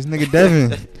 This nigga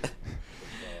Devin.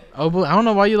 Oh, but I don't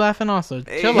know why you laughing. Also,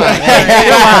 Hey, chill yo. out,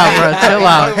 chill out, bro. Chill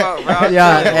out. Bro,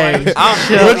 Yeah, hey. I'm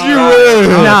chill. What you with?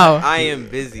 No. I am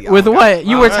busy. With I'm- what?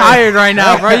 You were I'm- tired right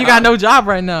now, bro. You got no job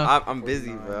right now. I'm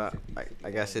busy, bro.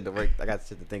 I got shit to work. I got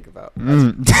shit to think about.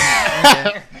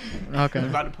 Okay.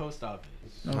 About the post office.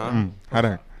 Huh? How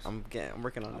that? I'm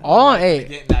working on it. All hey,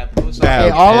 Getting that post That- hey,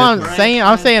 office. all I'm Brian saying, I'm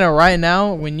Clinton. saying it right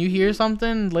now. When you hear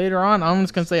something later on, I'm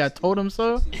just gonna say I told him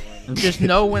so. Just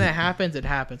know when it happens, it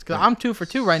happens. Cause I'm 2 for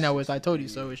 2 right now with I told you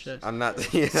so and shit. I'm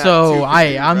not. Yeah, So too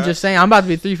I'm busy, just saying I'm about to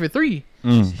be 3 for 3.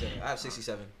 Mm. I have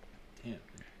 67.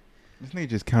 This nigga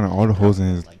just counted all the hoes in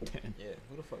his. Like 10. Yeah.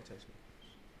 Who the fuck texted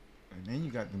me? And then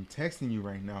you got them texting you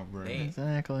right now, bro. Damn.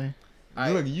 Exactly.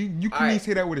 Look, you couldn't Alright. even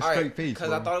say that with a straight face, Because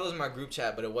bro. I thought it was my group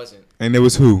chat, but it wasn't. And it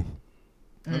was who?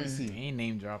 Let me Mm. see. He ain't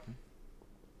name dropping.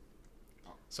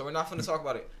 So we're not finna talk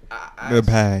about it. I The asked,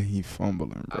 bad, he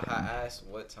fumbling, bro. I asked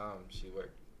what time she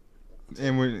worked.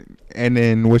 And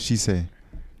then what she say? 9.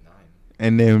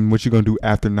 And then what you gonna do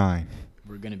after 9?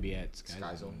 We're gonna be at Sky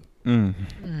Sky Zone. Zone.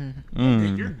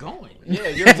 You're Mm. going. Yeah,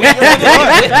 you're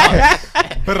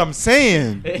But I'm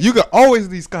saying you could always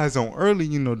leave Sky Zone early,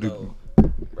 you know, dude. No,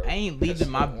 I ain't leaving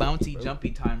my bouncy jumpy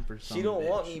time for some she don't bitch.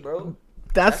 want me, bro.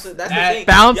 That's the that thing.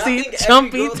 bouncy, Y'all think every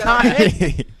jumpy girl that I-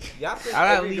 time. Y'all think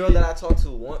I every leave girl it. that I talk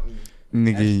to want me.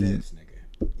 That's Nigga, this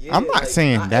nigga. Yeah, I'm not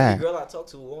saying not that. Every girl I talk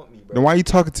to want me, bro. then why you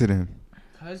talking to them?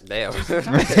 Cause Damn. That's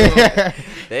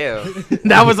Damn.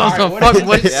 That was on some Alright,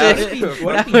 fuckboy Yeah. shit.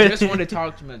 what if you just want to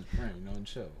talk to him as a friend, you know, and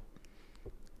chill?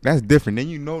 different. Then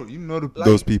you know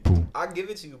those people. I give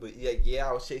it to you, but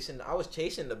I was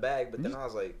chasing the bag, but then I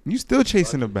was like, You still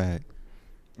chasing the bag.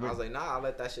 nah, I'll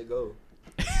let that shit go.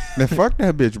 Then fuck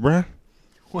that bitch, bruh.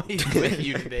 What is with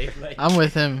you today? Like, I'm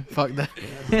with him. Fuck that.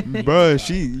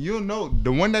 Bruh, you'll know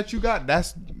the one that you got.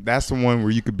 That's the one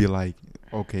where you could be like,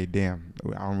 okay, damn,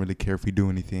 I don't really care if we do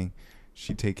anything.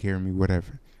 She take care of me,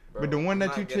 whatever. Bro, But the one I'm that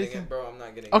not you getting chasing- it, bro, I'm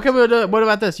not getting. Okay, it. but what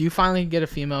about this? You finally get a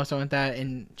female or something like that,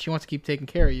 and she wants to keep taking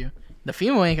care of you. The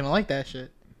female ain't gonna like that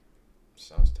shit.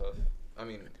 Sounds tough. I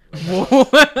mean,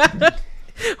 like,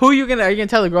 Who you gonna? Are you gonna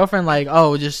tell the girlfriend like,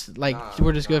 oh, just like Nah,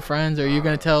 we're just good friends, or you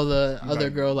gonna tell the You other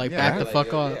like- girl like yeah, back the like,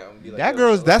 fuck yo, off? yeah, I'm gonna be like, That yo,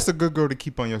 girl's bro, that's a good girl to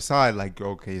keep on your side. Like,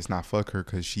 okay, it's not fuck her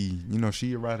because she, she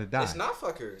your ride or die. It's not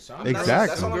fucker. Some Exactly.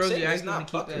 That's what I'm girls saying. you It's actually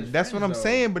not wanna keep fucker. as That's what I'm friends, though.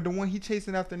 saying. But the one he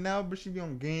chasing after now, but she be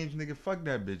on games, nigga. Fuck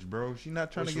that bitch, bro. She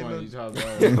not trying Which to get one no. you talking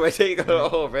about? Wait till you go the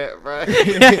whole rant, bro.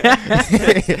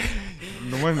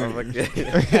 The one Oh, my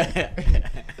that,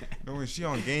 the one she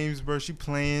on games, bro. She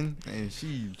playing and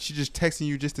she just texting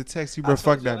you just to text you, bro.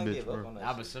 Fuck that bitch, bro.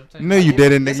 Nah, but sometimes No, you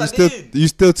didn't, Yes, nigga. I you did.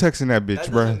 still texting that bitch,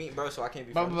 That bro. doesn't mean, bro, so I can't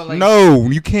be But- friends. but, like- No,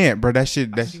 you can't, bro. That shit.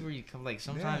 I That see shit. where you come. Like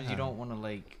sometimes Yeah. you don't want to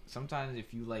like. Sometimes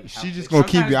if you like, She have- just gonna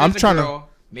keep sometimes you- I'm there's a trying to- girl,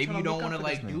 maybe trying you to don't look want to out for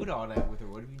this like nigga. do all that with her.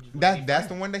 What if you just That's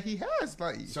the one that he has,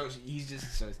 like. So he's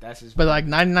just so that's his. But like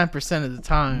 99% of the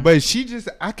time, But she just,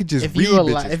 I could just if read you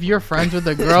bitches. if you're friends with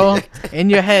a girl in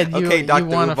your head, you Okay, Dr.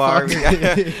 want to Ubar.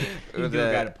 fuck. he With do got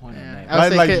a that. point on Yeah. that. I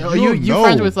was Like, thinking, you you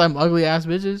friends know. with some ugly ass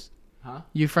bitches? Huh?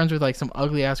 You friends with like some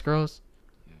ugly ass girls?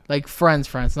 Like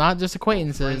friends, not just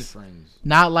acquaintances. Friends.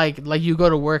 Not like you go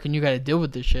to work and you got to deal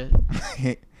with this shit.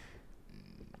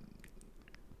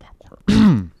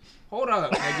 Hold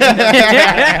up.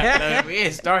 Like, we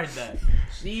ain't started that.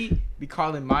 She be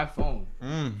calling my phone,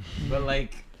 but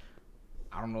like,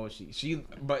 I don't know what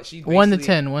but she's 1 to basically-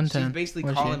 10, 1 to 10. She's basically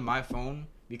What's she? calling my phone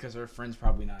because her friend's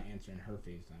probably not answering her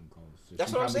FaceTime calls. So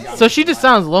That's she what I'm probably saying. got So me she for just life.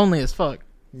 sounds lonely as fuck.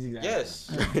 Exactly.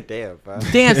 Yes. Damn, bro.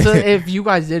 Damn, so if you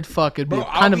guys did fuck, it'd be Bro,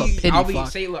 kind of a pity I'll be fuck.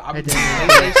 say, look, I'll be At playing the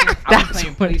end of the day. PlayStation. I'll be That's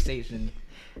playing what- PlayStation,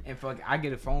 and fuck, I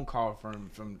get a phone call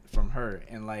from her,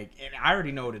 and like, and I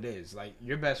already know what it is. Like,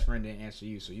 your best friend didn't answer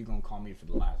you, so you gonna call me for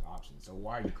the last option. So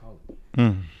why are you calling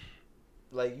me?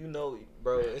 Like,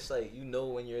 bro, it's like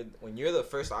when you're the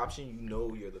first option,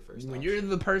 you're the first. When option. you're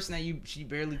the person that she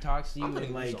barely talks to you, I'm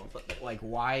and putting you on fuck.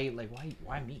 why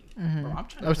me? Mhm. Bro, I'm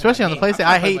trying to Especially on play the my game. PlayStation, I'm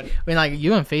I trying to hate when like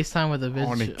you and FaceTime with a bitch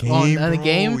On the on the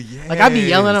game, game. bro, Like I'd be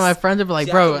yelling at my yes. friends and be like,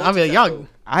 See, I bro, can I'll be like, multitask, y'all. though.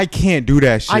 I can't do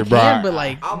that shit, I bro. can, but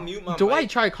like, I'll mute my Dwight mic.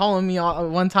 tried calling me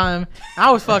one time.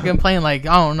 I was fucking playing like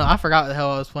I don't know. I forgot what the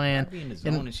hell I was playing, I'd be in the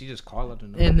zone, and she just call it.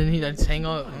 and then he just hang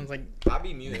up. I was like, I'll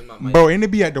be muting my mic. Bro, and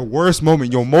it be at the worst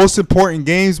moment. Your most important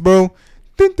games, bro.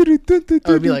 oh,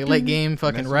 it'd be like late game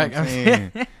fucking That's what wreck. I'm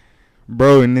saying.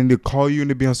 Bro, and then they call you and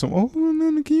they be on some, oh,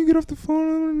 no, can you get off the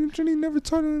phone? Trinity never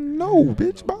talking. No,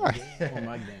 bitch, bye. Oh,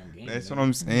 my damn game. That's man. what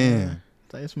I'm saying.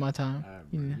 It's my time. Bro,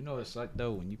 Yeah. you know it sucked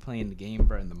though when you playing the game,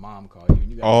 bro, and the mom call you. And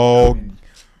you gotta Oh, get up and-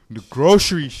 the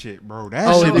grocery shit, bro. That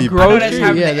Oh, should the be I know that's grocery-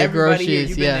 happened yeah, to the everybody here. groceries,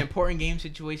 You've been in yeah. an important game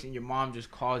situation, your mom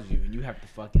just calls you, and you have to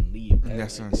fucking leave.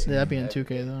 That's what I'm Yeah, saying. that'd be in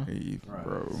 2K though. Hey,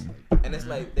 bro. And it's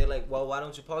like they're like, well, why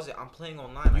don't you pause it? I'm playing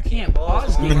online. I You can't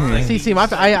pause games online. like See,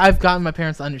 I've gotten my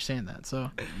parents to understand that.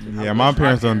 So Yeah, my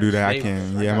parents don't do that. I They-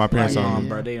 can. I Yeah, got my black parents Yeah, don't. mom, yeah.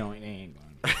 bro. They ain't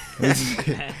going.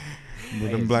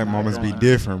 But them black mamas be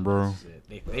different, bro.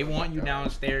 They want you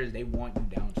downstairs. They want you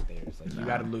downstairs. Like you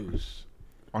gotta lose.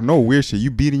 Oh, no weird shit.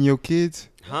 You beating your kids?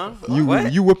 Huh? You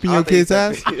What? you whipping I your don't think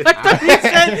kids'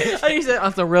 so. ass? he said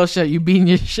on some real shit. You beating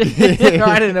your shit.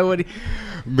 I didn't know what he.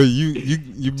 But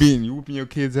you whipping your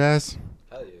kids' ass?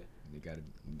 Hell yeah.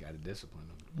 You gotta discipline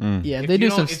them. Yeah, If they you do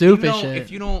don't- some if you stupid don't- shit.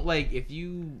 If you don't like, if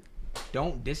you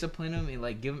don't discipline them and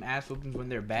like give them ass whoopings when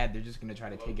they're bad, they're just gonna try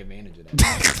to take advantage of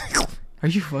that. Are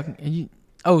you fucking? Are you?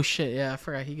 Oh shit! Yeah, I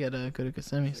forgot he got go to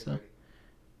Kissimmee. So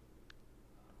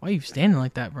why are you standing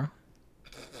like that, bro?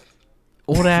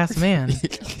 Old ass man.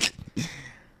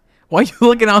 Why you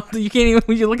looking out? You can't even.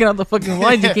 When you're looking out the fucking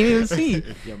lines, you can't even see.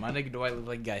 Yo, my nigga Dwight look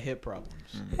like he got hip problems.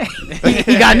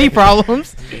 He got knee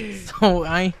problems. So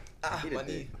I. Ah, my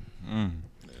knee.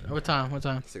 What time?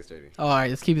 6:30. Oh, all right,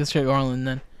 let's keep this shit rolling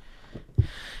then.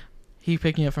 He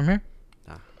picking you up from here?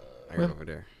 Nah, I go over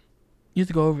there. You have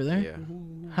to go over there. Yeah.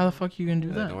 How the fuck you gonna do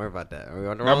Don't that? worry about that. We're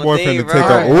on the My wrong boy thing, finna bro. take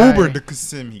Alright, an Uber alright. to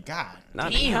Kissimmee. God. Nah,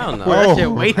 hell no. Boy, that Oh.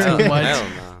 shit way too Hell much.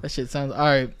 no. That shit sounds all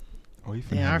right. Oh, he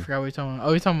finna Yeah, I have- forgot what we talking about.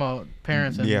 Oh, we talking about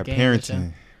parents and Yeah, games and shit.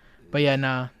 parenting. But yeah,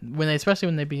 nah. Especially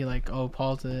when they be like, "Oh,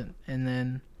 pause it," and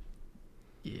then,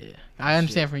 yeah, I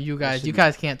understand from you guys. should You be-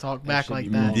 guys can't talk back should like be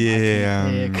that. more- Yeah.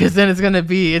 Yeah, because then it's gonna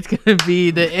be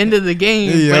the end of the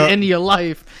game, Yeah. but end of your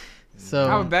life. So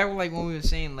I was back with like when we were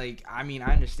saying like I mean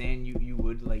I understand you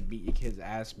would like beat your kid's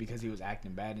ass because he was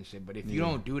acting bad and shit, but if you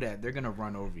don't do that, they're gonna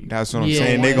run over you. That's what I'm Yeah.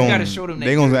 saying. You They gotta gonna show them that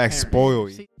they you're gonna a act parent.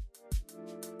 spoiled. See-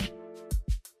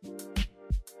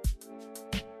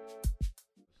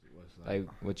 Like,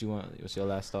 what you want? What's your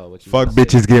last thought? What you Fuck wanna say?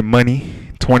 bitches get money.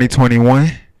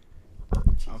 2021.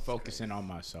 I'm focusing on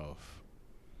myself.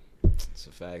 It's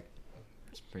a fact.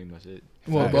 That's pretty much it.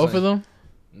 Well, Focus both on- of them.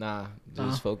 Nah,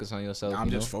 just focus on yourself. I'm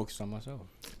you just know? focused on myself.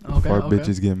 Okay. Fuck Okay.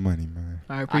 bitches get money, man.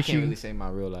 I I appreciate. can't really say my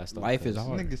real last thought. Life is 'cause-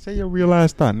 hard. Nigga, say your real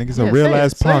ass thought. Nigga's Yeah, a real say it,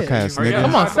 ass say it. podcast, Hurry nigga. up.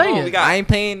 Come on, say it. We got, I ain't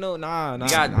paying no. Nah. we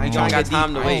got, Oh we my got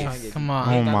time to God. wait. Come on.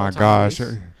 I Oh ain't got my no time gosh, to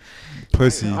waste.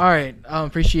 pussy. All right.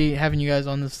 Appreciate having you guys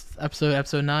on this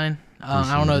episode 9.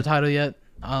 I don't know the title yet.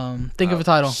 Think of a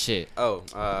title. Shit. Oh,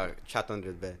 trapped under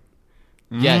the bed.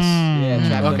 Yes. Yeah,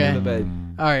 trapped Okay. under the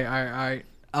bed. All right.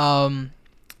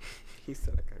 He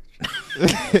said I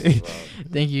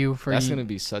Thank you for That's gonna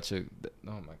be such a.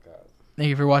 Oh my god. thank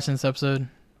you for watching this episode.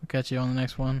 We'll catch you on the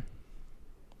next one.